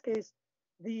say in this case,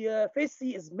 the phase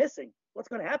C is missing. What's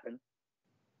going to happen?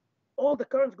 All the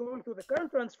currents going through the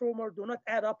current transformer do not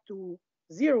add up to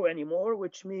 0 anymore,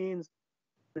 which means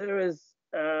there is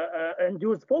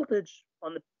induced voltage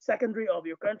on the secondary of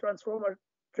your current transformer,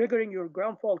 triggering your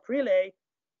ground fault relay,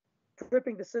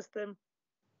 tripping the system,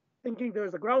 thinking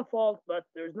there's a ground fault, but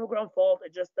there's no ground fault.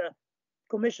 It's just a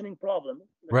commissioning problem.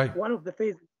 Right. One of the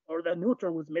phases or the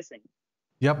neutral was missing.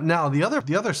 Yep. Now the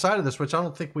other side of this, which I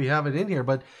don't think we have it in here,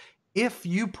 but if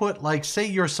you put, like, say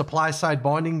your supply side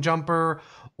bonding jumper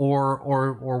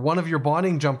or one of your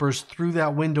bonding jumpers through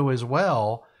that window as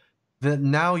well, that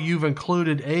now you've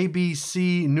included A, B,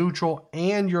 C, neutral,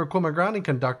 and your equipment grounding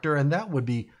conductor, and that would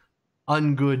be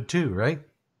ungood too, right?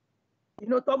 You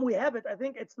know, Tom, we have it. I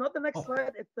think it's not the next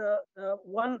slide. It's the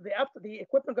one, the after the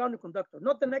equipment grounding conductor,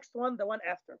 not the next one, the one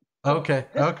after. So okay.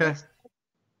 Okay.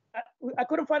 I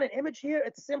couldn't find an image here.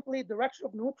 It's simply direction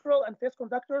of neutral and phase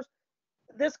conductors.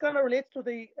 This kind of relates to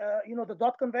the, the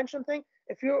dot convention thing.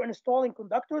 If you're installing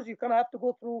conductors, you kind of have to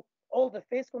go through all the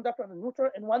phase conductor and the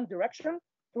neutral in one direction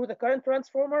through the current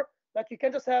transformer. Like, you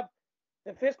can just have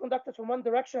the phase conductors from one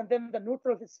direction, and then the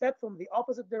neutral is fed from the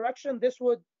opposite direction. This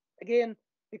would, again,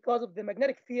 because of the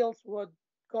magnetic fields, would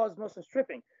cause most of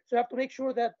stripping. So you have to make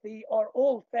sure that they are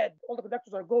all fed, all the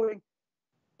conductors are going,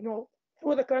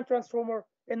 through the current transformer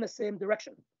in the same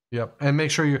direction. Yep. And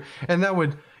make sure and that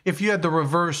would, if you had the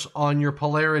reverse on your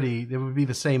polarity, it would be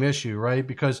the same issue, right?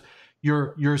 Because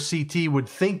your CT would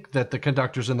think that the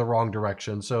conductor's in the wrong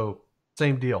direction. So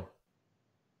same deal.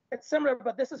 It's similar,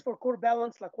 but this is for core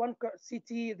balance, like one CT,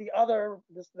 the other,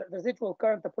 the residual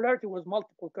current, the polarity was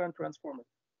multiple current transformers.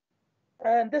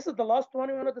 And this is the last one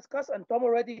we want to discuss, and Tom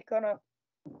already kind of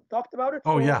talked about it.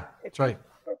 Oh, so yeah, that's right.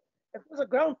 If there's a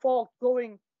ground fault,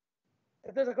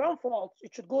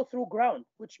 it should go through ground,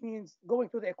 which means going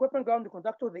through the equipment grounding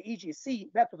conductor, the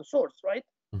EGC, back to the source, right?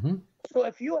 Mm-hmm. So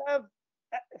if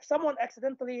someone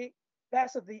accidentally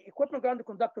passes the equipment grounding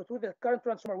conductor through the current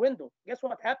transformer window, guess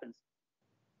what happens?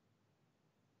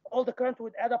 All the current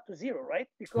would add up to zero, right?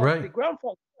 Because the ground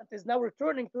fault is now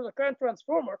returning through the current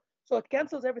transformer, so it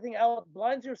cancels everything out,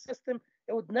 blinds your system.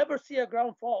 It would never see a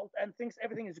ground fault and thinks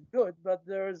everything is good, but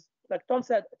there's, like Tom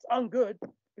said, it's ungood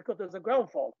because there's a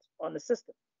ground fault on the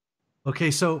system.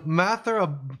 Okay, so Mr.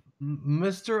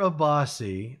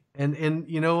 Abbasi, and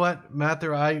you know what,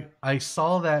 Mather, I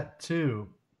saw that too.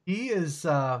 He is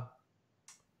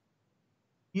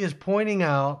pointing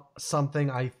out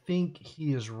something. I think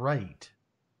he is right.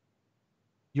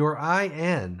 Your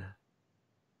IN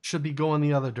should be going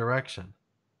the other direction.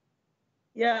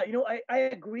 Yeah, I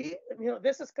agree.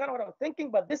 This is kind of what I was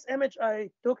thinking, but this image, I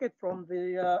took it from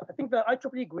the, I think the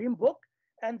IEEE Green Book,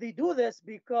 and they do this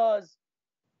because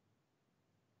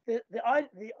the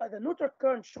neutral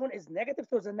current shown is negative.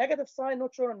 So there's a negative sign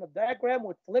not shown on the diagram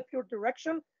would flip your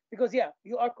direction, because, yeah,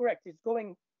 you are correct.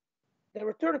 The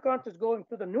return current is going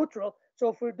to the neutral. So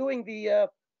if we're doing the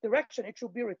direction, it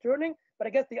should be returning. But I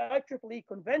guess the IEEE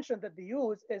convention that they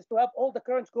use is to have all the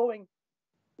currents going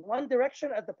one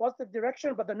direction as the positive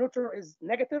direction, but the neutral is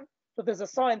negative. So there's a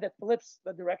sign that flips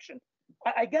the direction.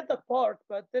 I get that part,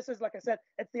 but this is, like I said,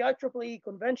 it's the IEEE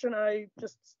convention. I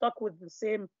just stuck with the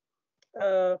same,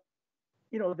 the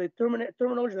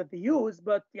terminology that they use.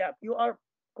 But yeah, you are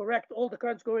correct. All the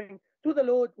currents going to the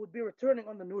load would be returning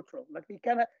on the neutral. Like,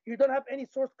 you don't have any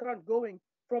source current going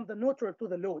from the neutral to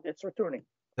the load. It's returning.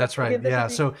 That's right. Again, yeah.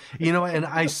 So, and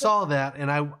I saw that,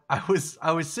 and I was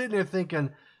sitting there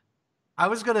thinking, I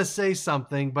was going to say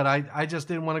something, but I just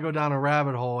didn't want to go down a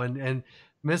rabbit hole. And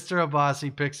Mr.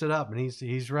 Abbasi picks it up, and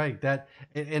he's right. That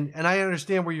and I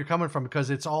understand where you're coming from, because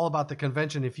it's all about the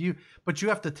convention. But you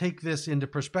have to take this into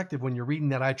perspective when you're reading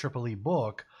that IEEE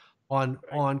book on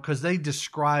because they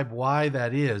describe why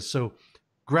that is. So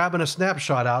grabbing a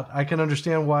snapshot out, I can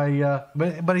understand why.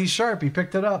 But he's sharp. He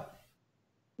picked it up.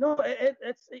 No,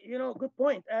 it's good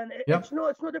point, and it's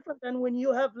no different than when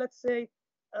you have, let's say,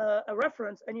 a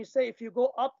reference, and you say if you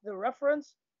go up the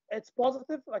reference, it's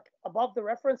positive, like above the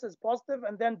reference is positive,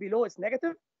 and then below it's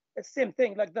negative. It's the same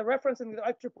thing. Like the reference in the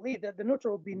IEEE, the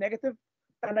neutral would be negative,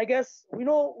 and I guess we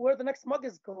know where the next mug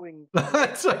is going.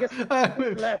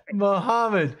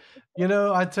 Mohammed,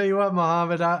 I tell you what,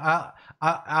 Mohammed,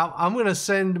 I'm going to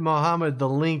send Mohammed the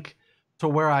link to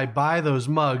where I buy those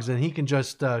mugs, and he can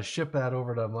just ship that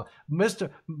over to Mr.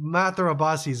 Mather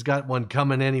Abbasi's got one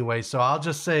coming anyway. So I'll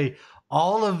just say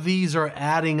all of these are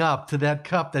adding up to that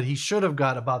cup that he should have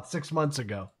got about 6 months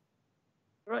ago.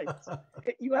 Right.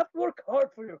 You have to work hard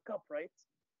for your cup, right?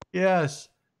 Yes.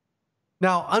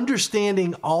 Now,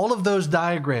 understanding all of those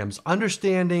diagrams,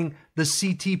 understanding the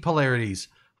CT polarities,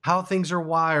 how things are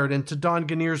wired, and to Don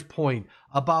Ganier's point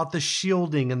about the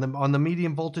shielding and on the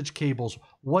medium voltage cables,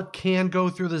 what can go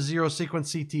through the zero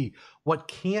sequence CT, what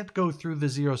can't go through the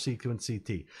zero sequence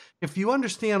CT. If you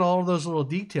understand all of those little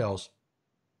details,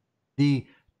 the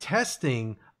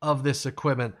testing of this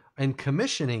equipment and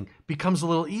commissioning becomes a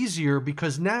little easier,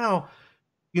 because now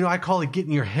I call it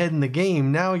getting your head in the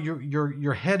game. Now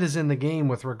your head is in the game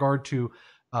with regard to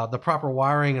the proper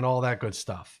wiring and all that good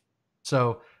stuff.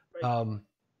 So, right. um,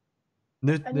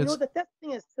 And the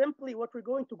testing is simply what we're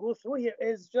going to go through here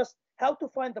is just how to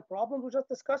find the problem we just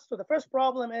discussed. So the first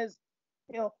problem is,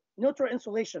 neutral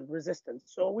insulation resistance.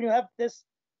 So when you have this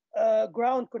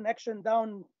ground connection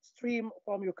downstream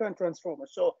from your current transformer.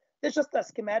 So it's just a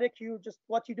schematic.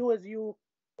 What you do is you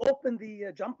open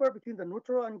the jumper between the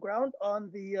neutral and ground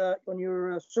on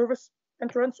your service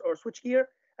entrance or switchgear,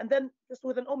 and then just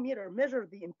with an ohm meter measure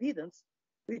the impedance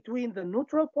between the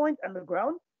neutral point and the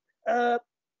ground.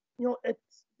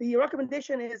 It's the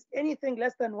recommendation is anything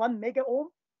less than 1 mega ohm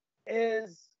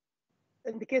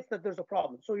indicates that there's a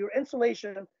problem. So your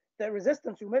insulation, the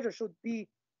resistance you measure should be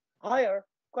higher,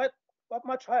 quite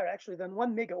much higher actually than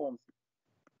 1 mega ohms.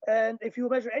 And if you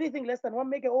measure anything less than 1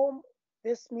 mega ohm,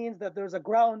 this means that there's a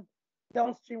ground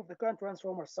downstream of the current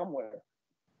transformer somewhere.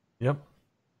 Yep.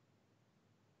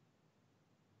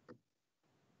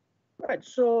 Right.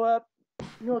 So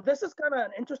this is kind of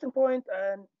an interesting point,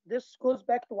 and this goes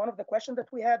back to one of the questions that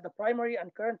we had: the primary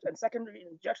and current and secondary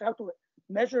injection. How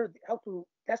to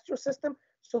test your system.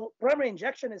 So primary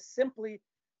injection is simply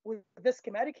with this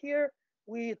schematic here.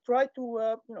 We try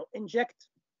to inject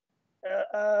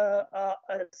a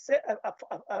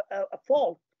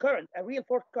fault current, a real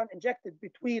fault current injected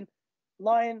between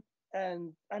line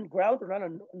and ground, or line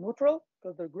and neutral,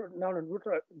 because the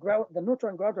neutral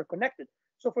and ground are connected.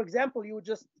 So for example, you would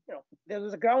just,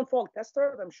 there's a ground fault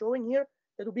tester that I'm showing here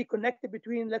that will be connected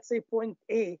between, let's say, point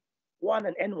A1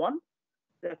 and N1,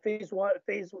 the phase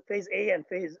A and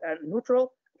phase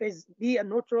neutral, phase B and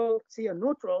neutral, C and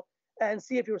neutral, and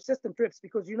see if your system trips,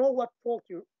 because you know what fault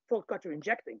cut you're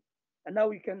injecting. And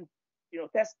now you can,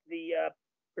 test the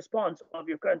response of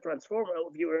your current transformer,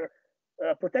 of your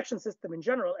protection system in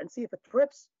general, and see if it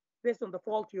trips based on the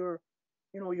fault you're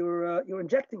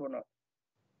injecting or not.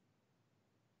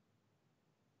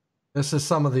 This is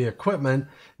some of the equipment.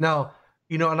 Now,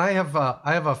 and I have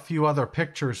a few other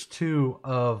pictures too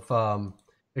of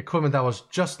equipment that was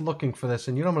just looking for this.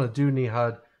 And I'm going to do,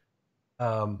 Nihad.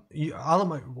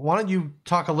 Why don't you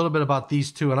talk a little bit about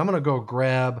these two, and I'm going to go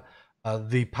grab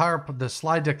the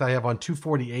slide deck that I have on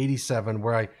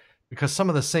 24087, because some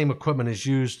of the same equipment is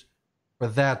used for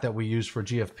that we use for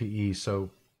GFPE. So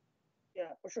yeah,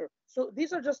 for sure. So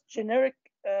these are just generic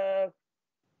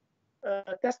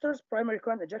testers, primary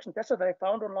current injection tester that I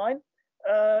found online.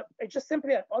 It's just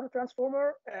simply an auto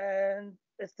transformer, and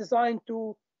it's designed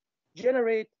to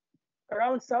generate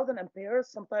around 1,000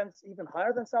 amperes, sometimes even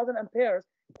higher than 1,000 amperes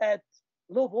at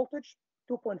low voltage,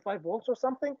 2.5 volts or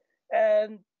something.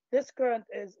 And this current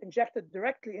is injected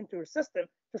directly into your system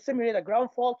to simulate a ground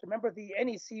fault. Remember the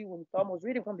NEC, when Tom was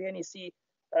reading from the NEC,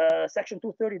 section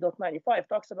 230.95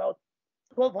 talks about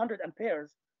 1,200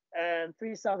 amperes and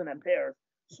 3,000 amperes.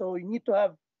 So you need to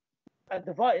have a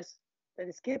device that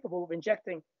is capable of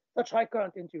injecting such high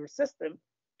current into your system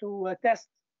to test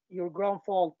your ground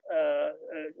fault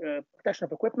protection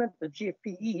of equipment, the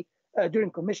GFPE,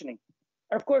 during commissioning.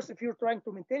 And of course, if you're trying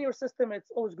to maintain your system,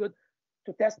 it's always good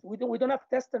to test. We don't have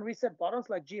test and reset buttons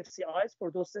like GFCIs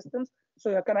for those systems, so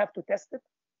you're gonna have to test it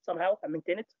somehow and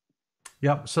maintain it.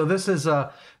 Yep. So this is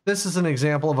an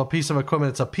example of a piece of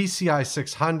equipment. It's a PCI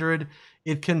 600.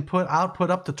 It can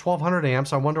output up to 1,200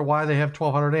 amps. I wonder why they have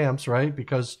 1,200 amps, right?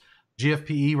 Because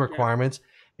GFPE requirements.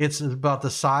 Yeah. It's about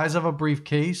the size of a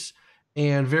briefcase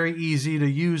and very easy to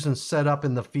use and set up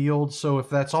in the field. So if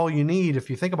that's all you need, if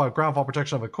you think about ground fault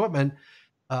protection of equipment,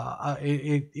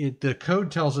 the code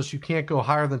tells us you can't go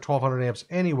higher than 1,200 amps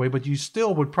anyway, but you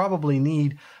still would probably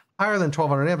need higher than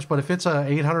 1,200 amps. But if it's a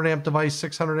 800 amp device,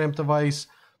 600 amp device,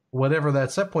 whatever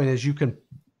that set point is, you can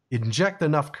inject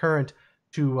enough current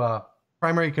to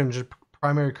primary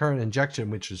current injection,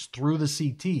 which is through the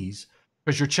CTs,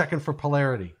 because you're checking for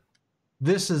polarity.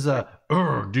 This is a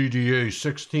DDA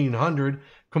 1600,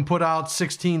 can put out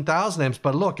 16,000 amps,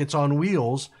 but look, it's on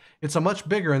wheels. It's a much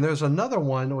bigger, and there's another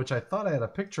one, which I thought I had a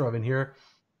picture of in here.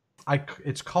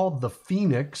 It's called the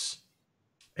Phoenix,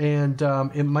 and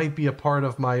it might be a part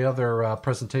of my other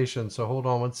presentation, so hold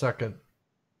on one second.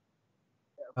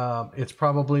 It's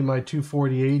probably my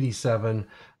 24087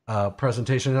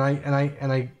 presentation, and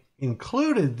I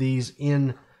included these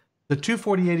in the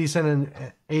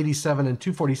 24087 and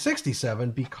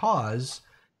 24067 because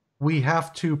we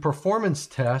have to performance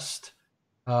test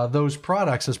those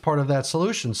products as part of that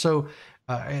solution. So,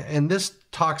 and this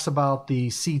talks about the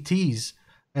CTs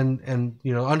and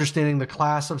understanding the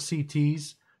class of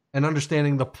CTs and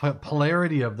understanding the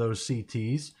polarity of those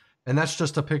CTs. And that's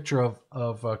just a picture of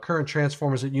current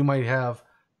transformers that you might have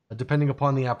depending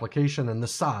upon the application and the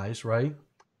size, right?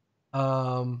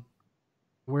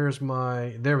 Where's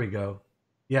my, there we go.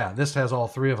 Yeah, this has all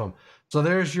three of them. So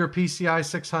there's your PCI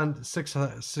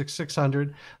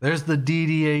 600. There's the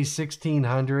DDA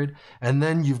 1600. And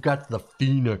then you've got the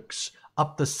Phoenix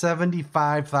up to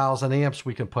 75,000 amps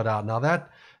we can put out. Now that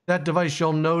device,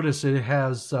 you'll notice it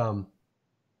has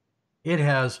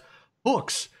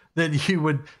hooks that you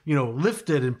would, lift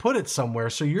it and put it somewhere.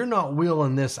 So you're not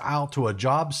wheeling this out to a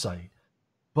job site.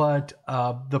 But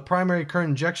the primary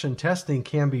current injection testing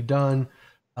can be done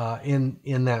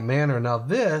in that manner. Now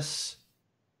this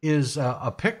is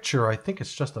a picture, I think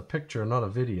it's just a picture, not a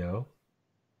video,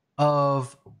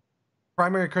 of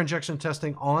primary current injection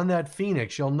testing on that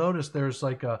Phoenix. You'll notice there's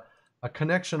like a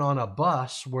connection on a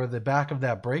bus where the back of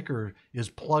that breaker is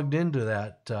plugged into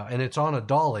that, and it's on a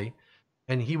dolly,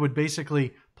 and he would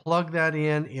basically plug that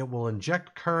in. It will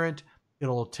inject current.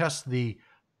 It'll test the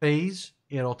phase.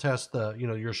 It'll test the,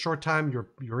 your short time,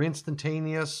 your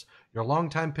instantaneous, your long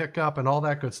time pickup, and all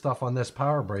that good stuff on this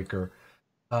power breaker.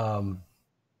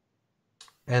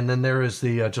 And then there is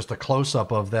the just a close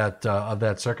up of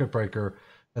that circuit breaker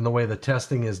and the way the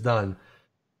testing is done.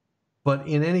 But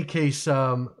in any case,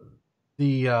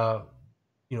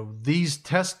 these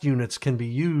test units can be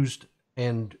used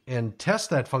and test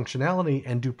that functionality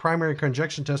and do primary current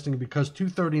injection testing, because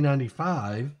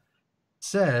 23095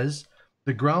 says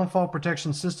the ground fault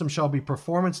protection system shall be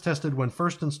performance tested when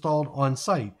first installed on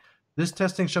site. This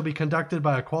testing shall be conducted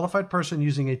by a qualified person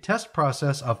using a test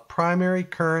process of primary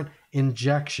current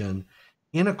injection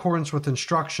in accordance with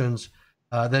instructions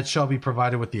that shall be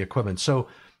provided with the equipment. So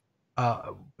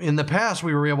in the past,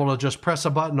 we were able to just press a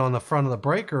button on the front of the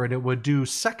breaker and it would do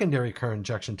secondary current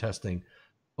injection testing.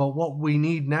 But what we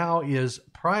need now is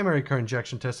primary current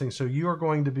injection testing. So you are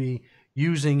going to be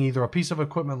using either a piece of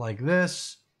equipment like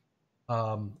this,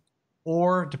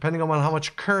 or depending on how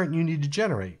much current you need to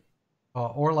generate,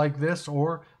 or like this,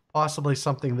 or possibly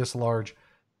something this large.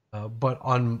 But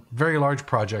on very large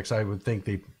projects, I would think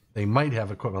they might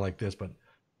have equipment like this, but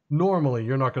normally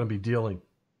you're not going to be dealing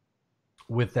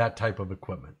with that type of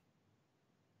equipment.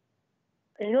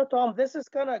 And Tom, this is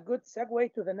kind of a good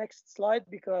segue to the next slide,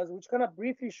 because we're going to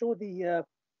briefly show the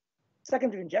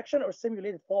secondary injection or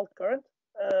simulated fault current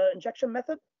injection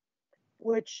method,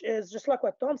 which is just like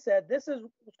what Tom said. This is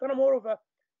kind of more of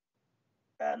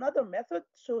another method.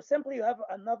 So simply you have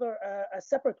another a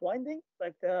separate winding,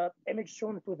 like the image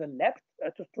shown to the left,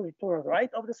 to the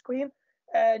right of the screen,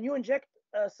 and you inject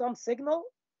some signal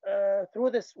through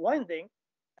this winding,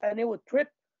 and it would trip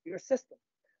your system.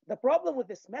 The problem with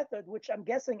this method, which I'm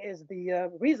guessing is the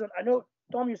reason, I know,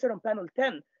 Tom, you said on panel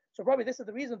 10, so probably this is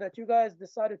the reason that you guys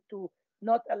decided to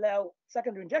not allow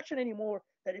secondary injection anymore,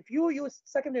 that if you use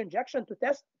secondary injection to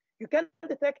test, you can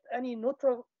detect any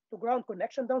neutral to ground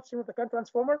connection downstream of the current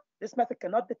transformer. This method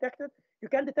cannot detect it. You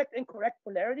can detect incorrect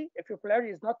polarity. If your polarity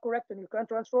is not correct in your current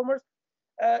transformers,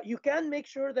 you can make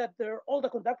sure that all the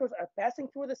conductors are passing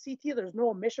through the CT. There's no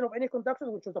omission of any conductors,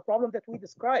 which is the problem that we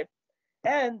described.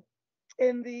 And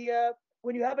in the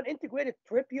when you have an integrated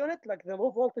trip unit, like the low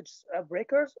voltage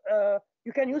breakers,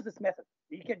 you can use this method.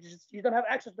 You don't have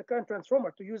access to the current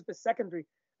transformer to use the secondary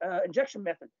injection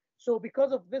method. So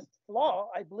because of this flaw,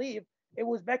 I believe it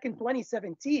was back in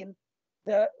 2017,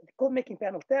 the code making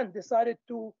panel 10 decided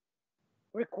to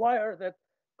require that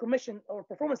commission or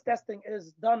performance testing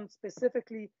is done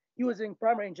specifically using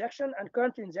primary injection, and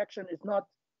current injection is not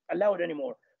allowed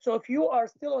anymore. So if you are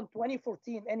still on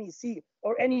 2014 NEC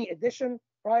or any edition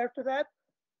prior to that,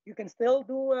 you can still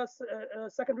do a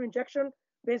secondary injection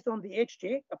based on the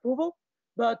HJ approval.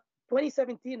 But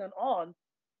 2017 and on,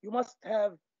 you must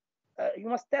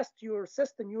test your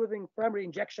system using primary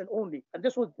injection only. And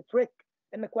this was the trick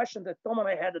in the question that Tom and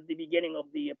I had at the beginning of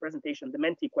the presentation, the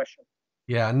Menti question.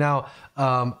 Yeah. Now,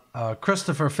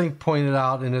 Christopher Fink pointed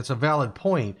out, and it's a valid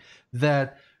point,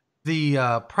 that the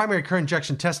primary current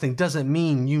injection testing doesn't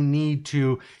mean you need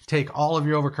to take all of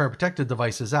your overcurrent protected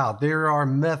devices out. There are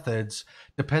methods,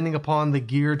 depending upon the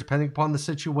gear, depending upon the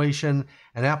situation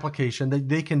and application, that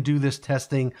they can do this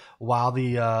testing while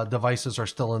the devices are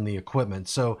still in the equipment.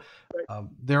 So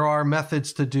there are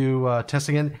methods to do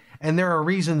testing, and there are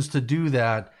reasons to do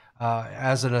that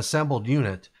as an assembled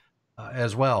unit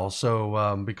as well.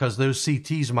 So because those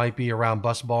CTs might be around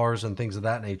bus bars and things of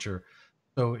that nature.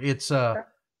 So it's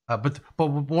but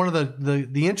one of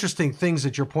the interesting things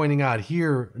that you're pointing out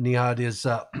here, Nihad, is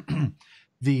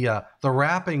the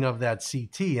wrapping of that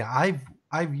CT.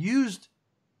 I've used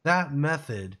that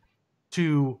method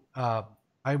to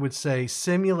I would say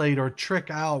simulate or trick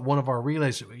out one of our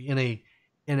relays in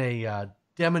a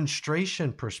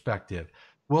demonstration perspective.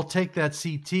 We'll take that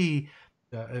CT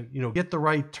get the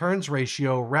right turns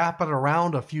ratio, wrap it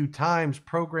around a few times,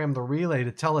 program the relay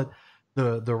to tell it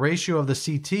the ratio of the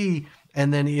CT,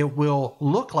 and then it will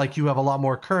look like you have a lot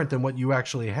more current than what you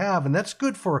actually have. And that's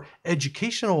good for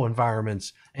educational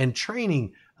environments and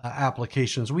training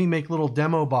applications. We make little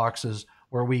demo boxes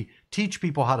where we teach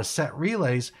people how to set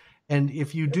relays. And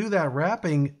if you do that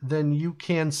wrapping, then you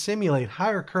can simulate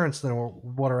higher currents than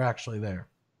what are actually there.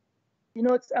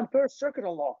 It's Ampere circuit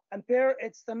law. Ampere,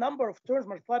 it's the number of turns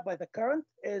multiplied by the current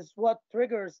is what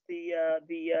triggers the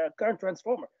current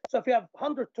transformer. So if you have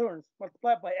 100 turns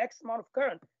multiplied by X amount of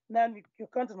current, then your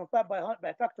current is multiplied by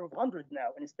a factor of 100 now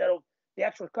instead of the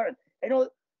actual current.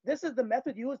 This is the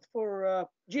method used for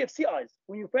GFCIs.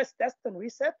 When you press test and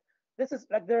reset, this is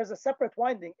like there's a separate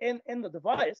winding in the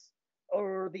device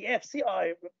or the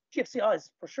FCI, GFCIs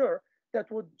for sure, that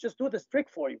would just do this trick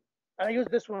for you. And I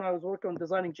used this when I was working on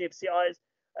designing GFCIs.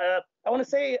 I want to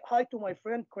say hi to my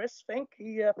friend Chris Fink.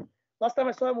 He last time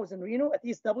I saw him was in Reno at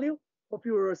ESW. Hope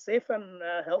you were safe and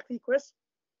healthy, Chris.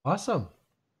 Awesome.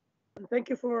 And thank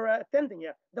you for attending.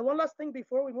 Yeah. The one last thing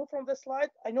before we move from this slide,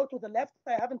 I know to the left,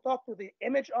 I haven't talked to the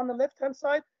image on the left-hand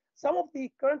side. Some of the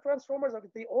current transformers, or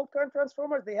the old current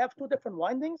transformers, they have two different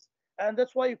windings. And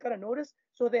that's why you kind of notice.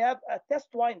 So they have a test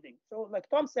winding. So like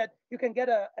Tom said, you can get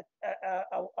a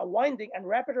winding and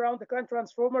wrap it around the current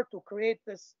transformer to create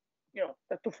this,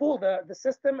 to fool the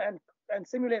system and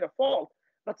simulate a fault.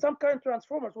 But some current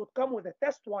transformers would come with a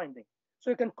test winding. So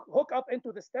you can hook up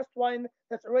into this test wind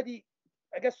that's already,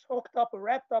 I guess, hooked up or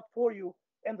wrapped up for you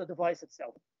in the device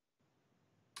itself.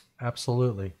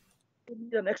 Absolutely. You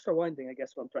need an extra winding, I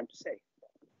guess what I'm trying to say.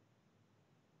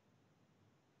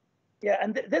 Yeah,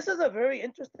 and this is a very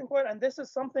interesting one, and this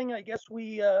is something I guess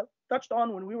we touched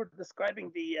on when we were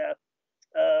describing the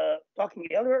talking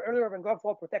earlier about ground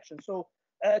fault protection. So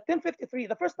 1053,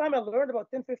 the first time I learned about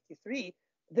 1053,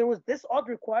 there was this odd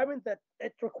requirement that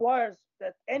it requires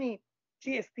that any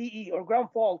GFPE or ground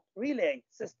fault relay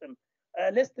system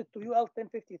listed to UL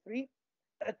 1053,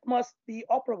 it must be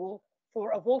operable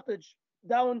for a voltage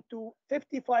down to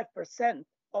 55%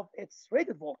 of its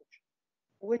rated voltage,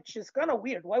 which is kind of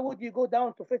weird. Why would you go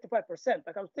down to 55%?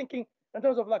 Like I was thinking in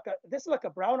terms of this is like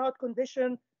a brownout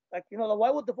condition. Like,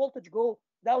 why would the voltage go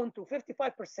down to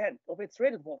 55% of its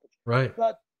rated voltage? Right.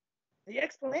 But the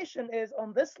explanation is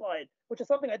on this slide, which is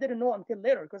something I didn't know until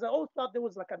later, because I always thought there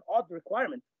was like an odd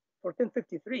requirement for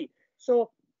 1053.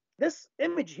 So this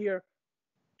image here,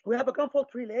 we have a ground fault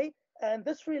relay, and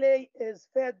this relay is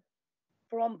fed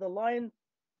from the line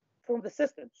from the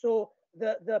system. So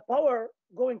the power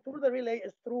going through the relay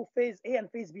is through phase A and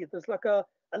phase B. There's like a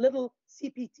little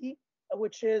CPT,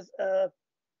 which is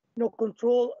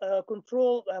control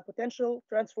potential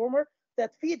transformer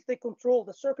that feeds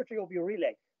the circuitry of your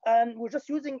relay. And we're just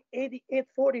using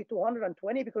 840 to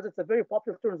 120 because it's a very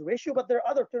popular turns ratio, but there are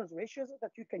other turns ratios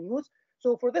that you can use.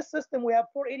 So for this system, we have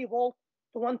 480 volt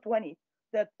to 120.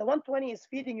 That the 120 is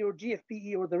feeding your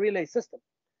GFPE or the relay system.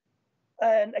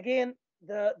 And again,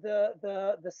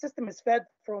 the system is fed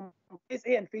from phase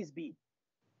A and phase B.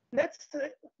 Let's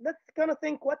kind of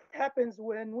think what happens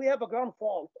when we have a ground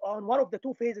fault on one of the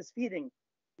two phases feeding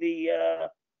the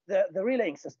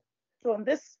relaying system. So in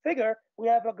this figure, we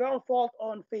have a ground fault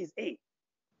on phase A.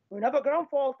 When we have a ground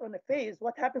fault on a phase,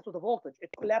 what happens to the voltage? It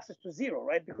collapses to zero,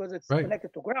 right? Because it's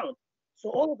connected to ground. So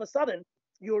all of a sudden,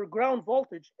 your ground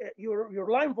voltage, your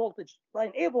line voltage,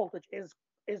 line A voltage is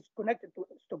connected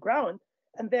to ground,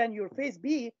 and then your phase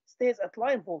B stays at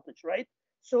line voltage, right?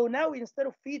 So now instead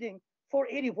of feeding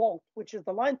 480 volt, which is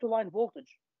the line-to-line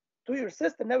voltage, to your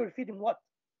system, now we're feeding what?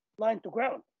 Line to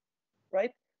ground,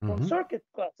 right? From circuit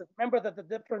classes, remember that the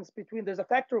difference between, there's a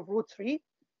factor of √3.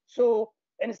 So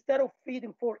instead of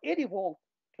feeding 480 volt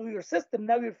to your system,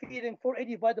 now you're feeding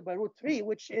 480 divided by √3,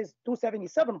 which is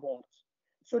 277 volts.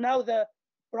 So now the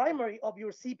primary of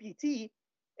your CPT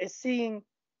is seeing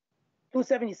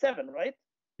 277, right?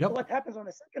 Yep. So what happens on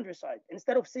the secondary side?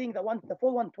 Instead of seeing the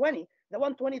full 120, the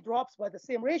 120 drops by the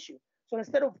same ratio. So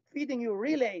instead of feeding your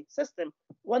relay system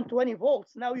 120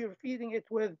 volts, now you're feeding it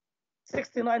with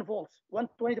 69 volts,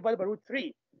 120 divided by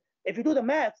 √3. If you do the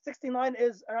math, 69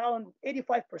 is around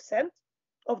 85%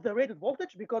 of the rated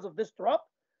voltage because of this drop.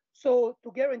 So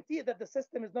to guarantee that the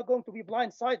system is not going to be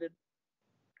blindsided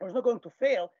or is not going to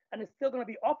fail, and it's still going to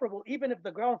be operable, even if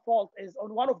the ground fault is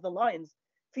on one of the lines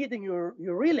feeding your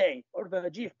relay or the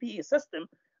GFPE system,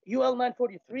 UL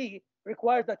 943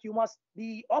 requires that you must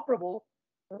be operable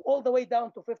all the way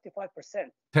down to 55%.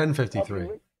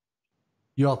 1053.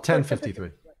 UL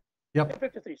 1053. Yep.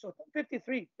 1053. So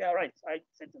 1053, yeah, right. I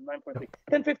said 943.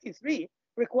 1053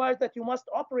 requires that you must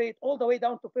operate all the way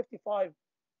down to 55%.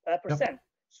 Yep.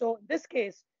 So in this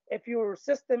case, if your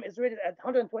system is rated at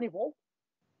 120 volt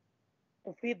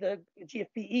to feed the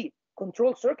GFPE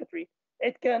control circuitry,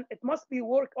 it must be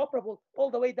work operable all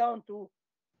the way down to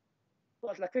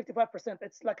like 55%.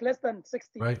 It's like less than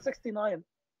 60, Right. 69%,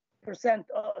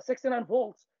 69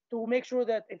 volts, to make sure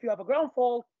that if you have a ground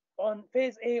fault on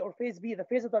phase A or phase B, the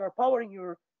phases that are powering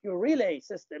your relay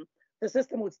system, the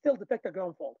system would still detect a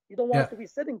ground fault. You don't want it to be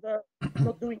sitting there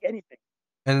not doing anything.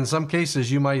 And in some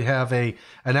cases, you might have an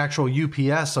actual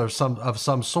UPS or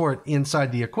some sort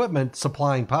inside the equipment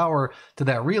supplying power to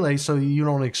that relay, so you're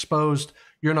not exposed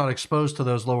to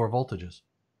those lower voltages.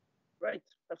 Right,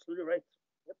 absolutely right.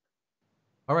 Yep.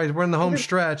 All right, we're in the home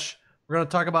stretch. We're going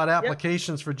to talk about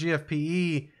applications for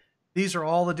GFPE. These are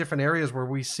all the different areas where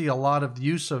we see a lot of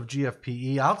use of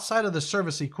GFPE outside of the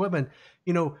service equipment.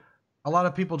 You know, a lot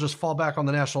of people just fall back on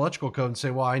the National Electrical Code and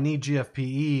say, well, I need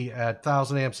GFPE at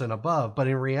 1,000 amps and above. But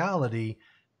in reality,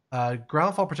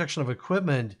 ground fault protection of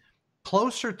equipment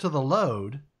closer to the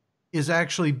load is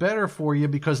actually better for you,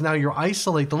 because now you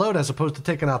isolate the load as opposed to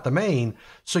taking out the main.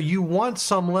 So you want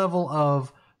some level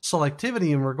of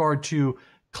selectivity in regard to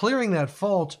clearing that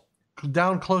fault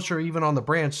down closer even on the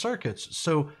branch circuits.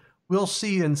 So we'll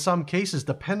see in some cases,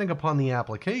 depending upon the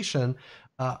application,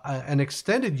 an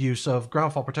extended use of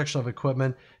ground fault protection of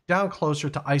equipment down closer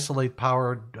to isolate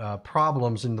power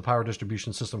problems in the power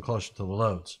distribution system closer to the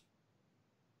loads.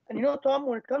 And you know, Tom,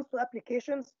 when it comes to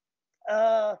applications,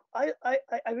 I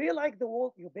really like the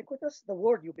word ubiquitous,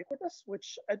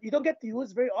 which you don't get to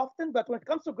use very often. But when it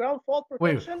comes to ground fault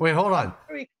protection, wait, hold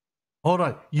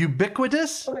on,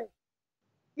 ubiquitous? Okay.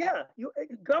 Yeah,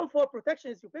 ground fault protection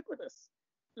is ubiquitous.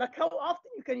 Like, how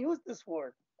often you can use this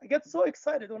word? I get so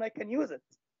excited when I can use it.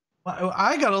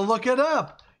 I gotta look it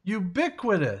up.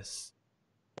 Ubiquitous.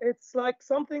 It's like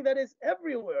something that is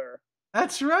everywhere.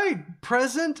 That's right.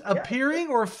 Present, appearing,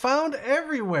 or found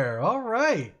everywhere. All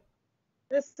right.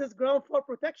 This is ground fault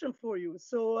protection for you.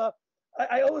 So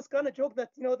I always kind of joke that,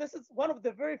 you know, this is one of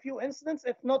the very few incidents,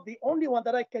 if not the only one,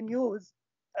 that I can use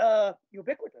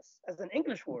ubiquitous as an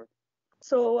English word.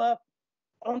 So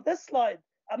on this slide,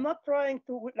 I'm not trying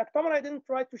to, like Tom and I didn't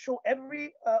try to show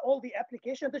all the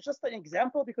applications. It's just an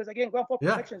example, because again, ground fault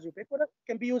protection is ubiquitous,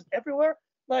 can be used everywhere.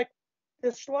 Like,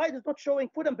 this slide is not showing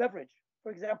food and beverage,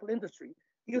 for example, industry.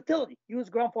 Utility, use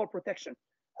ground fault protection.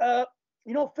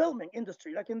 You know, filming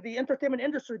industry, like in the entertainment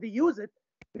industry, they use it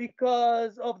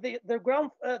because of their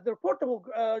portable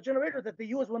generator that they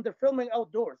use when they're filming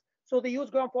outdoors. So they use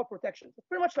ground fault protection. It's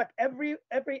pretty much like every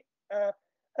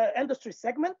industry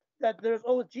segment that there's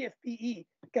always GFPE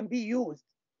can be used.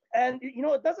 And you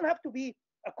know, it doesn't have to be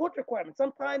a code requirement.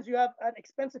 Sometimes you have an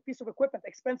expensive piece of equipment,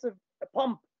 expensive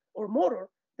pump or motor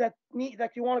that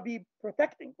you want to be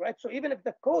protecting, right? So even if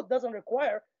the code doesn't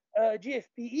require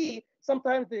GFPE,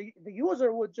 sometimes the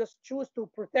user would just choose to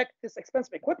protect this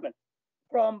expensive equipment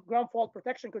from ground fault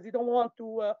protection, because you don't want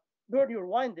to burn your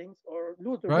windings or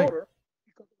lose the motor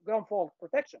because of ground fault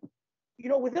protection. You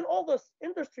know, within all those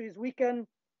industries, we can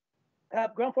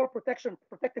have ground fault protection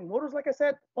protecting motors, like I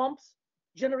said, pumps,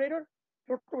 generator,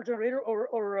 portable generator,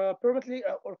 or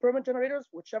permanent generators,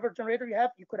 whichever generator you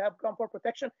have, you could have ground fault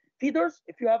protection. Feeders,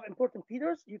 if you have important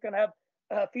feeders, you can have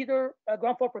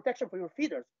ground fault protection for your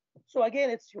feeders. So again,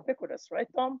 it's ubiquitous, right,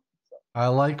 Tom? So. I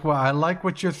like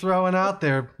what you're throwing out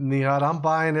there, Nihad. I'm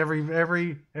buying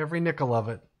every nickel of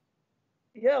it.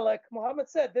 Yeah, like Mohammed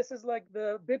said, this is like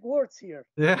the big words here.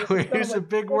 Yeah, we use the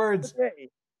big words.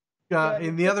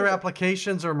 In the other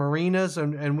applications are marinas,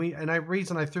 and the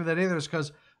reason I threw that in there is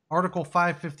because Article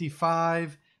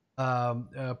 555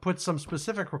 puts some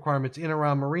specific requirements in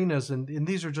around marinas, and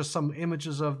these are just some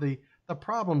images of the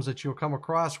problems that you'll come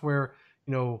across where,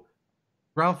 you know,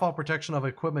 ground fault protection of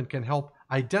equipment can help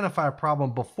identify a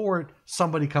problem before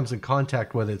somebody comes in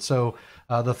contact with it. So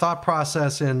the thought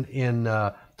process in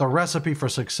the recipe for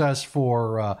success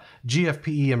for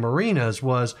GFPE and marinas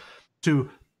was we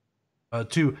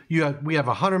have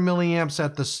 100 milliamps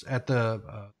at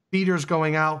the feeders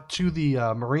going out to the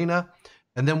marina,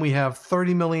 and then we have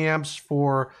 30 milliamps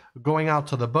for going out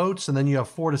to the boats, and then you have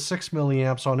 4 to 6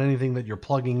 milliamps on anything that you're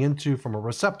plugging into from a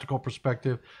receptacle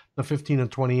perspective, the 15 and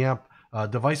 20 amp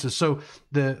devices. So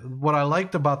what I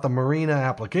liked about the marina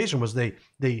application was they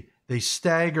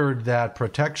staggered that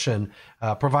protection,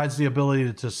 provides the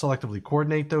ability to selectively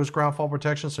coordinate those ground fault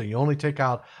protections, so you only take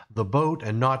out the boat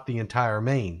and not the entire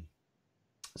main.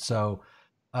 So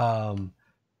Don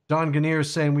Ganir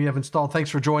is saying we have installed. Thanks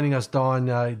for joining us, Don.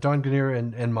 Don Ganir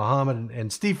and Mohammed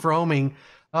and Steve Froming.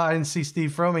 I didn't see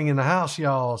Steve Froming in the house,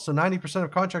 y'all. So 90%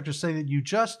 of contractors say that you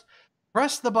just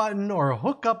press the button or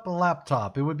hook up a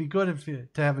laptop. It would be good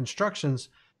to have instructions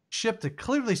shipped that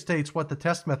clearly states what the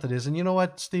test method is. And you know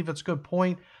what, Steve, it's a good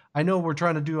point. I know we're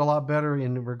trying to do a lot better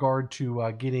in regard to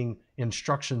getting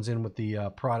instructions in with the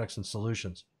products and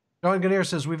solutions. John Gannier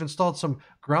says we've installed some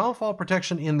ground fault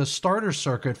protection in the starter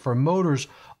circuit for motors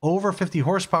over 50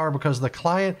 horsepower because the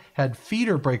client had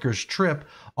feeder breakers trip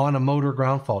on a motor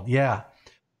ground fault. Yeah,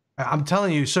 I'm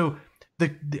telling you. So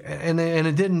and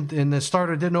it didn't, and the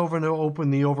starter didn't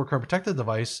open the overcurrent protected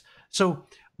device. So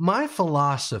my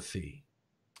philosophy,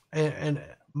 and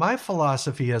my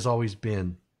philosophy has always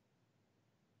been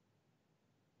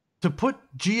to put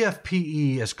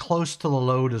GFPE as close to the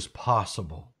load as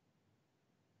possible,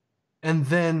 and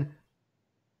then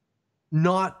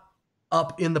not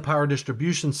up in the power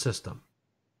distribution system.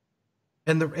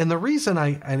 And the reason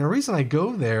I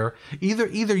go there,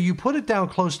 either you put it down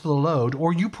close to the load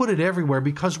or you put it everywhere,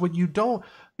 because what you don't,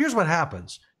 here's what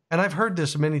happens, and I've heard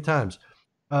this many times.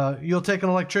 You'll take an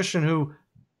electrician who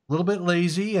a little bit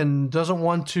lazy and doesn't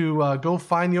want to go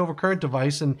find the overcurrent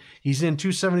device, and he's in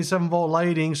 277 volt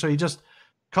lighting, so he just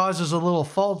causes a little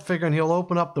fault figure, and he'll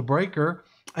open up the breaker,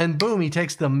 and boom, he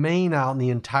takes the main out in the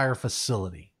entire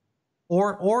facility.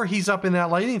 Or he's up in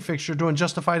that lighting fixture doing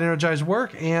justified energized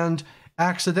work and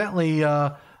accidentally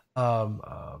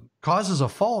causes a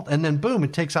fault, and then boom,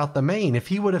 it takes out the main. If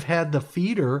he would have had the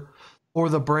feeder or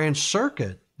the branch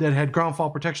circuit that had ground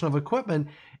fault protection of equipment,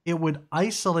 it would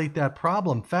isolate that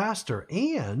problem faster,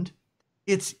 and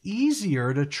it's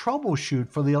easier to troubleshoot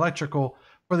for the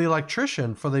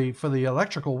electrician, for the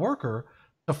electrical worker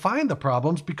to find the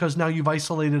problems, because now you've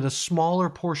isolated a smaller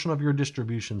portion of your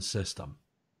distribution system.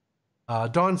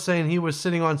 Don's saying he was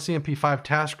sitting on CMP5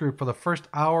 task group for the first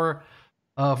hour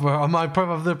of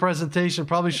the presentation.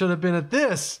 Probably should have been at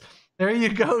this. There you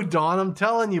go, Don. I'm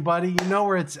telling you, buddy, you know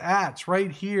where it's at. It's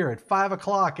right here at 5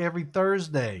 o'clock every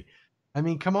Thursday. I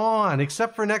mean, come on,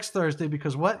 except for next Thursday,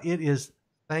 because what? It is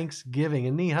Thanksgiving.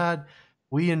 And Nihad,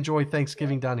 we enjoy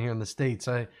Thanksgiving down here in the States.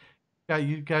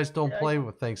 You guys don't play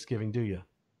with Thanksgiving, do you?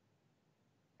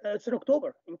 It's in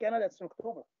October. In Canada, it's in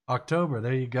October. October,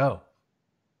 there you go.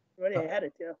 Already had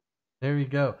it, yeah. There you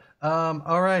go.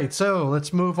 All right, so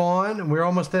let's move on. We're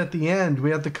almost at the end.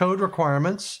 We have the code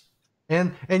requirements,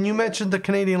 and you mentioned the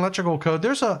Canadian Electrical Code.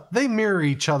 They mirror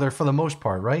each other for the most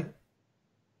part, right?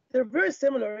 They're very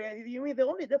similar. You mean the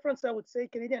only difference, I would say,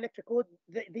 Canadian Electrical Code,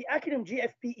 the acronym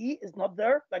GFPE is not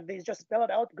there. Like, they just spell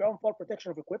it out: ground fault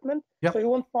protection of equipment. Yep. So you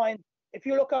won't find, if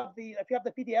you look up if you have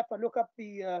the PDF and look up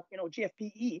the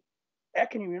GFPE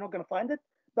acronym, you're not going to find it.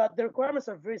 But the requirements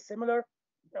are very similar.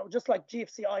 Just like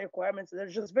GFCI requirements, they're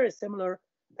just very similar.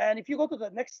 And if you go to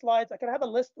the next slides, I can have a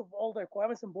list of all the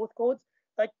requirements in both codes.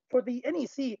 Like for the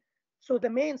NEC, so the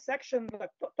main section, like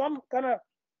Tom kind of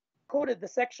coded the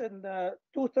section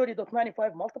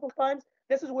 230.95 multiple times.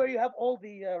 This is where you have all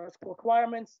the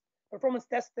requirements, performance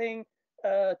testing,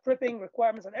 tripping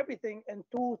requirements, and everything in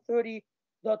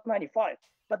 230.95.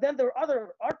 But then there are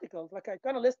other articles, like I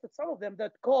kind of listed some of them,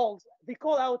 that call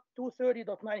out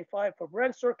 230.95 for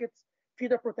branch circuits,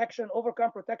 feeder protection,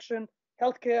 overcurrent protection,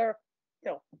 healthcare,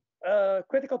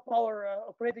 critical power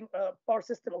power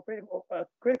system,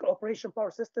 critical operation power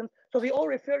system. So they all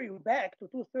refer you back to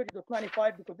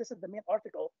 230.95 because this is the main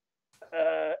article,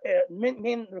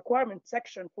 main requirement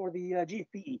section for the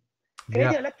GFPE.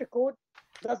 Canadian Electric Code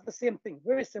does the same thing,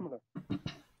 very similar.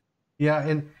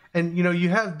 Yeah, and you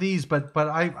have these, but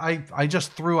I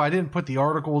just I didn't put the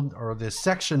article or the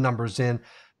section numbers in.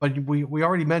 But we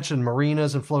already mentioned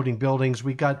marinas and floating buildings.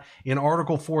 We got in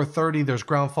Article 430, there's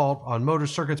ground fault on motor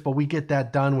circuits, but we get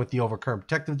that done with the overcurrent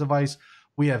protective device.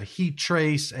 We have heat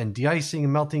trace and de-icing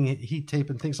and melting heat tape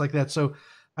and things like that. So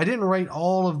I didn't write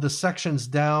all of the sections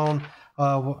down,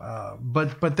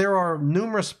 but there are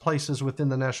numerous places within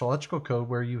the National Electrical Code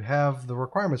where you have the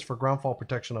requirements for ground fault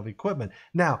protection of equipment.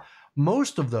 Now,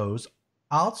 most of those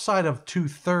outside of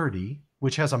 230,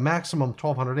 which has a maximum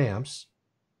 1200 amps,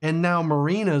 and now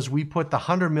marinas, we put the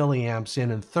 100 milliamps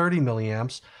in and 30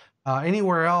 milliamps.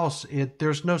 Anywhere else,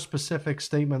 there's no specific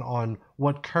statement on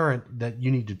what current that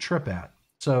you need to trip at.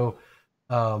 So,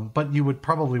 but you would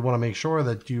probably want to make sure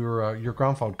that your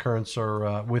ground fault currents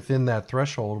are within that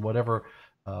threshold, whatever.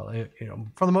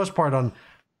 For the most part, on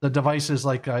the devices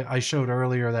like I showed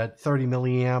earlier, that 30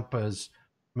 milliamp is,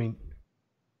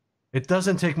 it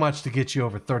doesn't take much to get you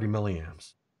over 30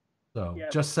 milliamps. So,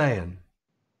 just saying.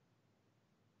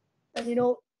 And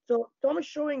so Tom is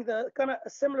showing the kind of a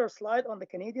similar slide on the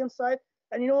Canadian side.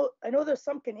 And I know there's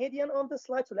some Canadian on this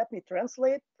slide, so let me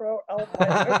translate for my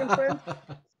American friends.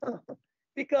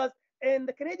 Because in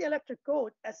the Canadian Electric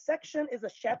Code, a section is a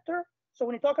chapter. So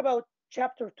when you talk about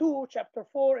Chapter 2, Chapter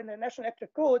 4 in the National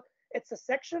Electric Code, it's a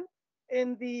section.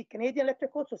 in the Canadian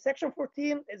Electric Code. So Section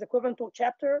 14 is equivalent to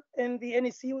chapter in the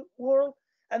NEC world.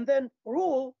 And then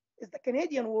rule is the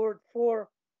Canadian word for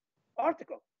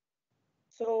article.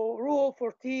 So Rule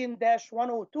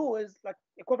 14-102 is like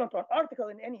equivalent to an article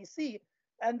in NEC.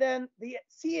 And then the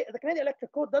Canadian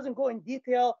Electric Code doesn't go in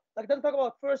detail, like it doesn't talk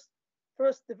about first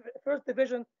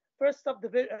division, first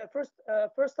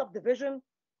subdivision,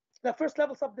 the first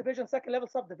level subdivision, second level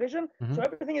subdivision. Mm-hmm. So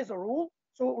everything is a rule.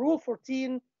 So Rule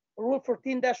 14-102,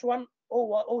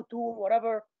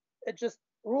 whatever, it's just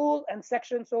rule and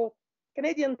section. So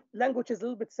Canadian language is a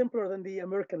little bit simpler than the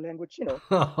American language, you know.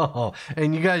 Oh,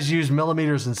 and you guys use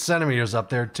millimeters and centimeters up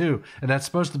there too, and that's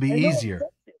supposed to be easier.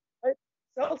 Celsius, right?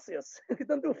 Celsius. You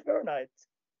don't do Fahrenheit.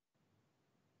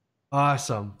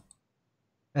 Awesome.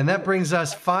 And that brings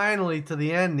us finally to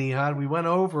the end, Nihad. We went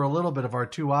over a little bit of our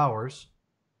 2 hours.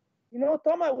 You know,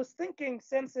 Tom, I was thinking,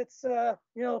 since it's,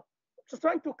 just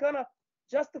trying to kind of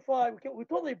justify, we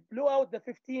totally blew out the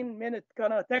 15-minute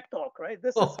kind of tech talk, right?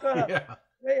 This is kind of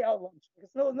way out lunch. Because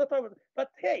no time.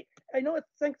 But hey, I know it's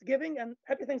Thanksgiving, and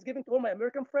happy Thanksgiving to all my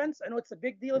American friends. I know it's a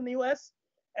big deal in the US.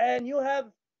 And you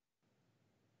have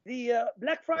the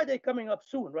Black Friday coming up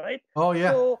soon, right? Oh,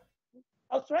 yeah. So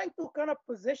I was trying to kind of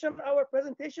position our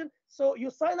presentation. So you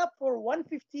sign up for one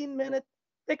 15-minute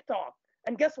TikTok.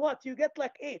 And guess what? You get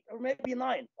like 8 or maybe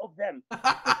 9 of them.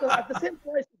 So at the same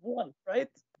price of one, right?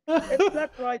 It's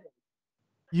Black Friday.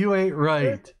 You ain't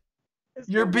right.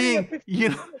 You're being,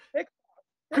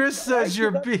 Chris says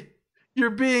you're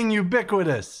being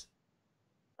ubiquitous.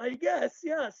 I guess,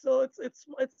 yeah. So it's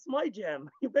my jam,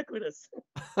 ubiquitous.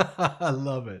 I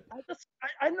love it.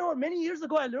 I know many years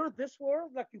ago I learned this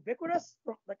word, like ubiquitous.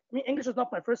 English is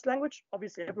not my first language.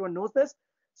 Obviously, everyone knows this.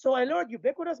 So I learned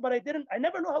ubiquitous, but I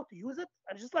never know how to use it.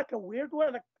 And it's just like a weird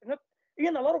word. Like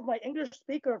even a lot of my English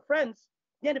speaker friends,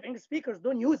 native English speakers,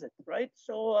 don't use it, right?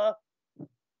 So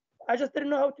I just didn't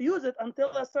know how to use it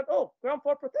until I started, ground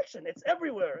fault protection. It's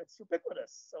everywhere. It's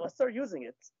ubiquitous. So I started using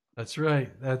it. That's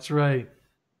right. That's right.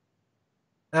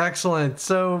 Excellent.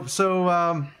 So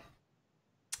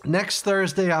next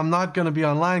Thursday, I'm not going to be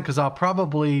online because I'll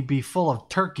probably be full of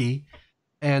turkey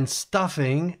and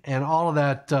stuffing and all of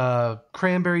that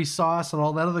cranberry sauce and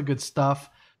all that other good stuff.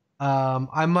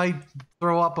 I might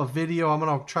throw up a video. I'm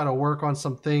going to try to work on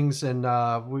some things, and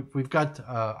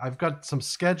I've got some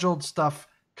scheduled stuff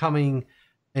coming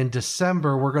in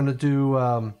December. We're going to do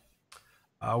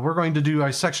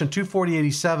our section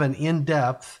 24087 in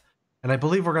depth, and I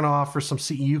believe we're going to offer some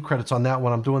CEU credits on that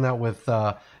one. I'm doing that with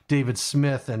David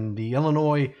Smith, and the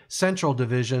Illinois Central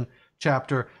Division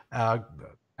chapter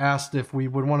asked if we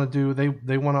would want to do.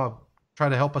 They want to try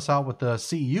to help us out with the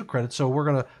CEU credit, so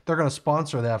they're gonna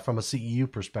sponsor that from a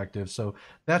CEU perspective. So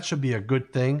that should be a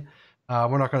good thing.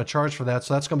 We're not going to charge for that,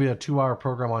 so that's going to be a 2-hour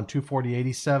program on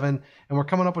 24087, and we're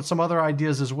coming up with some other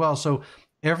ideas as well. So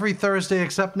every Thursday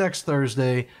except next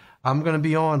Thursday, I'm going to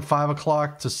be on 5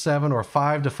 o'clock to 7, or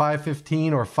 5 to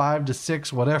 5:15, or 5 to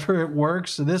 6, whatever it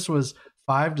works. So this was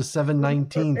 5 to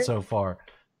 7:19 so far.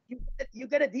 You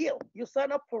get a deal. You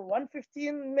sign up for one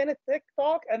 15-minute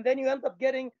TikTok, and then you end up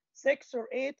getting 6 or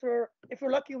 8, or if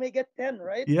you're lucky, you may get 10,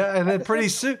 right? Yeah, and then pretty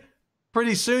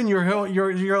soon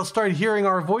you'll start hearing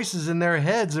our voices in their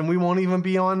heads, and we won't even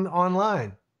be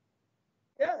online.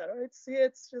 Yeah,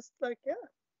 it's just like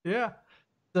Yeah.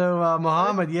 So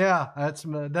Mohammed,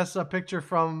 that's a picture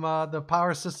from the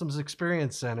Power Systems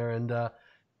Experience Center, and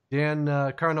Dan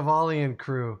Carnevale and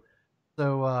crew.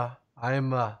 So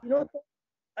I'm.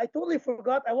 I totally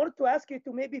forgot. I wanted to ask you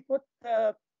to maybe put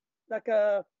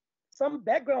some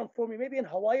background for me, maybe in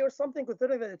Hawaii or something,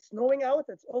 considering that it's snowing out.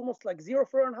 It's almost like 0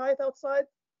 Fahrenheit outside.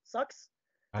 Sucks.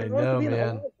 I know,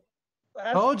 man.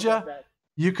 Told you.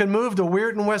 You can move to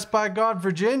Weirton, West by God,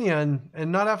 Virginia,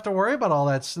 and not have to worry about all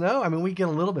that snow. I mean, we get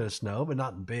a little bit of snow, but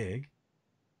not big.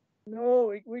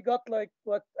 No, we got 2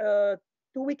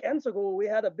 weekends ago, we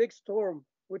had a big storm,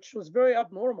 which was very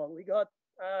abnormal. We got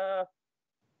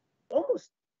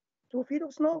almost 2 feet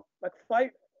of snow, like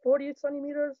 40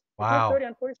 centimeters. Wow. 30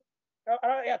 and 40.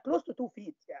 Close to 2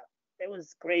 feet. Yeah, it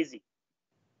was crazy.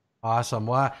 Awesome.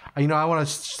 Well, I want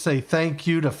to say thank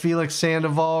you to Felix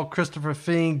Sandoval, Christopher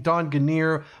Fink, Don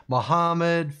Ganir,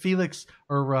 Mohammed, Felix,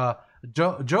 or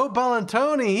Joe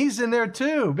Bellantoni. He's in there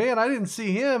too. Man, I didn't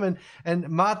see him. And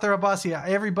Mathar Abbasi,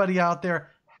 everybody out there,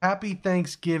 happy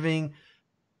Thanksgiving.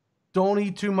 Don't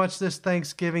eat too much this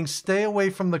Thanksgiving. Stay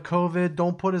away from the COVID.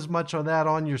 Don't put as much of that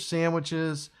on your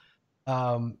sandwiches.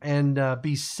 And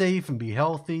be safe and be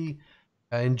healthy.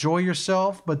 Enjoy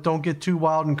yourself, but don't get too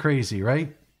wild and crazy,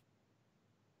 right?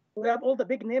 we have all the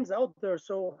big names out there.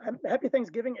 So happy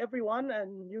Thanksgiving, everyone,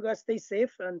 and you guys stay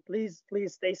safe, and please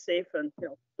stay safe, and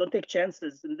don't take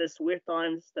chances in this weird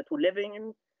times that we're living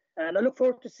in. And I look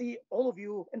forward to see all of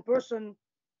you in person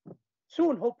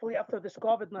soon, hopefully after this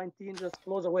COVID-19 just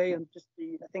flows away and just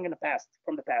be a thing in the past,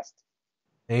 from the past.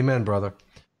 Amen, brother.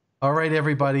 All right,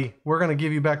 everybody. We're going to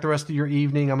give you back the rest of your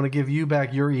evening. I'm going to give you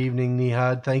back your evening,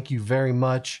 Nihad. Thank you very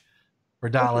much for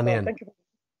dialing in. Thank you.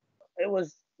 It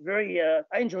was very,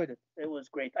 I enjoyed it. It was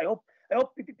great. I hope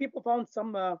people found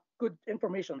some good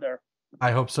information there.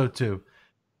 I hope so too.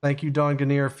 Thank you, Don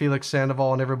Ganir, Felix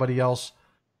Sandoval, and everybody else.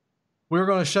 We're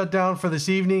going to shut down for this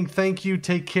evening. Thank you.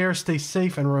 Take care. Stay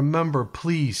safe. And remember,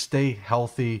 please stay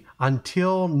healthy.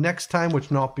 Until next time,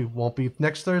 which won't be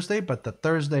next Thursday, but the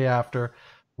Thursday after,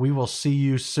 we will see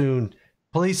you soon.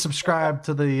 Please subscribe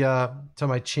to to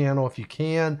my channel if you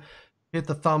can. Hit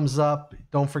the thumbs up.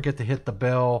 Don't forget to hit the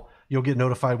bell. You'll get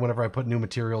notified whenever I put new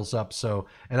materials up.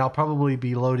 And I'll probably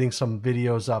be loading some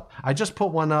videos up. I just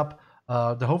put one up.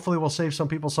 Hopefully we'll save some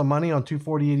people some money on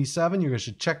 24087. You guys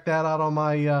should check that out on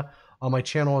my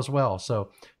channel as well.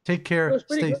 So take care. It was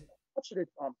pretty good. I watched it,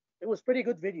 Tom. It was pretty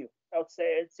good video. I would say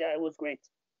it was great.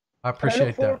 I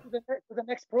appreciate that. I look forward to the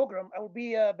next program. I will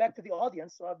be back to the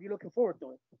audience, so I'll be looking forward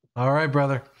to it. All right,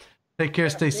 brother. Take care.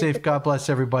 Stay safe. God bless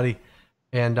everybody.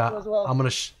 And well. I'm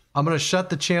gonna shut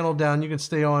the channel down. You can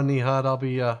stay on, Nihad.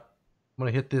 I'm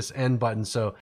gonna hit this end button. So